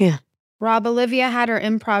 Yeah. Rob, Olivia had her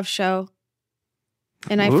improv show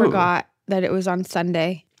and I Ooh. forgot that it was on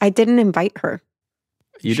Sunday. I didn't invite her.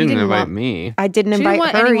 You She didn't didn't invite want- me. I didn't She didn't invite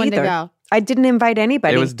want her anyone either. to go. I didn't invite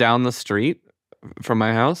anybody. It was down the street from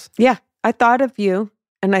my house. Yeah, I thought of you,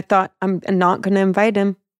 and I thought I'm not going to invite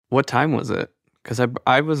him. What time was it? Because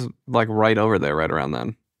I was like right over there right around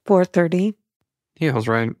then. 4:30. Yeah, I was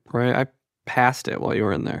right. I passed it while you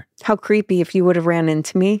were in there. How creepy if you would have ran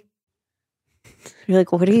into me. You're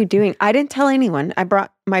like, what are you doing? I didn't tell anyone. I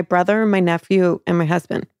brought my brother, my nephew, and my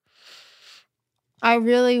husband. I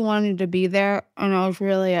really wanted to be there, and I was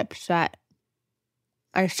really upset.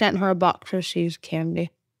 I sent her a box of seized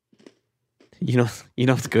candy. You know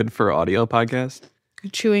what's good for audio podcast?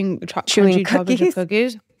 Chewing Chewing crunchy chocolate chip cookies?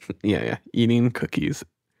 cookies. Yeah, eating cookies.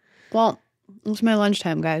 Well, it's my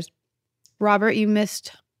lunchtime, guys. Robert, you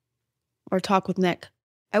missed our talk with Nick.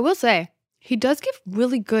 I will say, he does give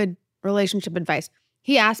really good relationship advice.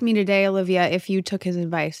 He asked me today, Olivia, if you took his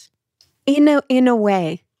advice. In a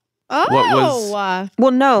way. Oh,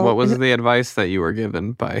 Well, no. What was the advice that you were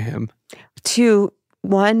given by him? to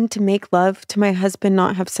make love to my husband,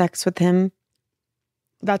 not have sex with him.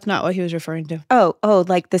 that's not what he was referring to. Oh,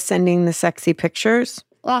 like the sending the sexy pictures?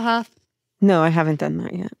 Uh-huh. No, I haven't done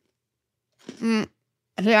that yet.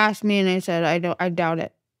 He asked me and I said, I doubt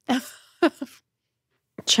it.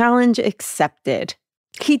 Challenge accepted.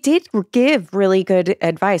 He did give really good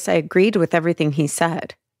advice. I agreed with everything he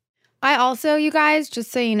said. I also, you guys,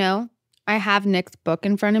 just so you know, I have Nick's book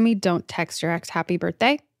in front of me, Don't Text Your Ex Happy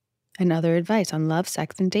Birthday. Another advice on love,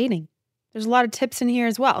 sex, and dating. There's a lot of tips in here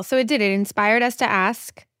as well. So it inspired us to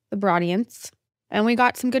ask the broadience. And we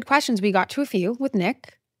got some good questions. We got to a few with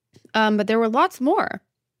Nick, but there were lots more.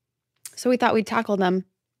 So we thought we'd tackle them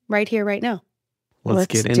right here, right now. Let's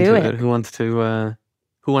get do into it. it. Who wants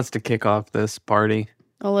to kick off this party?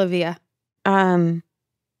 Olivia.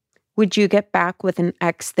 Would you get back with an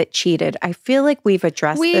ex that cheated? I feel like we've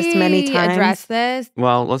addressed this many times. We addressed this.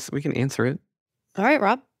 Well, we can answer it. All right,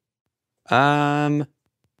 Rob.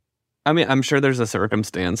 I mean, I'm sure there's a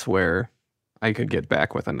circumstance where I could get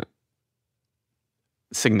back with an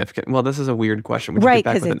significant. Well, this is a weird question. Would you Right, get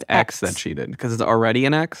back 'cause with an it's ex ex. that cheated? Because it's already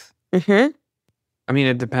an ex? Mm-hmm. I mean,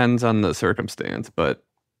 it depends on the circumstance, but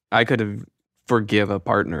I could have forgive a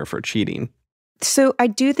partner for cheating. So I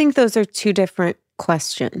do think those are two different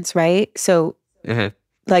questions, right? So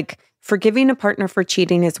like forgiving a partner for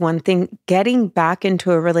cheating is one thing. Getting back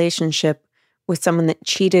into a relationship with someone that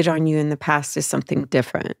cheated on you in the past is something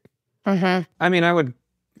different. Mm-hmm. I mean, I would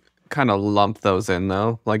kind of lump those in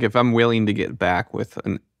though. Like if I'm willing to get back with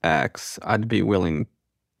an ex, I'd be willing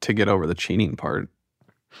to get over the cheating part.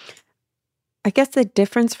 I guess the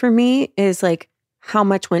difference for me is like how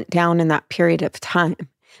much went down in that period of time.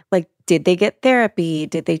 Like, did they get therapy?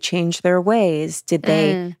 Did they change their ways? Did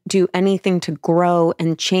they do anything to grow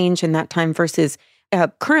and change in that time versus a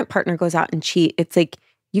current partner goes out and cheat? It's like,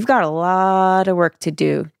 you've got a lot of work to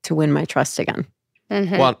do to win my trust again.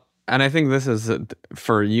 Mm-hmm. Well, and I think this is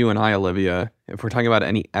for you and I, Olivia, if we're talking about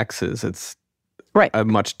any exes, it's Right. a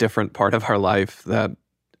much different part of our life that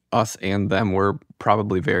us and them were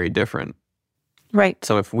probably very different. Right.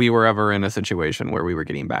 So if we were ever in a situation where we were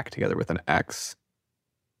getting back together with an ex,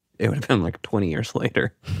 it would have been like 20 years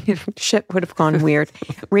later. Shit would have gone weird.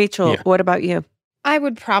 Rachel, Yeah. what about you? I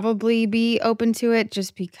would probably be open to it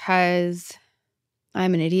just because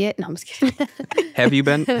I'm an idiot. No, I'm just kidding. Have you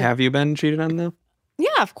been cheated on though? Yeah,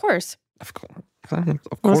 of course. Of course. Of Well,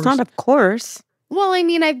 course. it's not of course. Well, I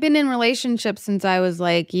mean, I've been in relationships since I was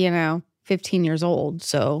like, 15 years old.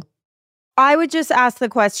 So I would just ask the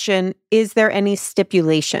question, is there any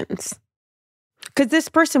stipulations? Because this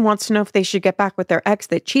person wants to know if they should get back with their ex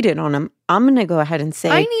that cheated on them. I'm going to go ahead and say,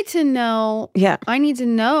 I need to know. yeah. I need to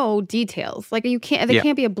know details. Like you can't. There Yeah.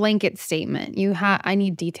 can't be a blanket statement. I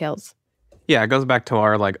need details. Yeah, it goes back to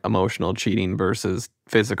our like emotional cheating versus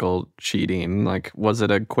physical cheating. Like, was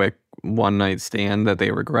it a quick one night stand that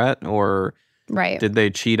they regret, or Right. did they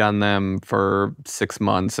cheat on them for 6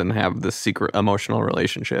 months and have this secret emotional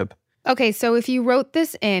relationship? Okay, so if you wrote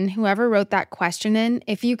this in, whoever wrote that question in,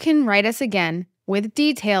 if you can write us again with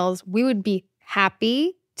details, we would be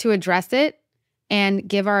happy to address it and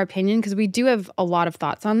give our opinion because we do have a lot of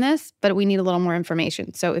thoughts on this, but we need a little more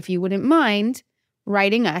information. So if you wouldn't mind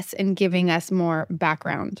writing us and giving us more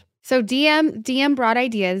background. So DM Broad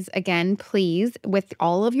Ideas again, please, with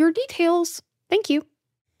all of your details. Thank you.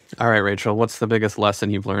 All right, Rachel, what's the biggest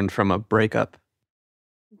lesson you've learned from a breakup?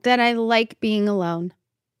 That I like being alone.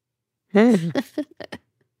 Hmm.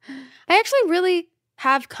 I actually really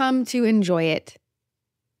have come to enjoy it.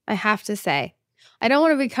 I have to say. I don't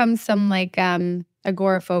want to become some like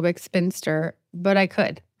agoraphobic spinster, but I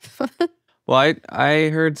could. Well, I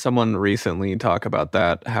heard someone recently talk about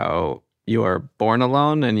that, how you are born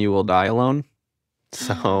alone and you will die alone.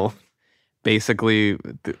 So basically,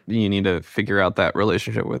 you need to figure out that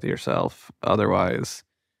relationship with yourself. Otherwise,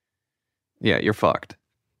 yeah, you're fucked.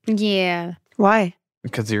 Yeah. Why?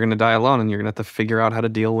 Because you're going to die alone and you're going to have to figure out how to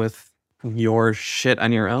deal with your shit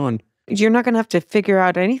on your own. You're not going to have to figure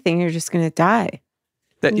out anything. You're just going to die.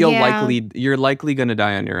 That Yeah. you're likely going to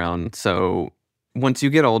die on your own. So once you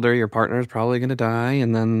get older, your partner's probably going to die,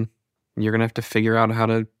 and then you're going to have to figure out how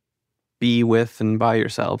to be with and by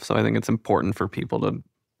yourself. So I think it's important for people to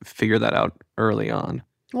figure that out early on.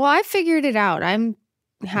 Well, I figured it out. I'm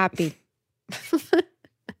happy.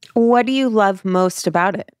 What do you love most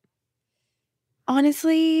about it?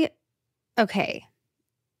 Honestly, okay.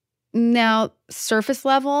 Now, surface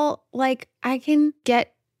level, like I can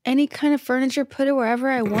get any kind of furniture, put it wherever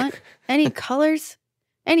I want, any colors,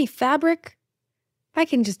 any fabric. I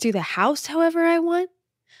can just do the house however I want.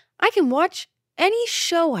 I can watch any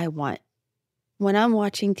show I want when I'm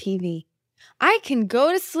watching TV. I can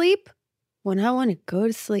go to sleep when I want to go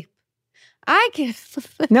to sleep. I can.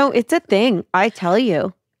 No, it's a thing. I tell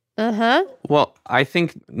you. Uh-huh. Well, I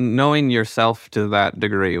think knowing yourself to that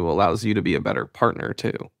degree allows you to be a better partner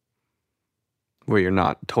too. Where you're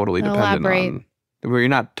not totally Elaborate.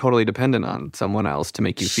 dependent on someone else to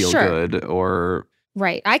make you feel Sure. good or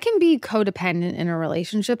Right. I can be codependent in a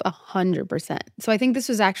relationship 100%. So I think this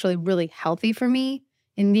was actually really healthy for me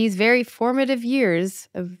in these very formative years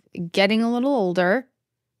of getting a little older,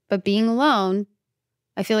 but being alone.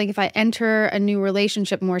 I feel like if I enter a new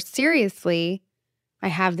relationship more seriously, I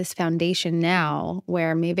have this foundation now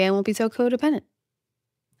where maybe I won't be so codependent.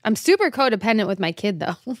 I'm super codependent with my kid,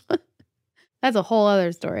 though. That's a whole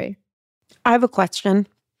other story. I have a question.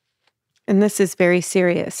 And this is very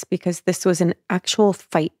serious because this was an actual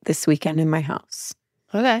fight this weekend in my house.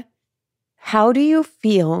 Okay. How do you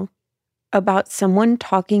feel about someone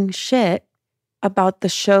talking shit about the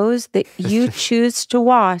shows that you choose to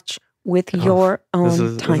watch with your own this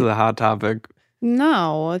is time? a hot topic.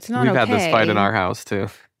 No, it's not We've okay. had this fight in our house too.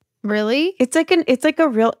 Really? It's like a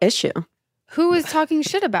real issue. Who is talking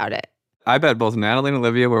shit about it? I bet both Natalie and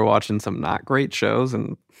Olivia were watching some not great shows,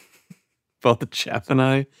 and both Jeff and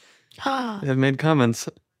I have made comments.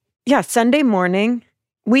 Yeah, Sunday morning,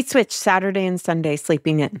 we switched Saturday and Sunday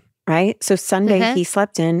sleeping in, right? So Sunday Uh-huh. he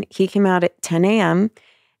slept in. He came out at 10 a.m.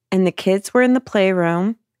 and the kids were in the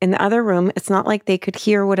playroom. In the other room, it's not like they could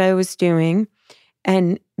hear what I was doing.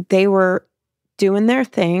 And they were doing their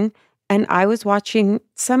thing. And I was watching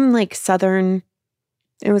some like Southern,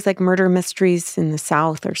 it was like murder mysteries in the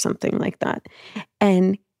South or something like that.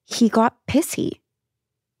 And he got pissy.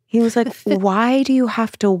 He was like, why do you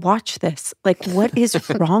have to watch this? Like, what is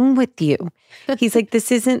wrong with you? He's like,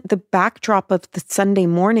 this isn't the backdrop of the Sunday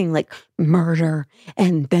morning, like murder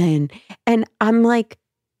and then. And I'm like,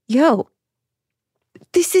 yo,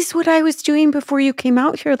 this is what I was doing before you came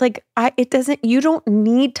out here. Like, you don't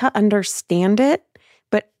need to understand it,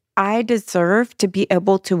 but I deserve to be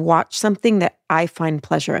able to watch something that I find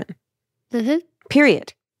pleasure in. Mm-hmm.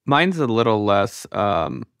 Period. Mine's a little less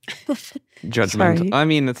judgmental. Sorry. I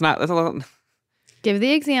mean, it's not. That's a little, Give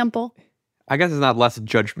the example. I guess it's not less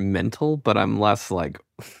judgmental, but I'm less like,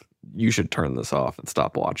 you should turn this off and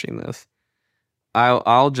stop watching this.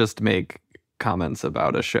 I'll just make comments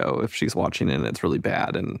about a show if she's watching it and it's really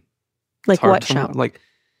bad and Like it's hard what to show? like.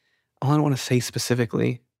 I don't want to say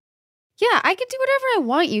specifically. Yeah, I can do whatever I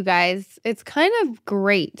want, you guys. It's kind of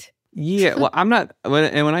great. Yeah, well, I'm not. When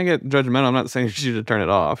I get judgmental, I'm not saying you should turn it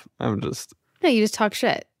off. I'm just, No, you just talk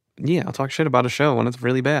shit. yeah, I'll talk shit about a show when it's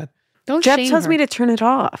really bad. Don't Jeff shame tells her. me to turn it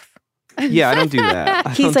off. Yeah, I don't do that. I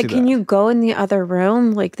He's don't like, do can that. you go in the other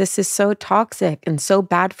room? Like, this is so toxic and so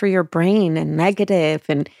bad for your brain and negative.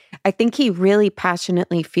 And I think he really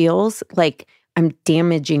passionately feels like I'm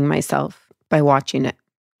damaging myself by watching it.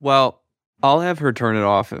 Well, I'll have her turn it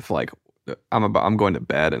off if like I'm going to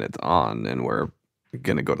bed and it's on and we're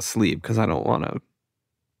gonna go to sleep because I don't want to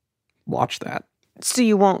watch that. So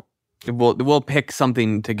you won't. We'll pick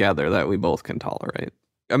something together that we both can tolerate.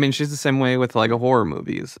 I mean, she's the same way with like horror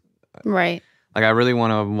movies. Right. Like I really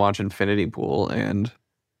want to watch Infinity Pool and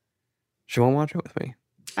she won't watch it with me.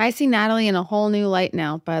 I see Natalie in a whole new light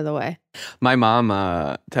now, by the way. My mom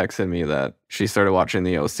texted me that she started watching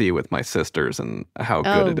the OC with my sisters and how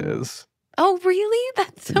good it Oh. is. Oh, really?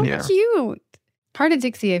 That's so Yeah. cute. Heart of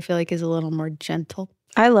Dixie, I feel like, is a little more gentle.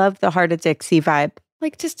 I love the Heart of Dixie vibe.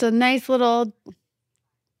 Like just a nice little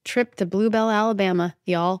trip to Bluebell, Alabama,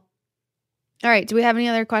 y'all. All right. Do we have any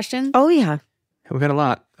other questions? Oh, yeah. We got a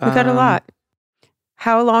lot. We got a lot.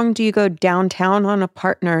 How long do you go downtown on a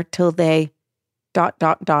partner till they ...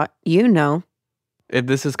 You know.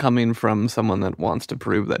 This is coming from someone that wants to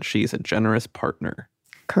prove that she's a generous partner.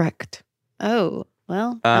 Correct. Oh,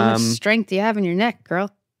 Well, how much Um, strength do you have in your neck, girl?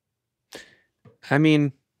 I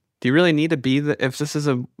mean, do you really need to be if this is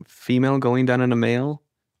a female going down on a male?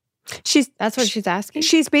 That's what she's asking?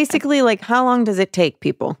 She's basically like, how long does it take,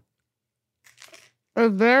 people?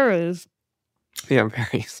 It varies. Yeah, it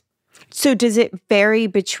varies. So does it vary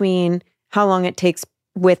between how long it takes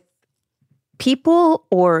with people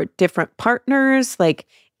or different partners? Like,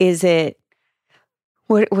 is it,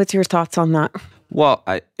 what's your thoughts on that? Well,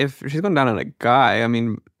 if she's going down on a guy, I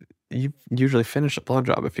mean, you usually finish a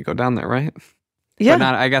blowjob if you go down there, right? Yeah.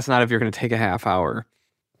 But I guess not if you're going to take a half hour.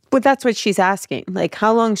 But that's what she's asking. Like,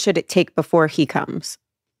 how long should it take before he comes?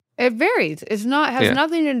 It varies. Has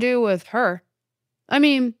nothing to do with her. I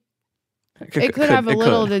mean, it could have a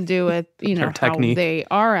little to do with, how technique. they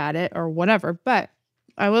are at it or whatever. But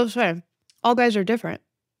I will say, all guys are different.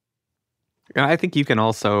 And I think you can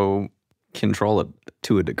also control it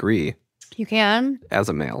to a degree You can. as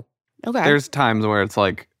a male. Okay. There's times where it's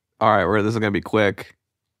like, all right, where this is going to be quick.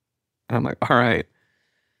 And I'm like, all right.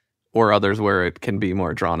 Or others where it can be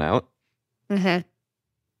more drawn out. Mm-hmm.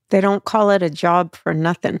 They don't call it a job for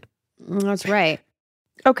nothing. That's right.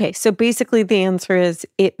 Okay, so basically the answer is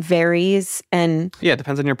it varies and Yeah, it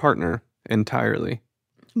depends on your partner entirely.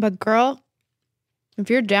 But girl, if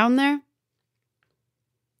you're down there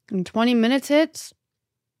and 20 minutes hits,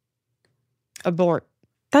 abort.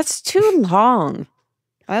 that's too long.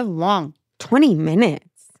 That's long. 20 minutes.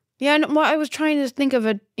 Yeah, well, I was trying to think of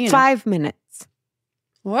 5 minutes.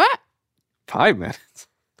 What? 5 minutes.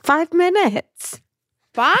 5 minutes.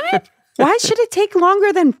 5? Why should it take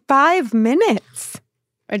longer than 5 minutes?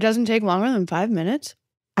 It doesn't take longer than 5 minutes.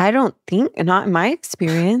 I don't think, not in my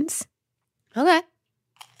experience. Okay.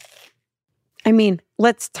 I mean,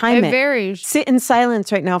 let's time It it. varies. Sit in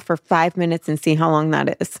silence right now for 5 minutes and see how long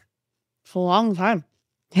that is. It's a long time.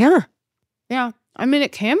 Yeah. Yeah. I mean,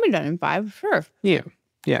 it can be done in 5, sure. Yeah.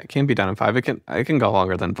 Yeah, it can be done in 5. It can go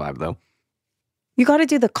longer than 5, though. You got to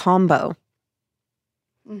do the combo.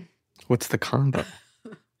 What's the combo?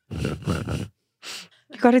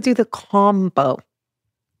 You got to do the combo.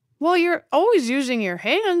 Well, you're always using your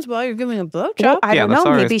hands while you're giving a blowjob. Well, I Yeah, don't that's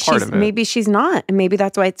know. always part of it. Maybe she's not. And maybe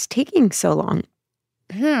that's why it's taking so long.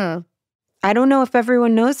 I don't know if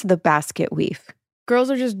everyone knows the basket weave.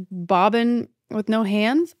 Girls are just bobbing with no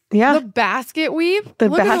hands. Yeah. The basket weave? The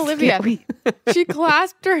Look at basket Olivia. weave. She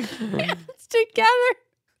clasped her hands together.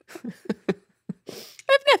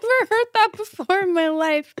 I've never heard that before in my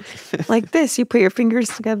life. Like this. You put your fingers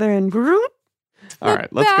together and All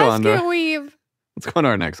right, let's go on Basket to weave.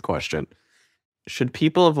 our next question. Should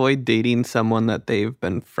people avoid dating someone that they've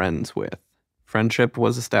been friends with? Friendship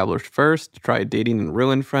was established first. Tried dating and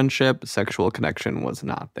ruined friendship. Sexual connection was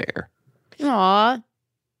not there. Aw,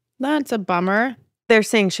 that's a bummer. they're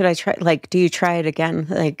saying, should I try? Like, do you try it again?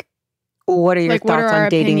 Like, what are your Like, what are thoughts our on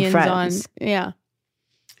dating opinions friends? Yeah.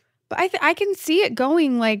 But I can see it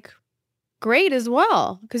going like great as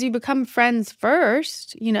well because you become friends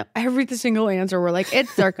first. You know, every single answer we're like, it's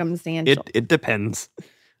circumstantial. It depends.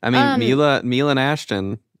 I mean, Mila and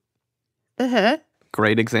Ashton,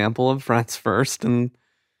 great example of friends first and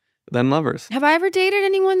then lovers. Have I ever dated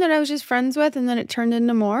anyone that I was just friends with and then it turned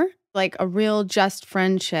into more? Like a real just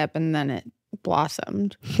friendship and then it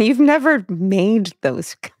blossomed. You've never made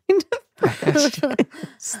those kind of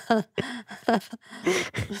friendships.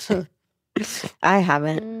 I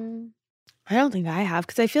haven't. I don't think I have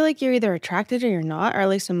because I feel like you're either attracted or you're not, or at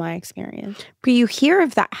least in my experience. But you hear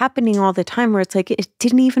of that happening all the time where it's like, it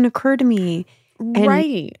didn't even occur to me. And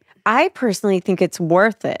Right. I personally think it's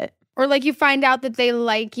worth it. Or like you find out that they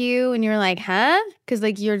like you and you're like, huh? Because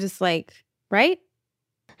like you're just like, right?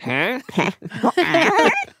 Huh?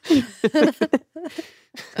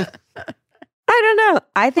 I don't know.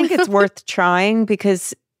 I think it's worth trying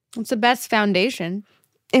because, It's the best foundation.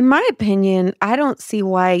 in my opinion, I don't see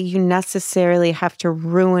why you necessarily have to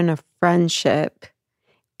ruin a friendship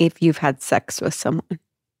if you've had sex with someone.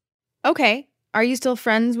 Okay. Are you still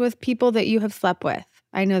friends with people that you have slept with?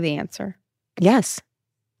 I know the answer. Yes.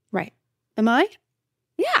 Right. Am I?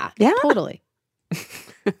 Yeah. Yeah. Totally.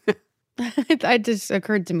 It just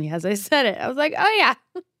occurred to me as I said it. I was like, oh,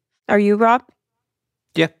 yeah. Are you, Rob?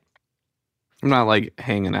 Yeah. I'm not like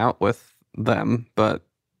hanging out with them, but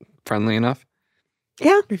friendly enough.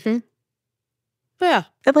 Yeah. Mm-hmm. Yeah.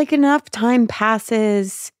 Like enough time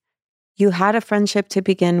passes. You had a friendship to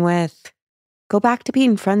begin with. Go back to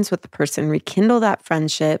being friends with the person. Rekindle that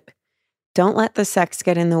friendship. Don't let the sex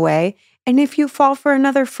get in the way. And if you fall for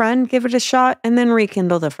another friend, give it a shot and then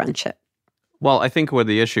rekindle the friendship. Well, I think where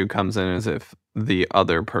the issue comes in is if the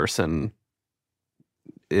other person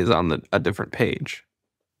is on a different page.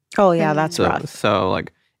 Oh, yeah, that's So, rough. so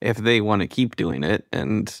like If they want to keep doing it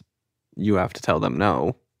and you have to tell them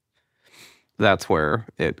no, that's where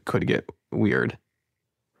it could get weird.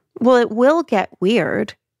 Well, it will get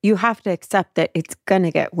weird. You have to accept that it's going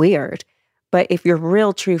to get weird. But if you're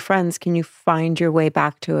real true friends, can you find your way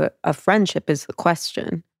back to a friendship is the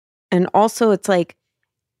question. And also it's like,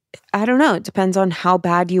 I don't know. It depends on how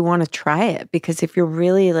bad you want to try it. Because if you're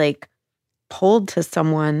really like pulled to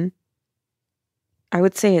someone, I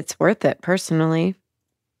would say it's worth it personally.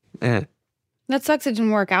 Eh. That sucks it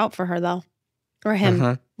didn't work out for her, though. Or him.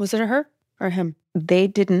 Uh-huh. Was it her or him? They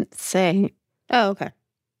didn't say. Oh, okay.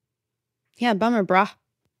 Yeah, bummer, brah.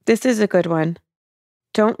 This is a good one.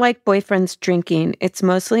 Don't like boyfriends drinking. It's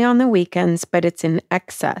mostly on the weekends, but it's in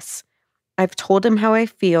excess. I've told him how I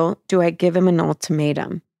feel. Do I give him an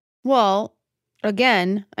ultimatum? Well,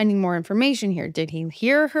 again, I need more information here. Did he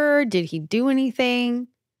hear her? Did he do anything?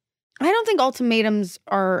 I don't think ultimatums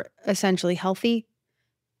are essentially healthy.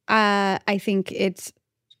 I think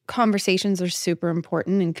conversations are super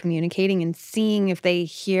important in communicating, and seeing if they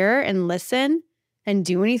hear and listen and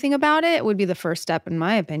do anything about it would be the first step, in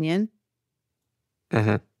my opinion.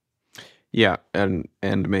 Uh-huh. Yeah, and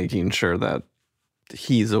making sure that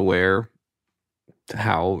he's aware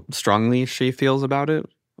how strongly she feels about it.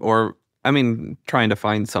 Or, I mean, trying to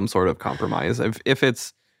find some sort of compromise. If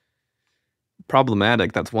it's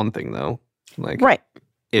problematic, that's one thing, though. Like, Right.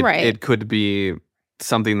 It could be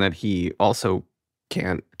something that he also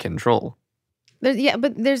can't control. But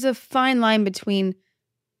there's a fine line between,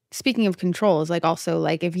 speaking of control, is like also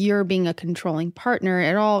like if you're being a controlling partner,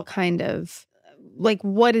 it all kind of, like,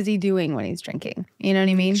 what is he doing when he's drinking? You know what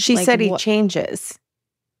I mean? She Like, said he changes.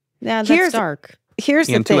 Yeah, that's Here's- dark. Here's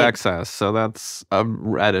the And thing. to excess, so that's a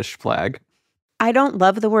reddish flag. I don't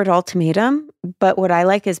love the word ultimatum, but what I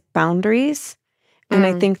like is boundaries. And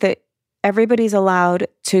I think that everybody's allowed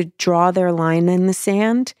to draw their line in the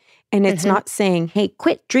sand. And it's not saying, hey,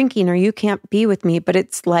 quit drinking or you can't be with me. But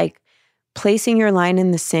it's like placing your line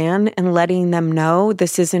in the sand and letting them know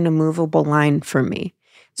this isn't a movable line for me.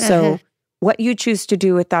 So what you choose to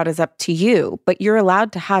do with that is up to you. But you're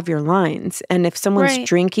allowed to have your lines. And if someone's Right.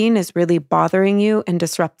 drinking is really bothering you and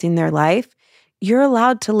disrupting their life, you're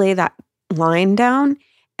allowed to lay that line down,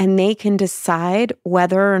 and they can decide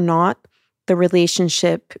whether or not the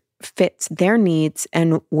relationship fits their needs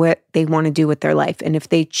and what they want to do with their life. And if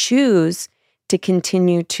they choose to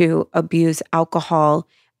continue to abuse alcohol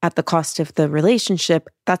at the cost of the relationship,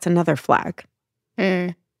 that's another flag.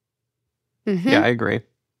 Mhm. Yeah, I agree.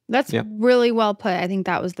 That's Yeah. really well put. I think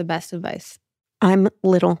that was the best advice. I'm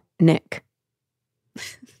little Nick.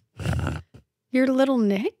 You're little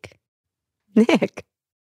Nick? Nick.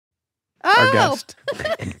 Our guest.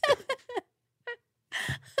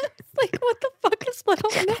 Like, what the fuck is little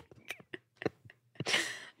Nick?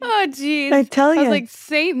 Oh, jeez. I tell I was you. like,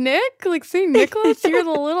 Saint Nick? Like Saint Nicholas? You're the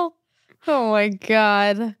little... Oh, my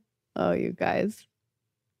God. Oh, you guys.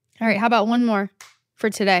 All right, how about one more for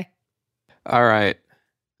today? All right.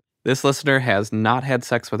 This listener has not had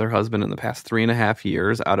sex with her husband in the past 3.5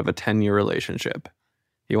 years out of a 10-year relationship.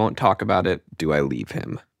 He won't talk about it. Do I leave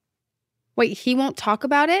him? Wait, he won't talk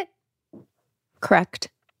about it? Correct.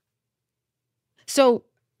 So,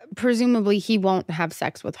 presumably, he won't have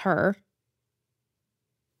sex with her.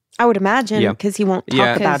 I would imagine Yeah. because he won't talk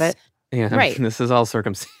Yeah. about it. Yeah, Right. This is all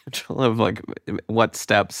circumstantial of like what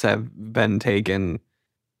steps have been taken.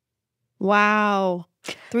 Wow.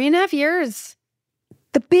 3.5 years.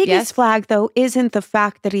 The biggest Yes. flag, though, isn't the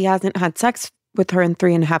fact that he hasn't had sex with her in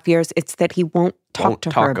 3.5 years. It's that he won't talk Won't to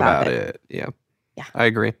talk her about it. it. Yeah. Yeah. I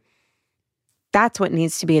agree. That's what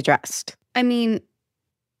needs to be addressed. I mean,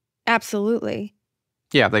 absolutely.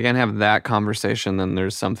 Yeah, if they can't have that conversation, then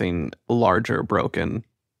there's something larger broken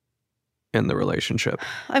in the relationship.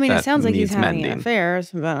 I mean, it That sounds like he's needs having mending.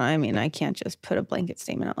 affairs, but I mean, I can't just put a blanket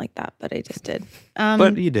statement out like that, but I just did.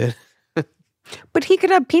 But you did. But he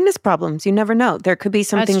could have penis problems. You never know. There could be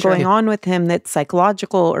something true. going on with him that's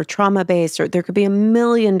psychological or trauma-based, or there could be a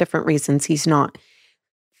million different reasons he's not.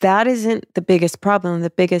 That isn't the biggest problem. The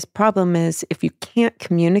biggest problem is if you can't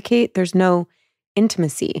communicate, there's no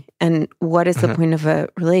intimacy. And what is the point of a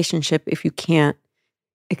relationship if you can't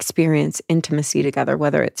experience intimacy together,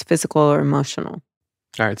 whether it's physical or emotional?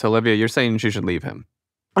 All right, so Olivia, you're saying she should leave him.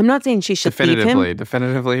 I'm not saying she should leave him.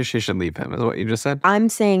 Definitively, she should leave him, is what you just said? I'm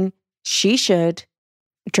saying she should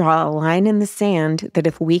draw a line in the sand that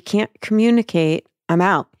if we can't communicate, I'm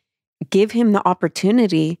out. Give him the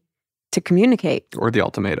opportunity to communicate. Or the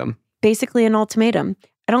ultimatum. Basically an ultimatum.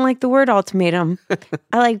 I don't like the word ultimatum.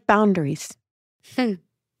 I like boundaries.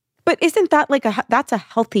 But But isn't that like that's a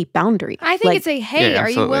healthy boundary? I think it's a, hey, Yeah, are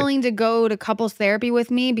you absolutely. willing to go to couples therapy with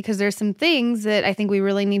me? Because there's some things that I think we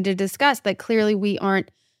really need to discuss that clearly we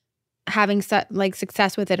aren't having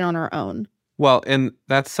success with it on our own. Well, and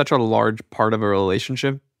that's such a large part of a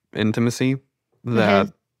relationship, intimacy,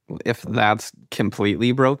 that if that's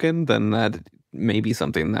completely broken, then that may be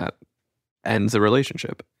something that ends a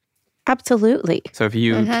relationship. Absolutely. So if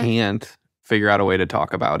you can't figure out a way to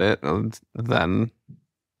talk about it, then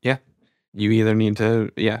you either need to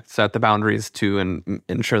set the boundaries to and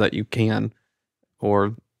ensure that you can,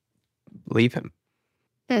 or leave him.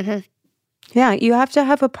 Yeah, you have to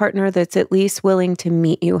have a partner that's at least willing to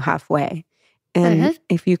meet you halfway. And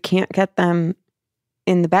if you can't get them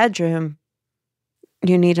in the bedroom,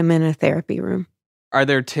 you need them in a therapy room. Are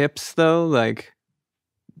there tips though, like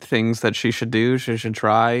things that she should do? She should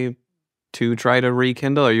try to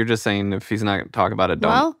rekindle, or you're just saying if he's not going to talk about it,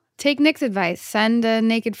 don't? Well, take Nick's advice. Send a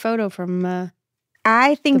naked photo from I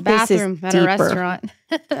the think this is bathroom at deeper. a restaurant.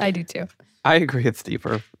 I do too. I agree, it's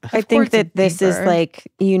deeper. I think that this is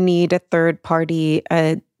like you need a third party,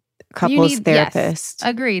 a couples therapist,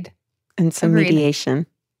 Agreed. and some Agreed. mediation.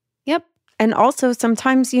 Yep. And also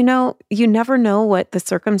sometimes, you never know what the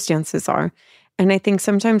circumstances are. And I think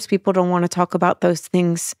sometimes people don't want to talk about those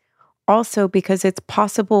things also because it's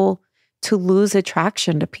possible to lose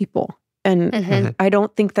attraction to people. And I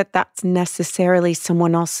don't think that that's necessarily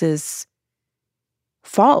someone else's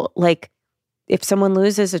fault. Like if someone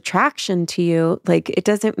loses attraction to you, like it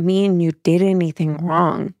doesn't mean you did anything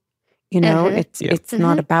wrong. It's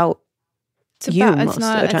not about you most of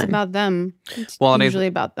the time. It's about them. It's Well, and usually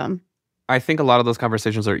about them. I think a lot of those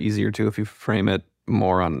conversations are easier too if you frame it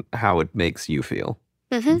more on how it makes you feel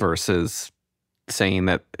versus saying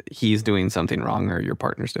that he's doing something wrong or your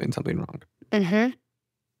partner's doing something wrong.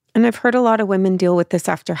 And I've heard a lot of women deal with this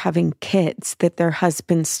after having kids, that their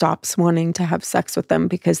husband stops wanting to have sex with them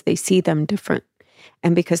because they see them different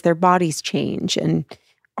and because their bodies change and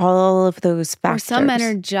all of those factors. Or some men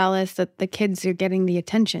are jealous that the kids are getting the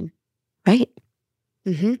attention. Right.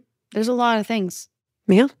 There's a lot of things.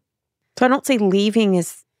 Yeah. So I don't say leaving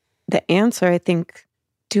is the answer. I think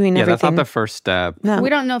doing everything. That's not the first step. No, We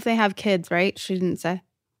don't know if they have kids, right? She didn't say.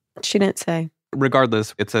 she didn't say.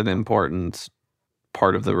 Regardless, it's an important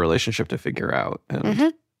part of the relationship to figure out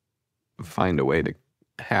and find a way to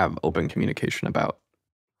have open communication about.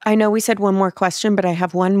 I know we said one more question, but I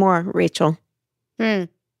have one more, Rachel. Were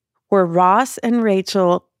Ross and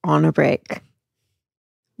Rachel on a break?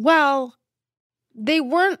 Well, they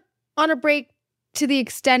weren't on a break to the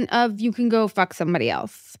extent of you can go fuck somebody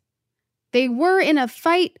else. They were in a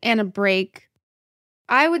fight and a break.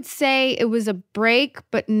 I would say it was a break,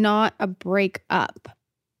 but not a break up.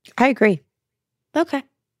 I agree. Okay.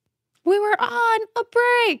 We were on a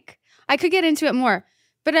break. I could get into it more,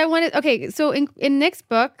 but I wanted, okay, so in Nick's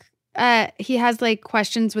book, he has like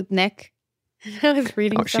questions with Nick. I was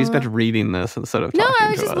reading Oh, she's been reading this instead of No, talking I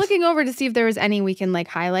was to just us. looking over to see if there was any we can like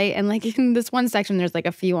highlight. And like in this one section, there's like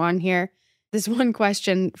a few on here. This one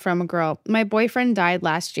question from a girl. My boyfriend died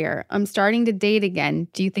last year. I'm starting to date again.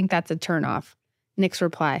 Do you think that's a turnoff? Nick's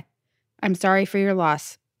reply. I'm sorry for your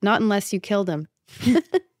loss. Not unless you killed him.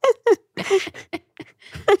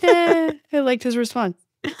 I liked his response.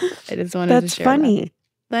 I just wanted to That's share funny.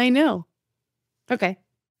 that. I know. Okay.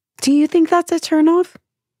 Do you think that's a turnoff?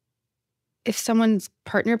 If someone's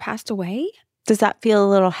partner passed away, Does that feel a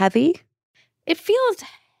little heavy? it feels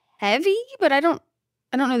heavy, but I don't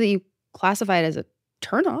know that you classify it as a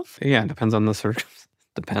turnoff. Yeah, it depends on the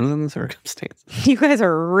circumstance. You guys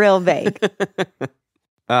are real vague.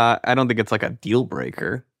 I don't think it's like a deal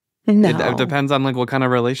breaker. No. It depends on like what kind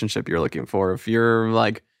of relationship you're looking for. If you're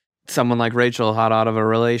like someone like Rachel, hot out of a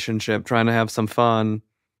relationship, trying to have some fun,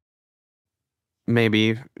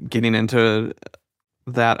 maybe getting into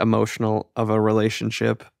that emotional of a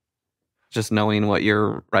relationship, just knowing what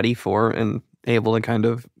you're ready for and able to kind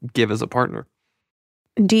of give as a partner.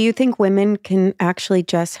 Do you think women can actually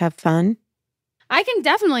just have fun? I can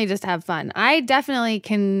definitely just have fun. I definitely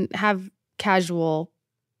can have casual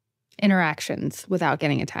interactions without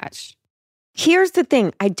getting attached. Here's the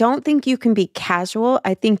thing. I don't think you can be casual.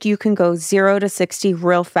 I think you can go 0 to 60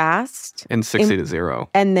 real fast. And 60 to 0.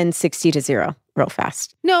 And then 60 to 0 real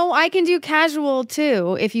fast. No, I can do casual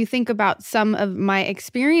too. If you think about some of my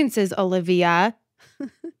experiences, Olivia,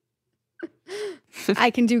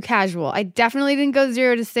 I can do casual. I definitely didn't go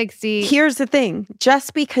 0 to 60. Here's the thing.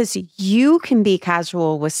 Just because you can be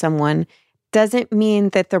casual with someone doesn't mean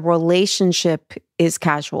that the relationship is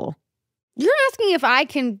casual. You're asking if I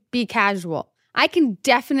can be casual. I can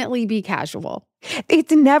definitely be casual.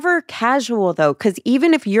 It's never casual though, because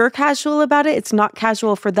even if you're casual about it, it's not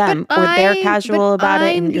casual for them, or they're casual about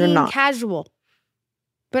it and you're being not. Casual.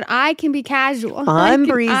 But I can be casual. I'm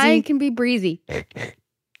breezy. I can be breezy.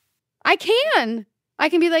 I can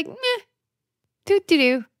be like, meh,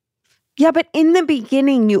 do. Yeah, but in the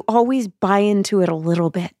beginning, you always buy into it a little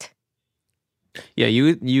bit. Yeah,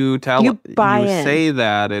 you buy in. Say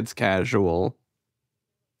that it's casual.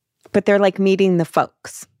 But they're like meeting the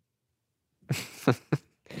folks.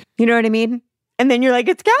 You know what I mean? And then you're like,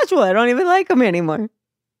 it's casual. I don't even like them anymore.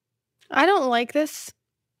 I don't like this.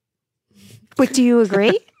 But do you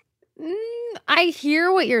agree? I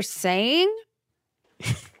hear what you're saying,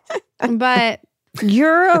 but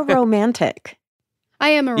you're a romantic. I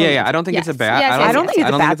am a romantic. Yeah. I don't think it's a bad. Yes, I don't think it's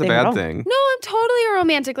a bad thing. No, I'm totally a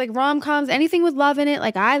romantic. Like rom-coms, anything with love in it.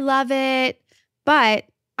 Like I love it, but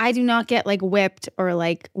I do not get like whipped or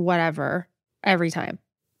like whatever every time.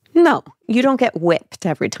 No, you don't get whipped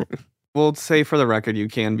every time. We'll say for the record, you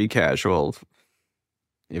can be casual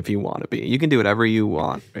if you want to be. You can do whatever you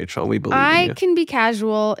want, Rachel. We believe in you. I can be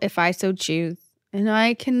casual if I so choose, and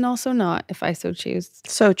I can also not if I so choose.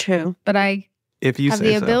 So true. But I if you have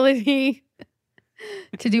say the so. ability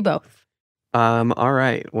to do both. All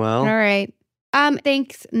right. Well. All right.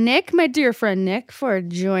 Thanks, Nick, my dear friend Nick, for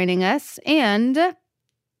joining us and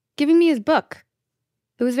giving me his book.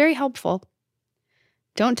 It was very helpful.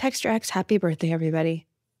 Don't text your ex happy birthday, everybody.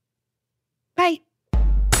 Bye.